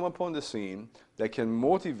can come upon the scene that can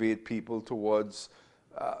motivate people towards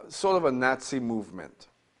sort of a Nazi movement.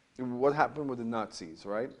 What happened with the Nazis,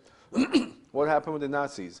 right? What happened with the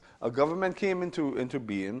Nazis? A government came into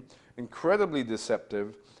being, incredibly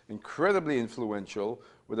deceptive, incredibly influential,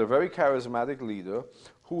 with a very charismatic leader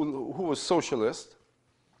who was socialist,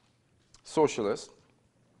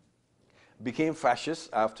 became fascist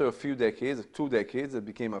after a few decades, 2 decades, it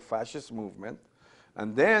became a fascist movement,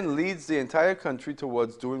 and then leads the entire country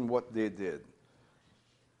towards doing what they did,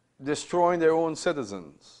 destroying their own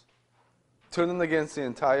citizens, turning against the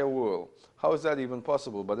entire world. How is that even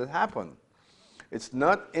possible? But it happened. It's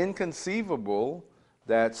not inconceivable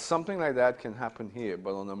that something like that can happen here,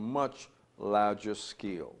 but on a much larger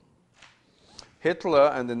scale.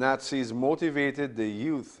 Hitler and the Nazis motivated the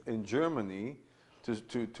youth in Germany to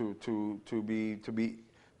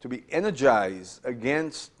be energized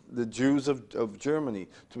against the Jews of Germany,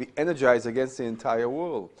 to be energized against the entire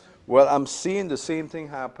world. Well, I'm seeing the same thing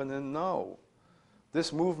happening now.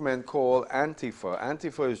 This movement called Antifa.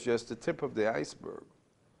 Antifa is just the tip of the iceberg.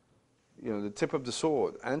 You know, the tip of the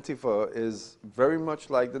sword. Antifa is very much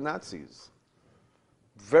like the Nazis.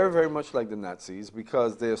 Very, very much like the Nazis,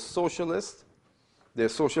 because they're socialists, they're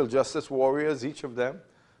social justice warriors, each of them.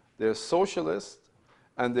 They're socialists,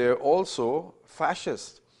 and they're also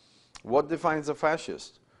fascist. What defines a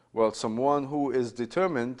fascist? Well, someone who is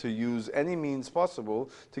determined to use any means possible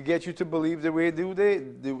to get you to believe the way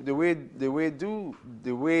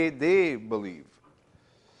they believe.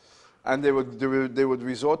 And they would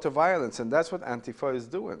resort to violence, and that's what Antifa is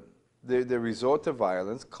doing. They resort to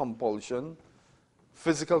violence, compulsion,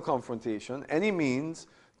 physical confrontation, any means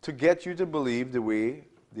to get you to believe the way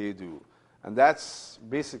they do. And that's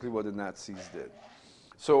basically what the Nazis did.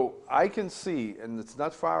 So I can see, and it's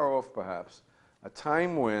not far off perhaps, a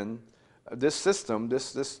time when this system,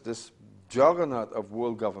 this juggernaut of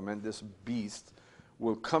world government, this beast,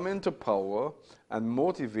 will come into power and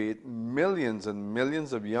motivate millions and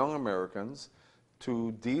millions of young Americans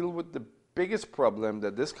to deal with the biggest problem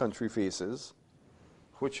that this country faces,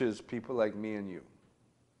 which is people like me and you.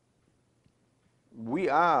 We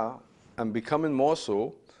are, and becoming more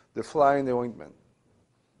so, the fly in the ointment,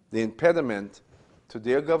 the impediment to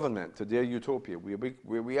their government, to their utopia,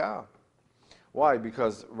 where we are. Why?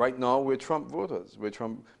 Because right now we're Trump voters. We're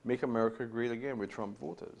Trump, make America great again. We're Trump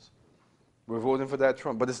voters. We're voting for that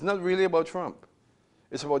Trump. But it's not really about Trump.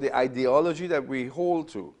 It's about the ideology that we hold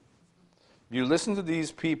to. You listen to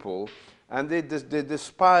these people, and they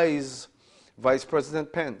despise Vice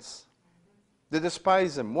President Pence. They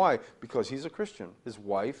despise him. Why? Because he's a Christian. His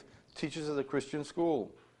wife teaches at a Christian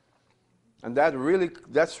school. And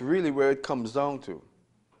that's really where it comes down to.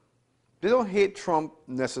 They don't hate Trump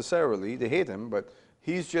necessarily. They hate him, but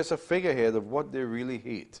he's just a figurehead of what they really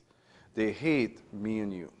hate. They hate me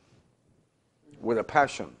and you with a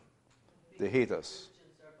passion. They hate us.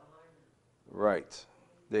 Right.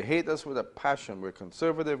 They hate us with a passion. We're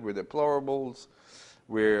conservative, we're deplorables,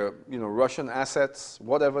 we're, Russian assets,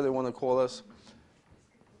 whatever they want to call us.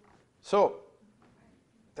 So,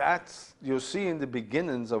 you're seeing the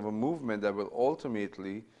beginnings of a movement that will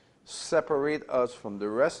ultimately separate us from the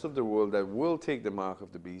rest of the world that will take the mark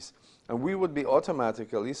of the beast, and we would be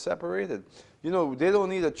automatically separated. You know, they don't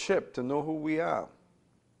need a chip to know who we are.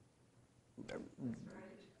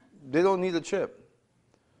 They don't need a chip.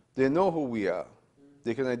 They know who we are.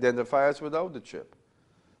 They can identify us without the chip.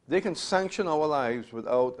 They can sanction our lives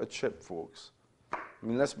without a chip, folks. I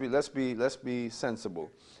mean, let's be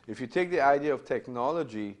sensible. If you take the idea of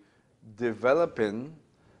technology developing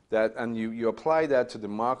that and you apply that to the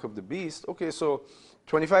mark of the beast, okay, so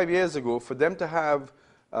 25 years ago, for them to have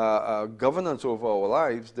governance over our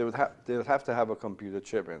lives, they would have to have a computer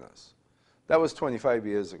chip in us. That was 25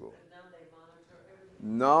 years ago. And now they monitor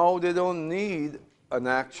everything. Now they don't need an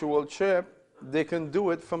actual chip. They can do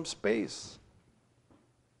it from space.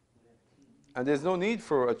 And there's no need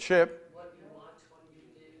for a chip. What you watch, what you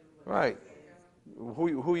do. Right.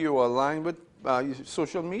 Who you align with,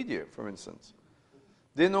 social media, for instance.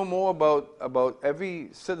 They know more about every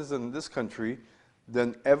citizen in this country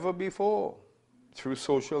than ever before through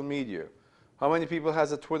social media. How many people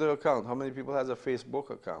has a Twitter account? How many people has a Facebook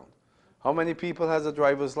account? How many people has a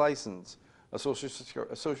driver's license, a social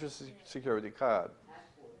security card?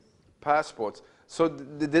 Passports. So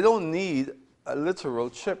they don't need a literal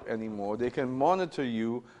chip anymore. They can monitor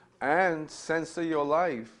you and censor your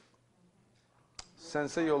life.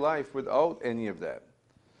 Censor your life without any of that.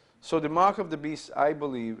 So the mark of the beast, I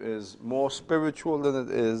believe, is more spiritual than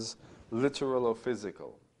it is literal or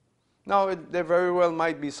physical. Now, there very well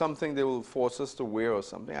might be something they will force us to wear or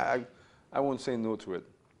something. I won't say no to it.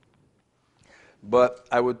 But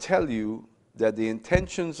I would tell you that the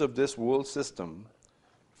intentions of this world system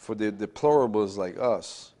for the deplorables like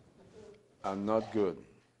us are not good.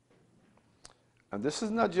 And this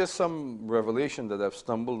is not just some revelation that I've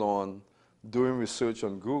stumbled on doing research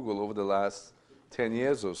on Google over the last 10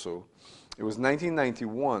 years or so. It was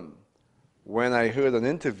 1991 when I heard an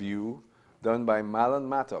interview done by Malan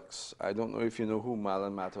Mattox. I don't know if you know who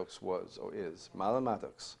Malan Mattox was or is. Malan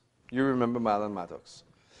Mattox. You remember Malan Mattox.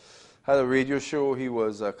 Had a radio show. He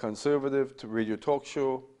was a conservative radio talk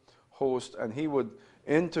show host, and he would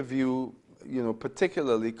interview,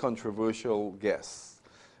 particularly controversial guests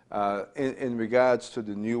in regards to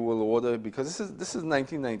the New World Order, because this is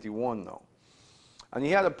 1991 now. And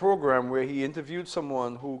he had a program where he interviewed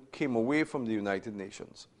someone who came away from the United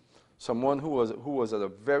Nations, someone who was at a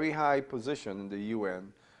very high position in the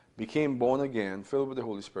UN, became born again, filled with the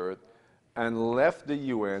Holy Spirit, and left the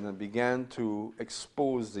UN and began to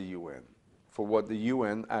expose the UN for what the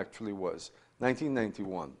UN actually was.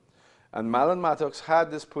 1991. And Malan Mattox had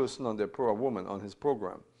this person on a woman on his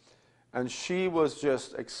program, and she was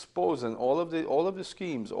just exposing all of the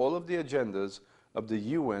schemes, all of the agendas of the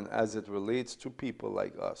UN as it relates to people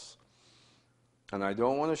like us. And I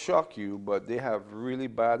don't want to shock you, but they have really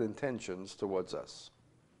bad intentions towards us.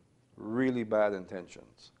 Really bad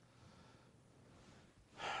intentions.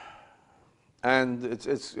 And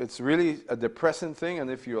it's really a depressing thing,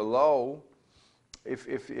 and if you allow,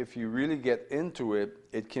 if you really get into it,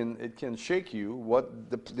 it can shake you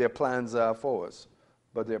what their plans are for us.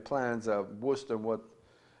 But their plans are worse than what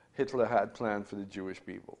Hitler had planned for the Jewish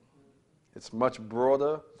people. It's much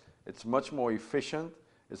broader, it's much more efficient,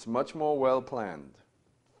 it's much more well planned.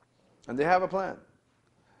 And they have a plan.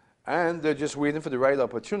 And they're just waiting for the right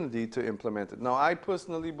opportunity to implement it. Now, I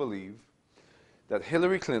personally believe that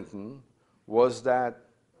Hillary Clinton was that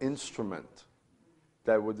instrument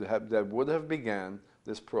that would have began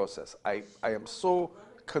this process. I am so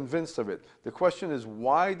convinced of it. The question is,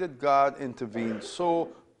 why did God intervene so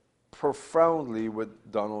profoundly with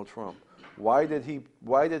Donald Trump? Why did he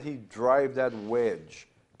drive that wedge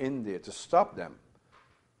in there to stop them?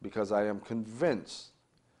 Because I am convinced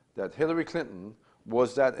that Hillary Clinton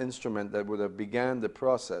was that instrument that would have began the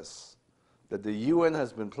process that the UN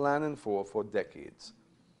has been planning for decades,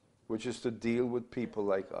 which is to deal with people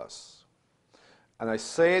like us. And I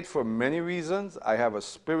say it for many reasons. I have a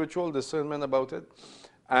spiritual discernment about it,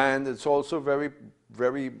 and it's also very,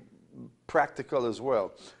 very practical as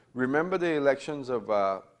well. Remember the elections of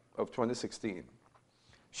 2016.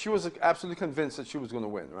 She was absolutely convinced that she was going to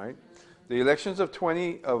win, right? The elections of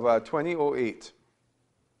 2008,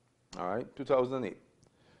 all right, 2008.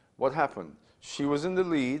 What happened? She was in the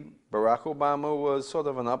lead. Barack Obama was sort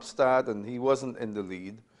of an upstart, and he wasn't in the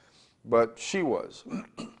lead, but she was.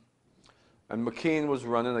 And McCain was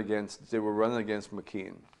they were running against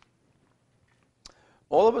McCain.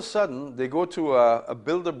 All of a sudden, they go to a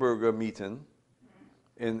Bilderberger meeting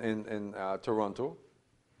in Toronto.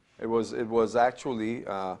 It was actually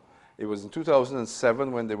in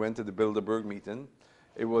 2007 when they went to the Bilderberg meeting.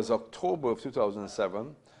 It was October of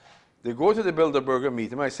 2007, They go to the Bilderberger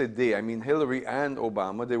meeting. I say they, I mean Hillary and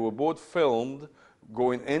Obama. They were both filmed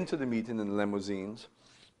going into the meeting in limousines.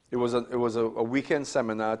 It was a weekend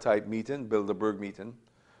seminar type meeting, Bilderberg meeting.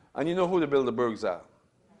 And you know who the Bilderbergs are?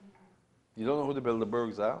 You don't know who the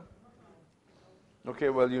Bilderbergs are? Okay,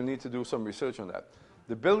 well, you need to do some research on that.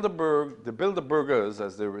 The Bilderbergers,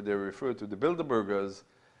 as they're referred to, the Bilderbergers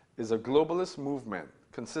is a globalist movement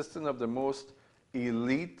consisting of the most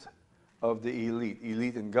elite of the elite.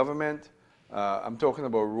 Elite in government. I'm talking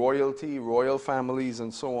about royalty, royal families,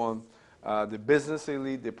 and so on. The business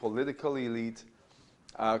elite, the political elite.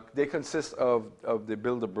 They consist of the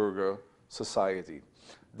Bilderberger society.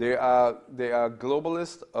 They are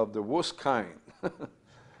globalists of the worst kind.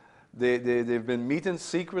 They've been meeting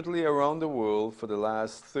secretly around the world for the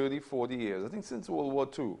last 30, 40 years. I think since World War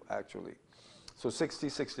II, actually. So 60,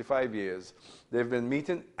 65 years. They've been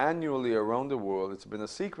meeting annually around the world. It's been a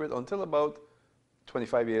secret until about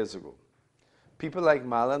 25 years ago. People like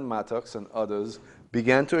Marlon Mattox and others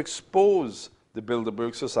began to expose the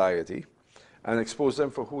Bilderberg Society and expose them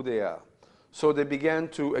for who they are. So they began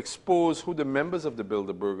to expose who the members of the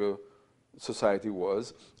Bilderberger Society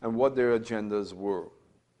was and what their agendas were.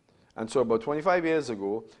 And so about 25 years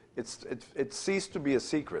ago, it ceased to be a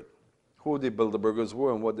secret who the Bilderbergers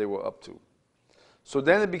were and what they were up to. So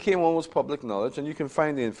then it became almost public knowledge, and you can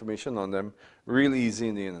find the information on them real easy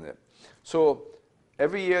in the internet. So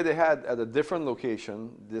every year they had at a different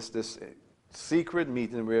location this secret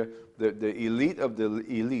meeting where the elite of the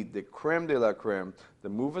elite, the creme de la creme, the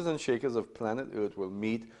movers and shakers of planet Earth will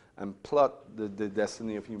meet and plot the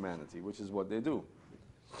destiny of humanity, which is what they do.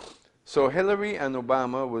 So Hillary and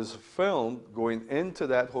Obama was filmed going into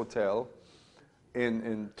that hotel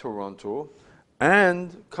in Toronto,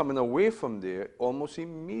 and coming away from there almost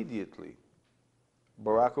immediately.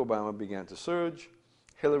 Barack Obama began to surge,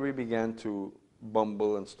 Hillary began to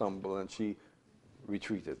bumble and stumble, and she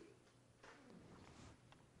retreated.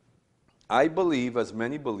 I believe, as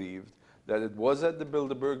many believed, that it was at the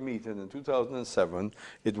Bilderberg meeting in 2007,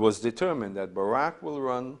 it was determined that Barack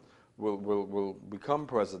will become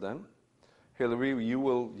president. Hillary, you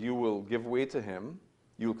will give way to him,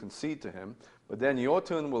 you will concede to him, but then your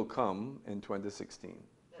turn will come in 2016.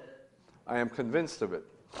 I am convinced of it,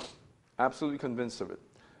 absolutely convinced of it.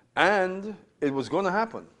 And it was going to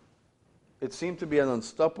happen. It seemed to be an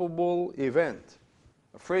unstoppable event,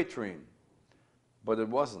 a freight train, but it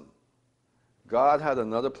wasn't. God had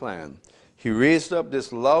another plan. He raised up this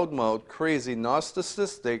loudmouth, crazy,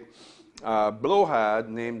 narcissistic blowhard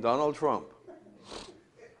named Donald Trump.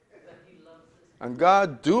 And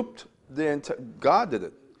God duped God did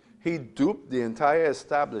it. He duped the entire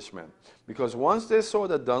establishment. Because once they saw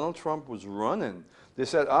that Donald Trump was running, they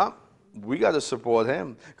said, we got to support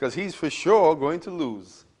him because he's for sure going to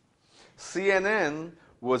lose. CNN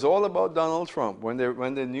was all about Donald Trump when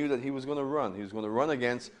they knew that he was going to run. He was going to run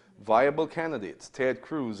against viable candidates, Ted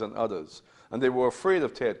Cruz and others. And they were afraid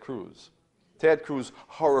of Ted Cruz. Ted Cruz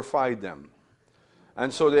horrified them.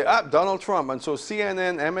 And so they, Donald Trump. And so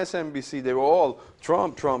CNN, MSNBC, they were all,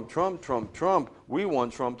 Trump, Trump, Trump, Trump, Trump. We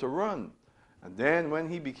want Trump to run. And then when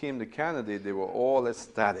he became the candidate, they were all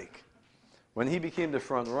ecstatic. When he became the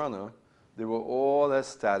front runner, they were all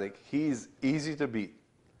ecstatic. He's easy to beat.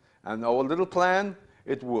 And our little plan,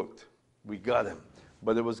 it worked. We got him.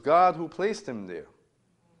 But it was God who placed him there.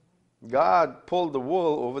 God pulled the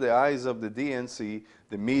wool over the eyes of the DNC,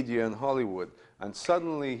 the media, and Hollywood. And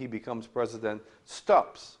suddenly he becomes president,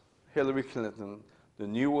 stops Hillary Clinton, the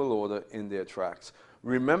New World Order, in their tracks.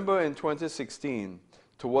 Remember in 2016,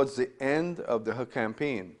 towards the end of her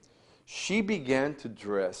campaign, she began to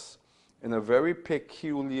dress in a very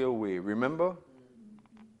peculiar way. Remember?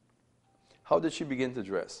 How did she begin to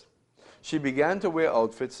dress? She began to wear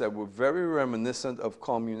outfits that were very reminiscent of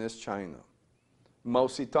communist China. Mao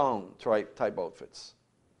Zedong type outfits.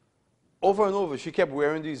 Over and over, she kept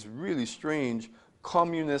wearing these really strange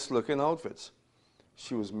communist-looking outfits.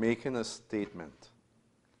 She was making a statement.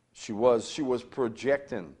 She was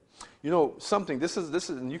projecting. You know something. This is,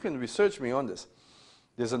 and you can research me on this.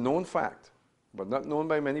 There's a known fact, but not known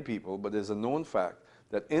by many people. But there's a known fact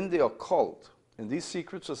that in the occult, in these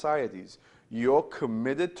secret societies, you're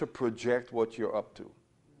committed to project what you're up to.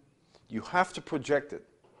 You have to project it.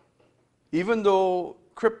 Even though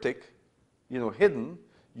cryptic, hidden,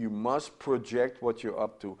 you must project what you're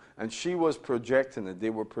up to. And she was projecting it. They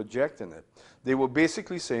were projecting it. They were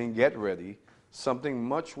basically saying, get ready, something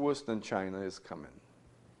much worse than China is coming.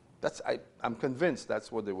 I'm convinced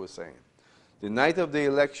that's what they were saying. The night of the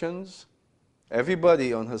elections,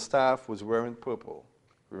 everybody on her staff was wearing purple.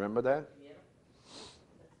 Remember that? Yeah.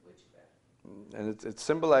 That's witchcraft. And it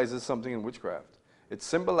symbolizes something in witchcraft. It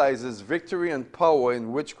symbolizes victory and power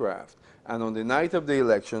in witchcraft. And on the night of the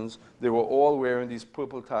elections, they were all wearing these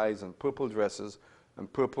purple ties and purple dresses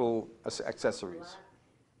and purple accessories.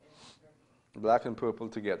 Black and purple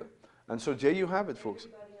together. And so there you have it, folks.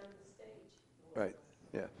 Everybody on the stage. Right,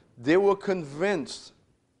 yeah. They were convinced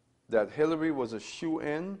that Hillary was a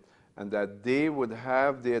shoo-in and that they would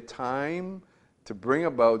have their time to bring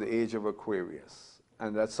about the age of Aquarius.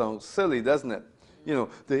 And that sounds silly, doesn't it? You know,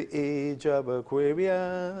 the age of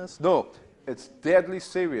Aquarius. No, it's deadly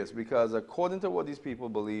serious because according to what these people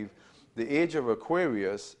believe, the age of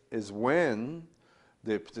Aquarius is when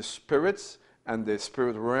the spirits and the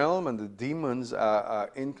spirit realm and the demons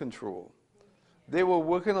are in control. They were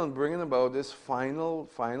working on bringing about this final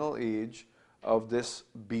age of this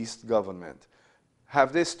beast government.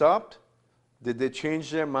 Have they stopped? Did they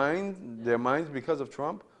change their minds because of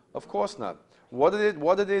Trump? Of course not. What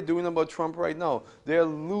are they doing about Trump right now? They're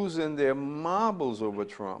losing their marbles over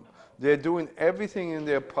Trump. They're doing everything in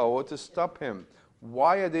their power to stop him.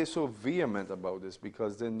 Why are they so vehement about this?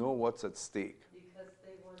 Because they know what's at stake. Because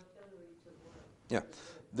they want Hillary to win. Yeah,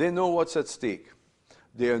 they know what's at stake.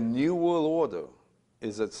 Their new world order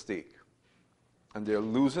is at stake. And they're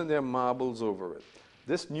losing their marbles over it.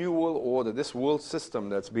 This new world order, this world system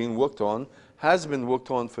that's being worked on, has been worked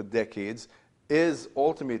on for decades, is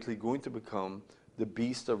ultimately going to become the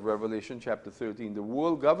beast of Revelation chapter 13, the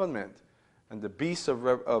world government, and the beast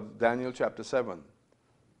of Daniel chapter 7,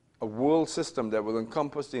 a world system that will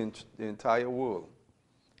encompass the entire world.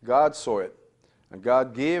 God saw it, and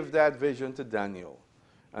God gave that vision to Daniel.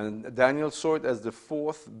 And Daniel saw it as the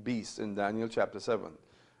fourth beast in Daniel chapter 7,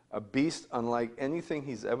 a beast unlike anything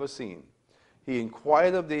he's ever seen. He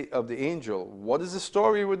inquired of the angel, what is the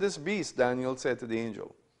story with this beast? Daniel said to the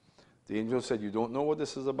angel. The angel said, you don't know what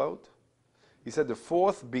this is about? He said, the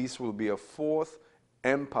fourth beast will be a fourth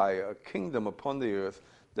empire, a kingdom upon the earth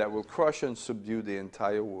that will crush and subdue the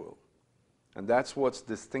entire world. And that's what's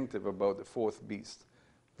distinctive about the fourth beast.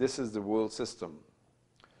 This is the world system.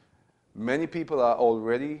 Many people have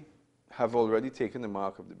already taken the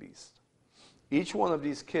mark of the beast. Each one of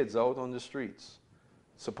these kids out on the streets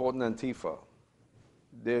supporting Antifa,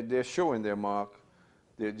 they're showing their mark.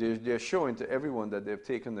 They're showing to everyone that they've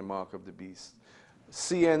taken the mark of the beast.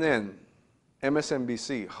 CNN,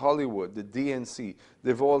 MSNBC, Hollywood, the DNC,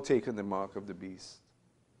 they've all taken the mark of the beast.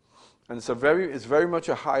 And it's very much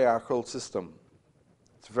a hierarchical system.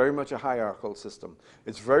 It's very much a hierarchical system.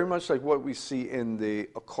 It's very much like what we see in the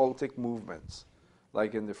occultic movements,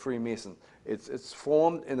 like in the Freemason. It's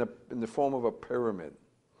formed in the form of a pyramid,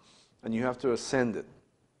 and you have to ascend it.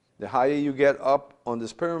 The higher you get up on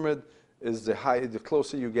this pyramid is the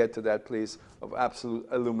closer you get to that place of absolute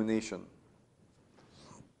illumination.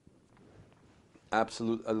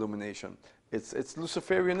 Absolute illumination. It's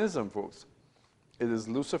Luciferianism, folks. It is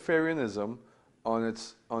Luciferianism on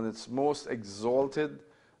its most exalted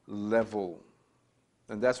level.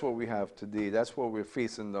 And that's what we have today. That's what we're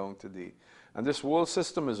facing down today. And this world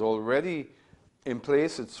system is already in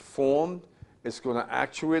place. It's formed. It's going to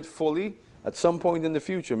actuate fully at some point in the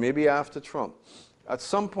future, maybe after Trump. At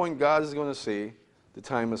some point, God is going to say, the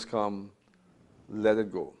time has come, let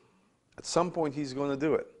it go. At some point, he's going to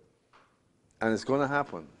do it. And it's going to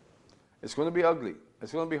happen. It's going to be ugly.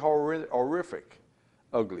 It's going to be horrific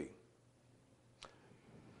ugly.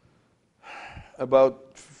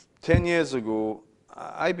 About 10 years ago,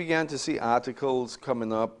 I began to see articles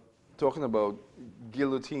coming up talking about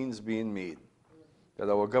guillotines being made, that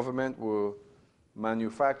our government were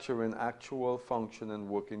manufacturing actual functioning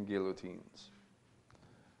working guillotines.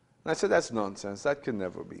 And I said, that's nonsense. That can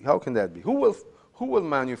never be. How can that be? Who will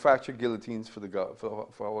manufacture guillotines for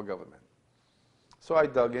our government? So I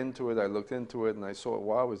dug into it, I looked into it, and I saw,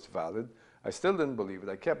 wow, it's valid. I still didn't believe it.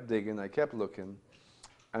 I kept digging, I kept looking,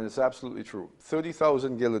 and it's absolutely true.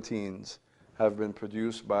 30,000 guillotines have been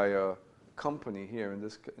produced by a company here in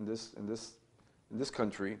this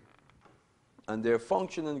country, and they're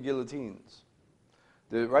functioning guillotines.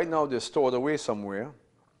 Right now they're stored away somewhere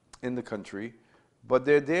in the country, but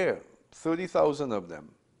they're there, 30,000 of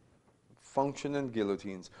them, functioning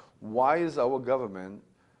guillotines. Why is our government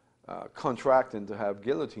contracting to have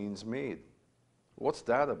guillotines made? What's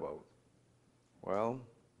that about? Well,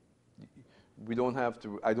 I don't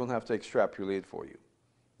have to extrapolate for you.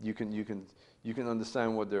 You can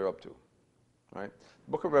understand what they're up to, right?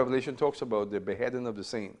 The book of Revelation talks about the beheading of the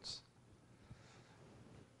saints.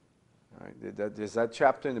 Right? There's that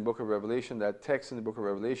chapter in the book of Revelation, that text in the book of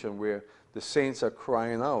Revelation where the saints are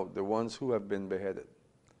crying out, the ones who have been beheaded.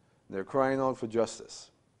 They're crying out for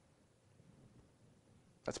justice.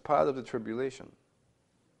 That's part of the tribulation.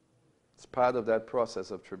 It's part of that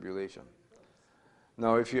process of tribulation.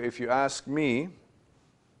 Now, if you ask me,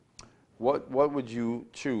 what would you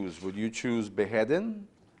choose? Would you choose beheading,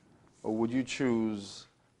 or would you choose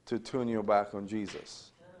to turn your back on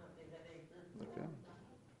Jesus? Okay.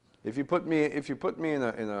 If you put me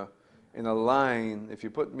in a line, if you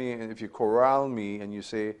corral me and you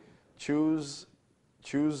say, choose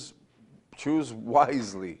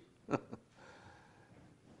wisely,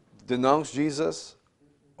 denounce Jesus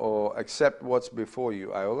or accept what's before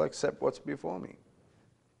you, I will accept what's before me.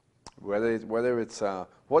 Whether it's whatever it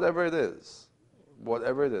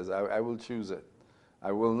is, I will choose it.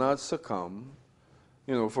 I will not succumb.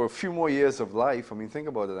 You know, for a few more years of life. I mean, think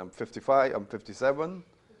about it. I'm 55. I'm 57.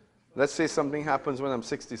 Let's say something happens when I'm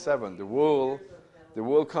 67. The world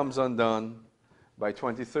comes undone by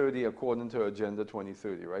 2030, according to Agenda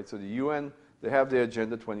 2030, right? So the UN, they have their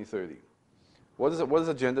Agenda 2030. What is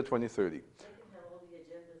Agenda 2030? They can have all the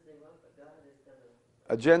agendas they want, but God is going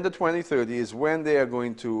to... Agenda 2030 is when they are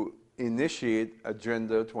going to initiate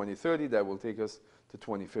Agenda 2030 that will take us to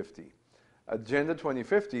 2050. Agenda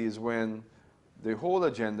 2050 is when the whole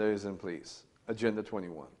agenda is in place, Agenda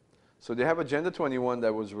 21. So they have Agenda 21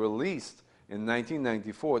 that was released in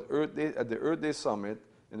 1994 at the Earth Day Summit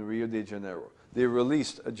in Rio de Janeiro. They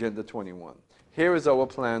released Agenda 21. Here is our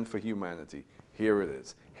plan for humanity. Here it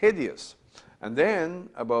is. Hideous. And then,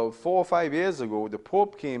 about 4 or 5 years ago, the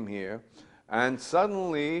Pope came here, and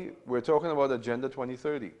suddenly we're talking about Agenda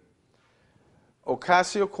 2030.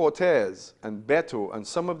 Ocasio-Cortez and Beto and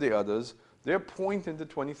some of the others, they're pointing to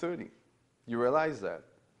 2030. You realize that?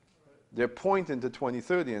 They're pointing to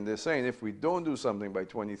 2030, and they're saying if we don't do something by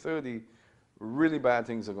 2030, really bad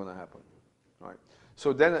things are going to happen. Right?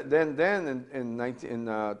 So then in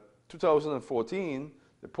 2014,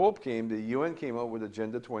 the Pope came, the UN came out with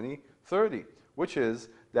Agenda 2030, which is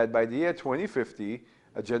that by the year 2050,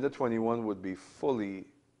 Agenda 21 would be fully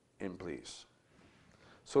in place.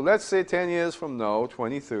 So let's say 10 years from now,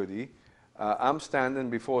 2030, I'm standing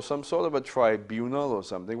before some sort of a tribunal or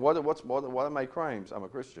something. What are my crimes? I'm a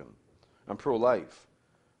Christian. I'm pro-life.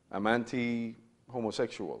 I'm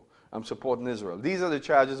anti-homosexual. I'm supporting Israel. These are the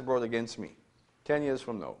charges brought against me 10 years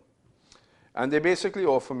from now. And they basically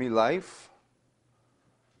offer me life.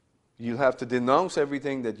 You'll have to denounce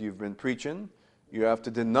everything that you've been preaching. You have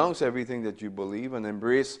to denounce everything that you believe and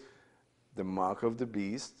embrace the mark of the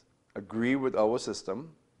beast, agree with our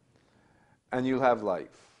system, and you'll have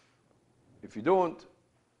life. If you don't,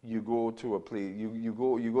 you go to a place, you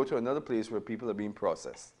go to another place where people are being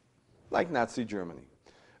processed, like Nazi Germany.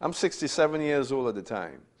 I'm 67 years old at the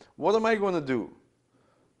time. What am I going to do?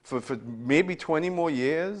 For maybe 20 more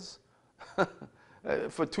years?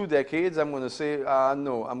 For 2 decades, I'm going to say,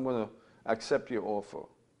 no, I'm going to accept your offer.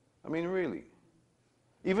 I mean, really.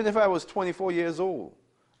 Even if I was 24 years old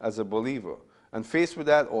as a believer and faced with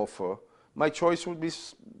that offer, my choice would be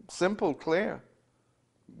simple, clear.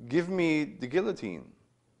 Give me the guillotine.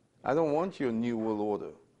 I don't want your new world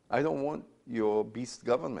order. I don't want your beast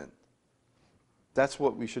government. That's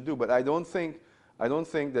what we should do. But I don't think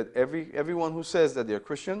that everyone who says that they're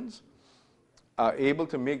Christians are able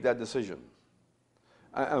to make that decision.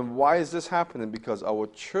 And why is this happening? Because our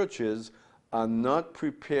churches are not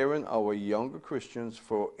preparing our younger Christians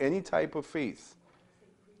for any type of faith,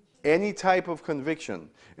 any type of conviction.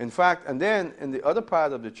 In fact, and then in the other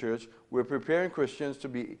part of the church, we're preparing Christians to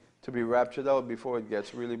be raptured out before it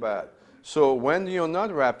gets really bad. So when you're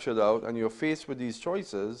not raptured out and you're faced with these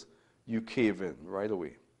choices, you cave in right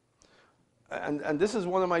away. And this is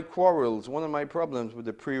one of my quarrels, one of my problems with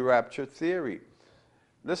the pre-rapture theory.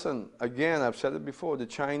 Listen, again, I've said it before, the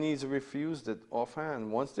Chinese refused it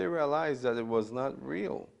offhand once they realized that it was not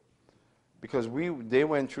real. Because they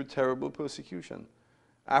went through terrible persecution.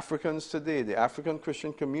 Africans today, the African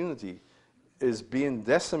Christian community, is being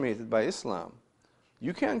decimated by Islam.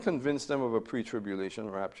 You can't convince them of a pre-tribulation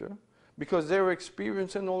rapture because they're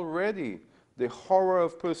experiencing already the horror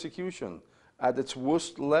of persecution at its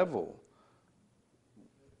worst level.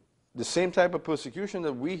 The same type of persecution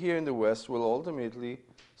that we here in the West will ultimately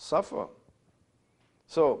suffer.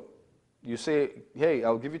 So you say, hey,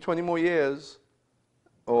 I'll give you 20 more years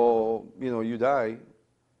or, you die.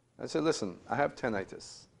 I say, listen, I have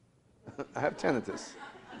tinnitus. I have tinnitus.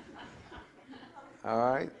 All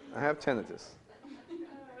right? I have tinnitus.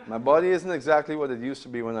 My body isn't exactly what it used to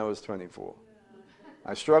be when I was 24.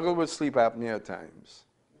 I struggle with sleep apnea at times.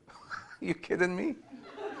 You kidding me?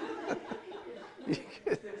 You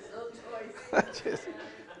kidding?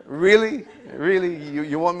 Really? Really?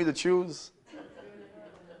 You want me to choose?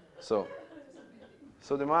 So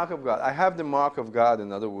the mark of God. I have the mark of God,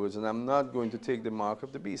 in other words, and I'm not going to take the mark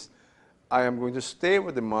of the beast. I am going to stay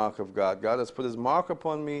with the mark of God. God has put his mark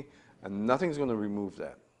upon me, And nothing's going to remove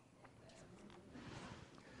that.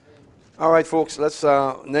 All right, folks, let's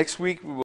next week we will